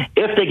way.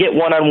 If they get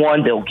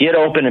one-on-one, they'll get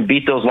open and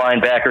beat those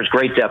linebackers.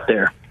 Great depth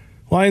there.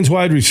 Lions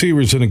wide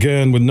receivers, and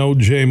again, with no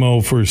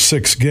J-Mo for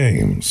 6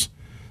 games.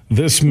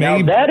 This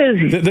may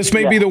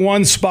be the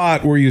one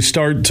spot where you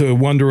start to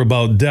wonder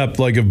about depth,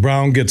 like if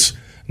Brown gets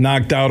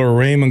knocked out or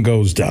Raymond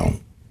goes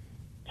down.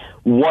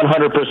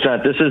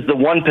 100%. This is the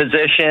one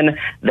position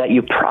that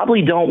you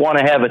probably don't want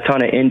to have a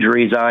ton of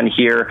injuries on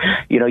here.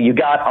 You know, you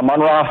got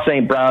Amon-Ra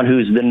St. Brown,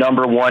 who's the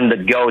number 1, the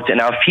GOAT. And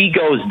now if he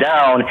goes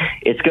down,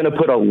 it's going to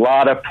put a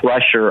lot of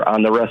pressure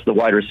on the rest of the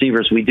wide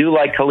receivers. We do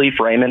like Khalif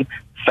Raymond.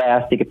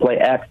 Fast, he can play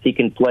X, he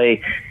can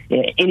play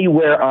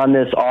anywhere on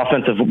this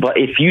offensive. But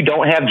if you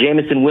don't have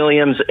Jamison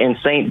Williams and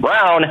St.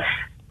 Brown,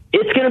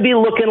 it's going to be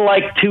looking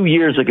like 2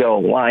 years ago,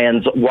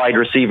 Lions wide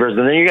receivers.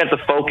 And then you're going to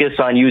have to focus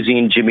on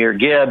using Jahmyr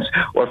Gibbs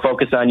or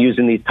focus on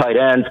using these tight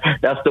ends.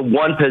 That's the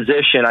one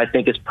position I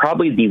think is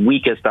probably the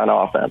weakest on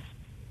offense.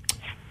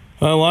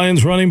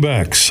 Lions running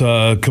backs,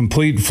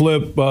 complete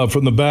flip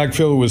from the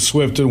backfield with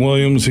Swift and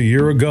Williams a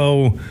year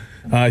ago.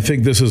 I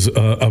think this is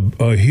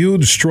a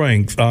huge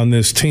strength on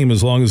this team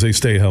as long as they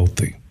stay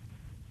healthy.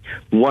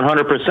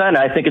 100%.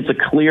 I think it's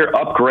a clear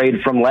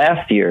upgrade from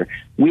last year.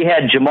 We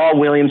had Jamal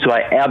Williams, who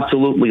I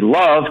absolutely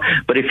love,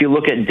 but if you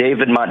look at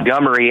David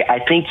Montgomery,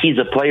 I think he's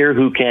a player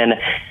who can,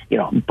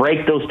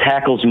 break those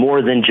tackles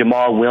more than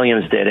Jamal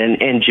Williams did.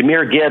 And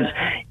Jahmyr Gibbs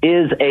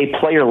is a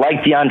player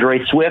like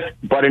DeAndre Swift,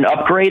 but an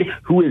upgrade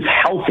who is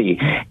healthy.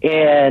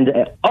 And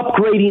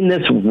upgrading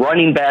this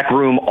running back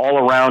room all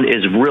around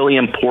is really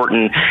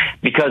important,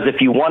 because if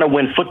you want to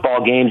win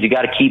football games, you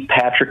got to keep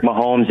Patrick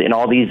Mahomes and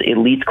all these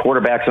elite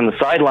quarterbacks on the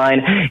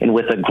sideline. And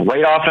with a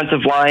great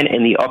offensive line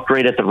and the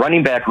upgrade at the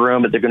running back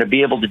room, they're going to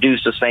be able to do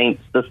sustained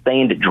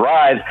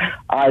drives.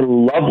 I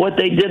love what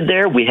they did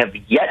there. We have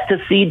yet to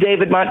see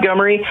David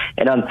Montgomery,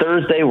 and on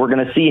Thursday we're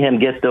going to see him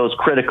get those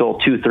critical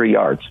 2-3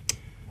 yards.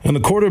 And the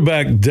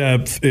quarterback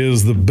depth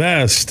is the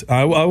best,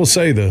 I will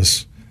say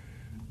this,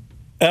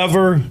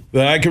 ever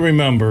that I can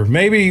remember.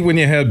 Maybe when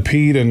you had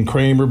Pete and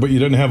Kramer, but you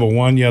didn't have a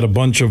 1, you had a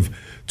bunch of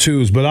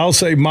 2s. But I'll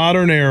say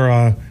modern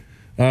era,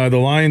 the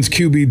Lions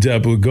QB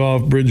depth with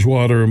Goff,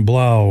 Bridgewater, and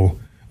Blau,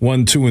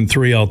 1, 2, and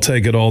 3, I'll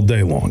take it all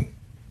day long.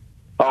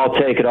 I'll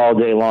take it all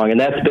day long. And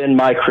that's been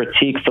my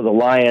critique for the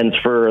Lions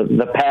for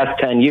the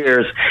past 10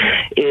 years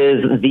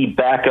is the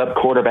backup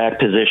quarterback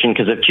position.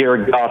 Because if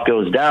Jared Goff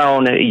goes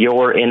down,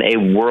 you're in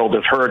a world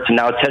of hurt. And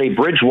now Teddy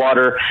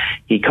Bridgewater,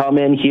 he come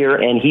in here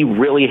and he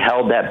really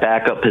held that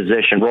backup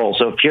position role.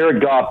 So if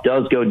Jared Goff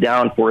does go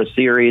down for a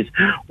series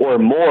or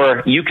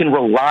more, you can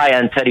rely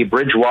on Teddy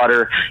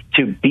Bridgewater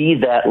to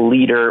be that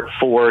leader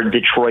for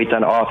Detroit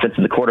on offense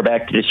and the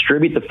quarterback to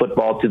distribute the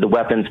football to the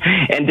weapons.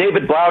 And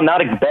David Blau,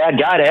 not a bad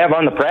guy to have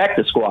on the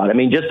practice squad. I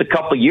mean, just a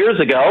couple years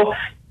ago,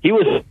 he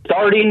was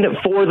starting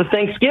for the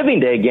Thanksgiving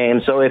Day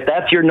game. So if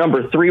that's your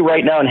number 3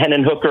 right now, and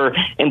Hendon Hooker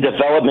in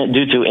development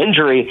due to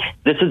injury,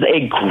 this is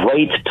a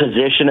great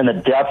position, and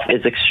the depth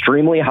is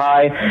extremely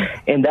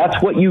high. And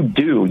that's what you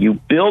do. You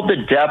build the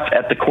depth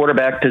at the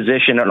quarterback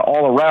position and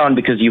all around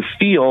because you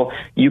feel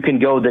you can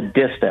go the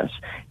distance.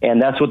 And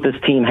that's what this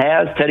team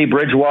has. Teddy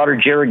Bridgewater,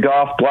 Jared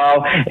Goff,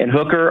 Blau, and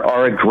Hooker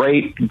are a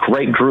great,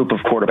 great group of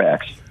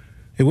quarterbacks.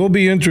 It will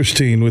be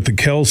interesting with the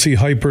Kelce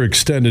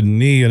hyperextended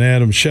knee and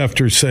Adam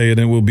Schefter saying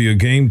it will be a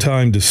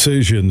game-time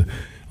decision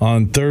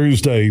on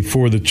Thursday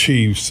for the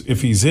Chiefs.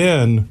 If he's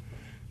in,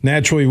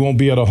 naturally he won't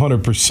be at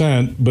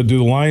 100%, but do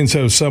the Lions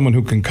have someone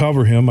who can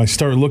cover him? I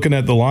start looking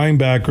at the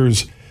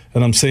linebackers,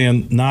 and I'm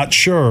saying not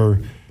sure.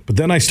 But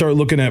then I start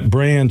looking at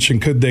Branch, and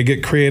could they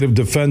get creative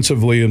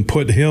defensively and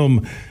put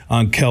him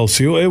on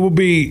Kelce? It will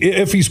be,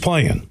 if he's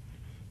playing,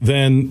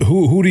 then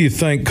who do you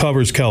think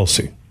covers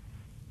Kelce?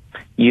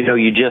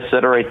 You just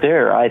said it right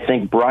there. I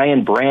think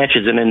Brian Branch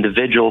is an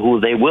individual who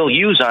they will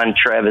use on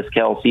Travis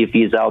Kelce if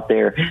he's out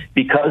there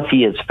because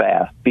he is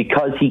fast,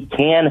 because he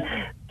can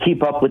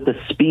keep up with the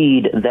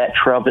speed that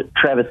Travis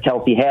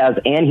Kelce has,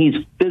 and he's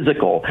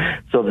physical.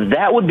 So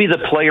that would be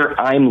the player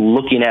I'm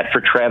looking at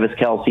for Travis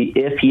Kelce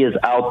if he is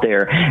out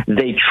there.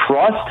 They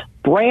trust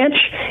Branch,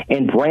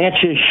 and Branch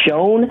has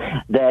shown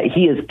that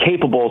he is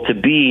capable to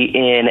be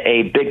in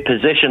a big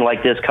position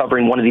like this,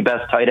 covering one of the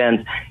best tight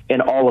ends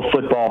in all of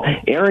football.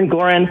 Aaron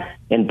Glenn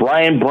and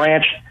Brian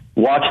Branch,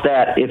 watch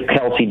that if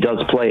Kelce does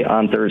play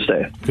on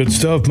Thursday. Good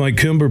stuff. Mike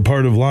Kimber,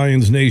 part of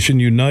Lions Nation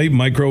Unite.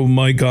 Micro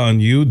Mike on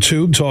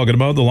YouTube, talking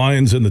about the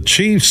Lions and the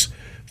Chiefs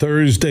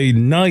Thursday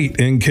night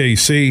in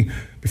KC.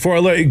 Before I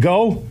let you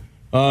go,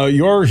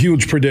 your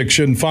huge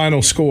prediction,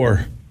 final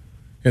score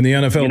in the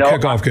NFL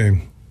kickoff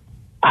game.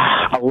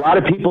 A lot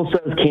of people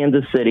says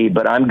Kansas City,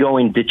 but I'm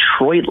going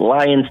Detroit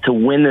Lions to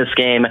win this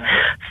game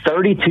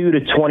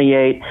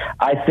 32-28.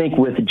 I think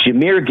with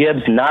Jahmyr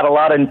Gibbs, not a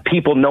lot of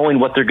people knowing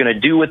what they're going to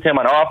do with him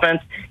on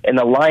offense, and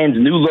the Lions'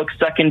 new look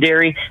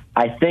secondary,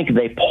 I think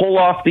they pull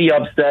off the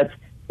upsets.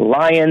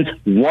 Lions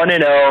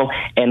 1-0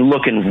 and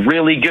looking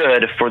really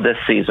good for this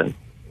season.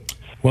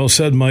 Well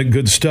said, Mike.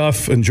 Good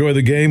stuff. Enjoy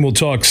the game. We'll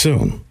talk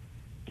soon.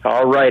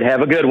 All right.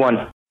 Have a good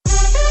one.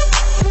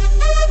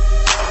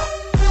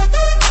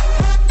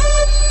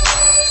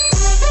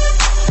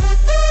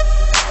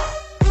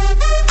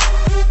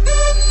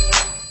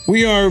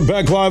 We are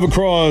back live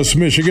across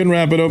Michigan,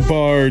 wrapping up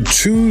our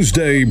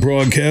Tuesday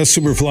broadcast.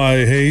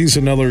 Superfly Hayes,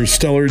 another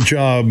stellar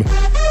job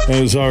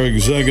as our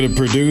executive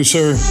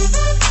producer.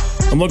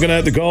 I'm looking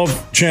at the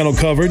Golf Channel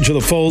coverage of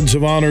the Folds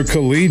of Honor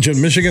Collegiate.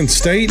 Michigan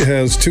State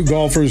has 2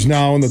 golfers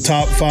now in the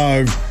top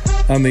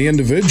 5 on the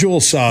individual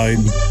side.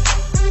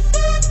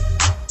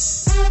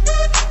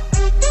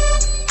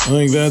 I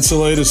think that's the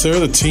latest there.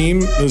 The team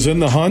is in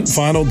the hunt.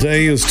 Final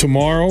day is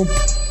tomorrow.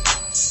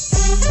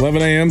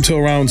 11 a.m. till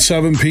around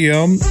 7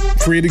 p.m.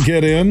 Free to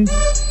get in.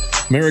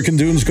 American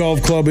Dunes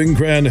Golf Club in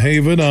Grand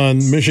Haven on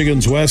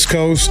Michigan's West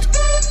Coast.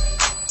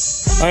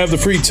 I have the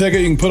free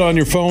ticket you can put on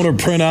your phone or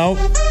print out.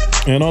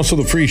 And also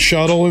the free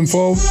shuttle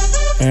info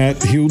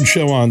at Huge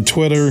Show on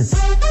Twitter,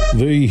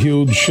 The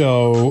Huge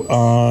Show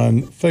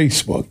on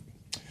Facebook.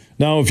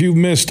 Now, if you've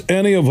missed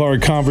any of our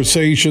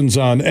conversations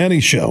on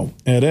any show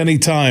at any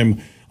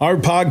time, our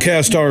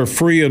podcasts are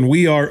free and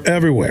we are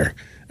everywhere.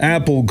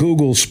 Apple,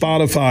 Google,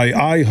 Spotify,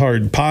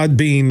 iHeart,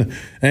 Podbean,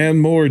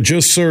 and more.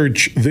 Just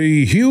search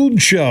The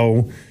Huge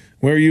Show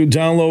where you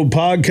download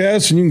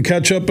podcasts and you can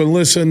catch up and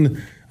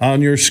listen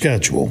on your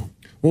schedule.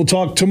 We'll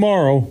talk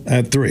tomorrow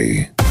at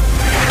 3.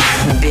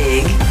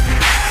 Big,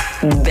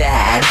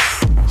 bad,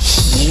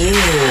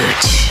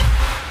 huge.